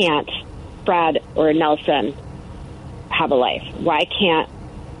 Why can't Fred or Nelson have a life? Why can't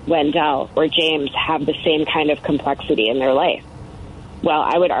Wendell or James have the same kind of complexity in their life? Well,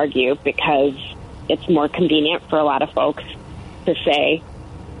 I would argue because it's more convenient for a lot of folks to say,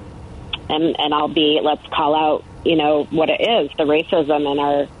 and let's call out, what it is, the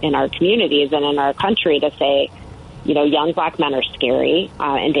racism in our communities and in our country, to say, young black men are scary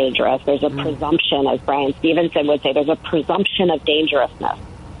and dangerous. There's a presumption, as Brian Stevenson would say, there's a presumption of dangerousness.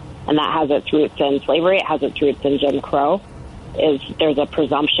 And that has its roots in slavery. It has its roots in Jim Crow. There's a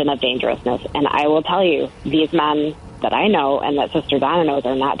presumption of dangerousness. And I will tell you, these men that I know and that Sister Donna knows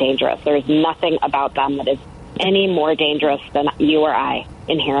are not dangerous. There's nothing about them that is any more dangerous than you or I,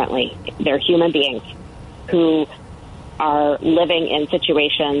 inherently. They're human beings who are living in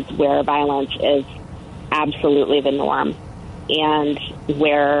situations where violence is absolutely the norm, and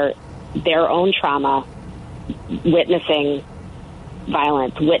where their own trauma, witnessing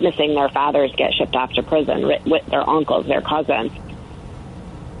violence, witnessing their fathers get shipped off to prison, with their uncles, their cousins,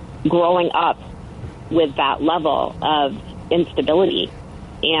 growing up with that level of instability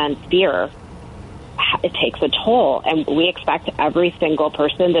and fear, it takes a toll. And we expect every single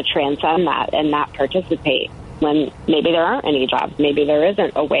person to transcend that and not participate when maybe there aren't any jobs, maybe there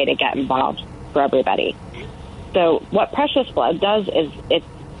isn't a way to get involved for everybody. So what Precious Blood does is it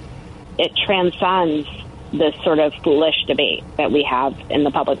transcends this sort of foolish debate that we have in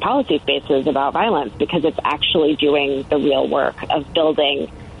the public policy spaces about violence, because it's actually doing the real work of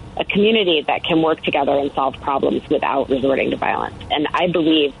building a community that can work together and solve problems without resorting to violence. And I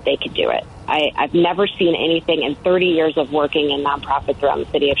believe they could do it. I've never seen anything in 30 years of working in nonprofits around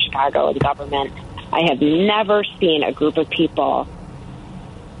the city of Chicago and government. I have never seen a group of people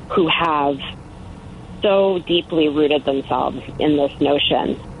who have so deeply rooted themselves in this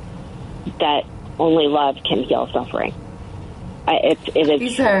notion that only love can heal suffering.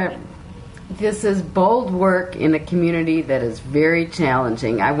 This is bold work in a community that is very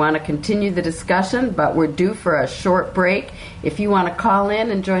challenging. I want to continue the discussion, but we're due for a short break. If you want to call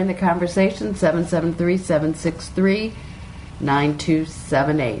in and join the conversation,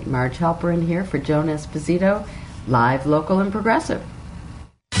 773-763-9278. Marge Halperin here for Joan Esposito, live, local, and progressive.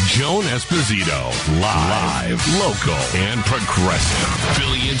 Joan Esposito, live, local, and progressive.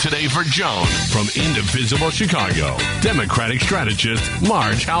 Filling in today for Joan from Indivisible Chicago, Democratic strategist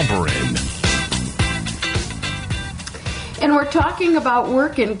Marge Halperin. And we're talking about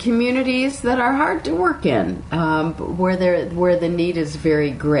work in communities that are hard to work in, where the need is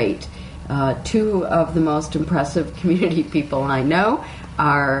very great. Two of the most impressive community people I know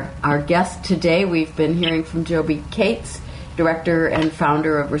are our guests today. We've been hearing from Joby Cates, director and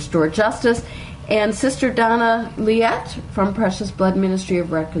founder of Restore Justice, and Sister Donna Liette from Precious Blood Ministry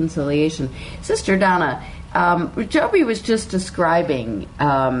of Reconciliation. Sister Donna, Joby was just describing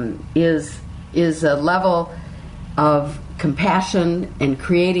is a level of compassion and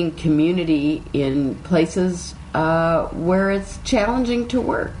creating community in places where it's challenging to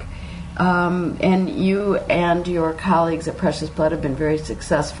work. And you and your colleagues at Precious Blood have been very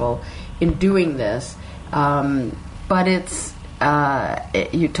successful in doing this. But it's,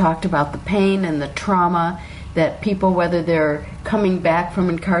 you talked about the pain and the trauma that people, whether they're coming back from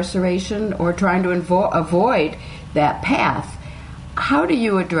incarceration or trying to avoid that path, how do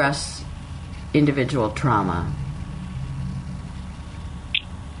you address individual trauma?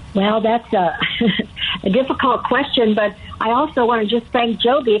 Well, that's a difficult question, but I also want to just thank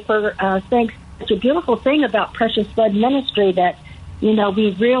Joby for saying such a beautiful thing about Precious Blood Ministry, that, you know,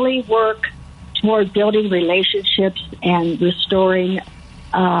 we really work toward building relationships and restoring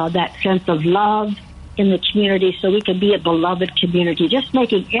that sense of love in the community so we can be a beloved community, just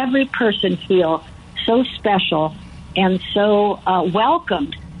making every person feel so special and so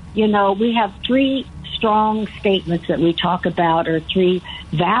welcomed. You know, we have 3 strong statements that we talk about, or 3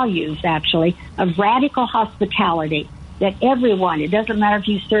 values, actually, of radical hospitality, that everyone, it doesn't matter if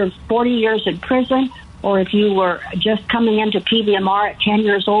you served 40 years in prison or if you were just coming into PVMR at 10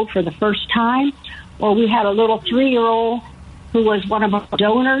 years old for the first time, or we had a little 3-year-old who was one of our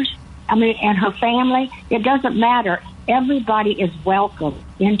donors, and her family, it doesn't matter. Everybody is welcome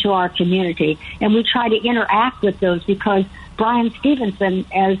into our community, and we try to interact with those because Brian Stevenson,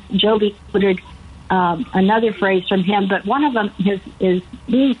 as Joby quoted another phrase from him, but one of them is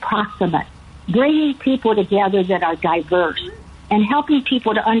being proximate, bringing people together that are diverse, and helping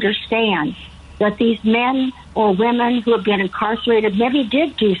people to understand that these men or women who have been incarcerated maybe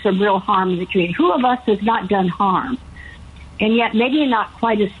did do some real harm in the community. Who of us has not done harm? And yet maybe not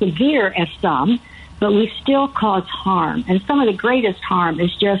quite as severe as some, but we still cause harm. And some of the greatest harm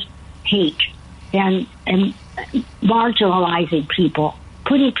is just hate and marginalizing people,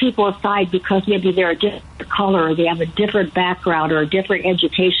 putting people aside because maybe they're a different color or they have a different background or a different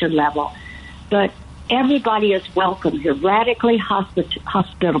education level. But everybody is welcome here, radically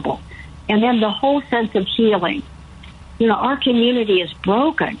hospitable. And then the whole sense of healing. You know, our community is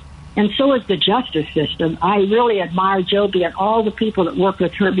broken, and so is the justice system. I really admire Joby and all the people that work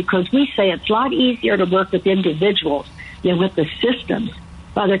with her, because we say it's a lot easier to work with individuals than with the systems.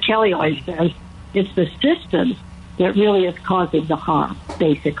 Father Kelly always says it's the systems that really is causing the harm,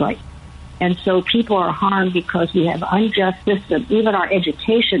 basically. And so people are harmed because we have unjust systems. Even our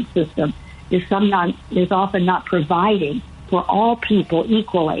education system is often not providing for all people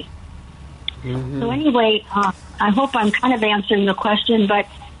equally. Mm-hmm. So anyway, I hope I'm kind of answering the question, but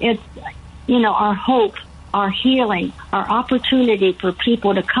it's, you know, our hope, our healing, our opportunity for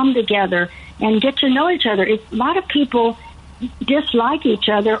people to come together and get to know each other. A lot of people dislike each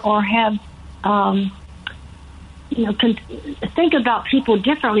other or have, think about people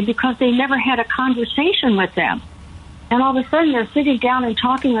differently because they never had a conversation with them. And all of a sudden they're sitting down and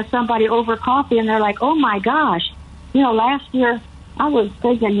talking with somebody over coffee, and they're like, oh my gosh, you know, last year I was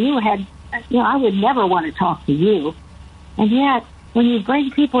thinking I would never want to talk to you. And yet, when you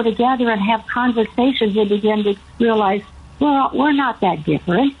bring people together and have conversations, they begin to realize, well, we're not that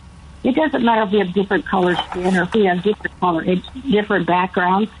different. It doesn't matter if we have different color skin or if we have different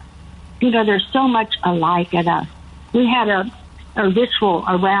backgrounds. You know, there's so much alike in us. We had a ritual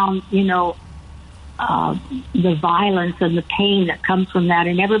around, the violence and the pain that comes from that,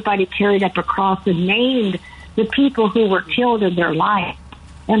 and everybody carried up a cross and named the people who were killed in their life.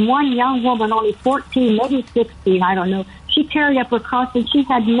 And one young woman, only 14, maybe 16, I don't know, she carried up her cross and she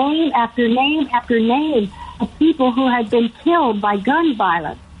had name after name after name of people who had been killed by gun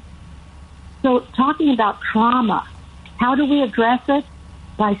violence. So talking about trauma, how do we address it?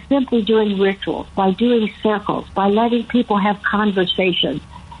 By simply doing rituals, by doing circles, by letting people have conversations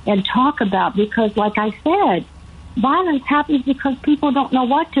and talk about, because like I said, violence happens because people don't know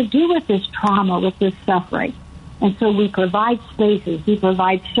what to do with this trauma, with this suffering. And so we provide spaces, we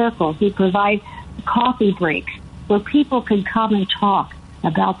provide circles, we provide coffee breaks where people can come and talk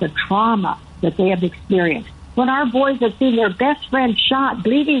about the trauma that they have experienced. When our boys have seen their best friend shot,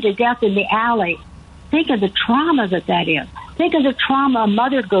 bleeding to death in the alley, think of the trauma that is. Think of the trauma a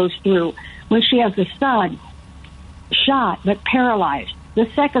mother goes through when she has a son shot but paralyzed. The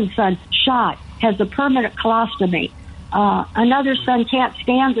second son shot, has a permanent colostomy. Another son can't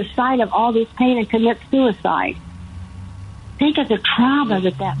stand the sight of all this pain and commits suicide. Think of the trauma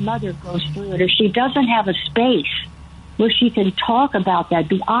that mother goes through. And if she doesn't have a space where she can talk about that,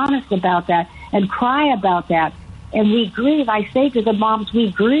 be honest about that, and cry about that, and we grieve, I say to the moms,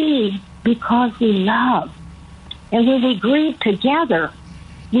 we grieve because we love. And when we grieve together,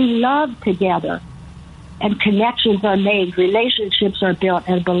 we love together. And connections are made, relationships are built,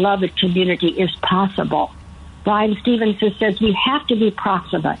 and a beloved community is possible. Brian Stevenson says we have to be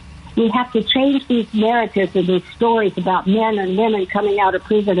proximate. We have to change these narratives and these stories about men and women coming out of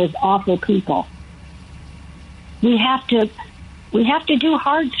prison as awful people. We have to do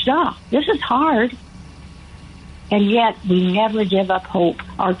hard stuff. This is hard. And yet we never give up hope.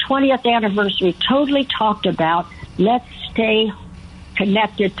 Our 20th anniversary totally talked about let's stay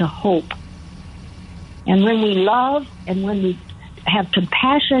connected to hope. And when we love and when we have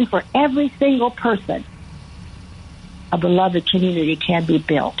compassion for every single person, a beloved community can be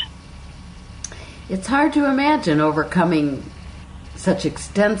built. It's hard to imagine overcoming such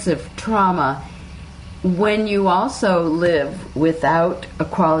extensive trauma when you also live without a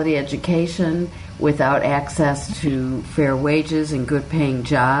quality education, without access to fair wages and good paying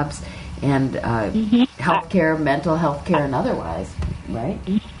jobs, and health care, mental health care, and otherwise, right?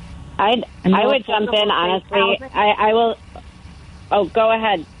 I would jump in, honestly. I will. Oh, go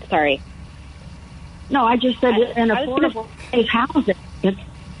ahead. Sorry. No, I just said an affordable safe housing.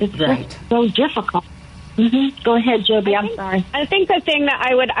 It's right. Just so difficult. Go ahead, Joby. I'm sorry. I think the thing that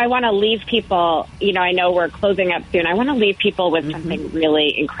I want to leave people, I know we're closing up soon. I want to leave people with something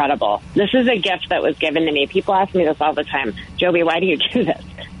really incredible. This is a gift that was given to me. People ask me this all the time. Joby, why do you do this?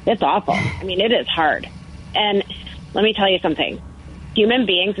 It's awful. I mean, it is hard. And let me tell you something. Human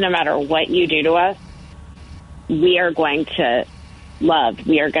beings, no matter what you do to us, we are going to love.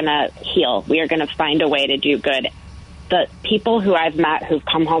 We are going to heal. We are going to find a way to do good. The people who I've met who've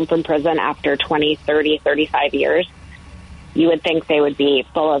come home from prison after 20, 30, 35 years, you would think they would be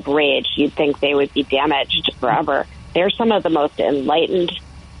full of rage. You'd think they would be damaged forever. They're some of the most enlightened,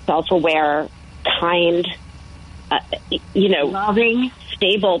 self-aware, kind, loving,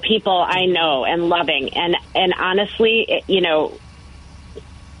 stable people I know, and loving. And honestly,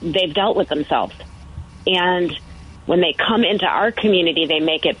 they've dealt with themselves. And when they come into our community, they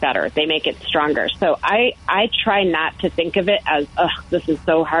make it better. They make it stronger. So I try not to think of it as, this is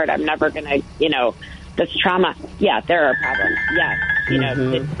so hard. I'm never going to, this trauma. Yeah, there are problems.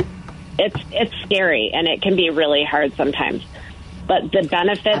 Yeah, it's scary, and it can be really hard sometimes. But the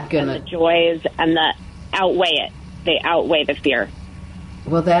benefits and the joys and the outweigh it. They outweigh the fear.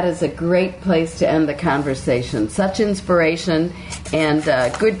 Well, that is a great place to end the conversation. Such inspiration and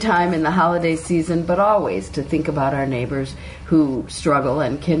good time in the holiday season, but always to think about our neighbors who struggle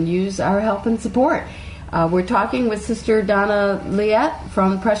and can use our help and support. We're talking with Sister Donna Liette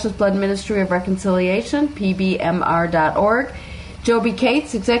from Precious Blood Ministry of Reconciliation, pbmr.org. Joby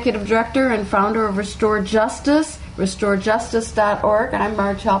Cates, Executive Director and founder of Restore Justice, restorejustice.org. I'm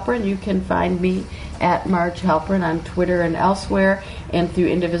Marge Halperin. You can find me at Marge Halperin on Twitter and elsewhere, and through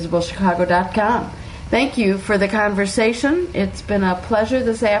indivisible.chicago.com. Thank you for the conversation. It's been a pleasure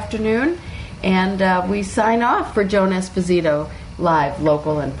this afternoon, and we sign off for Joan Esposito, live,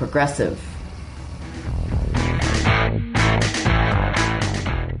 local, and progressive.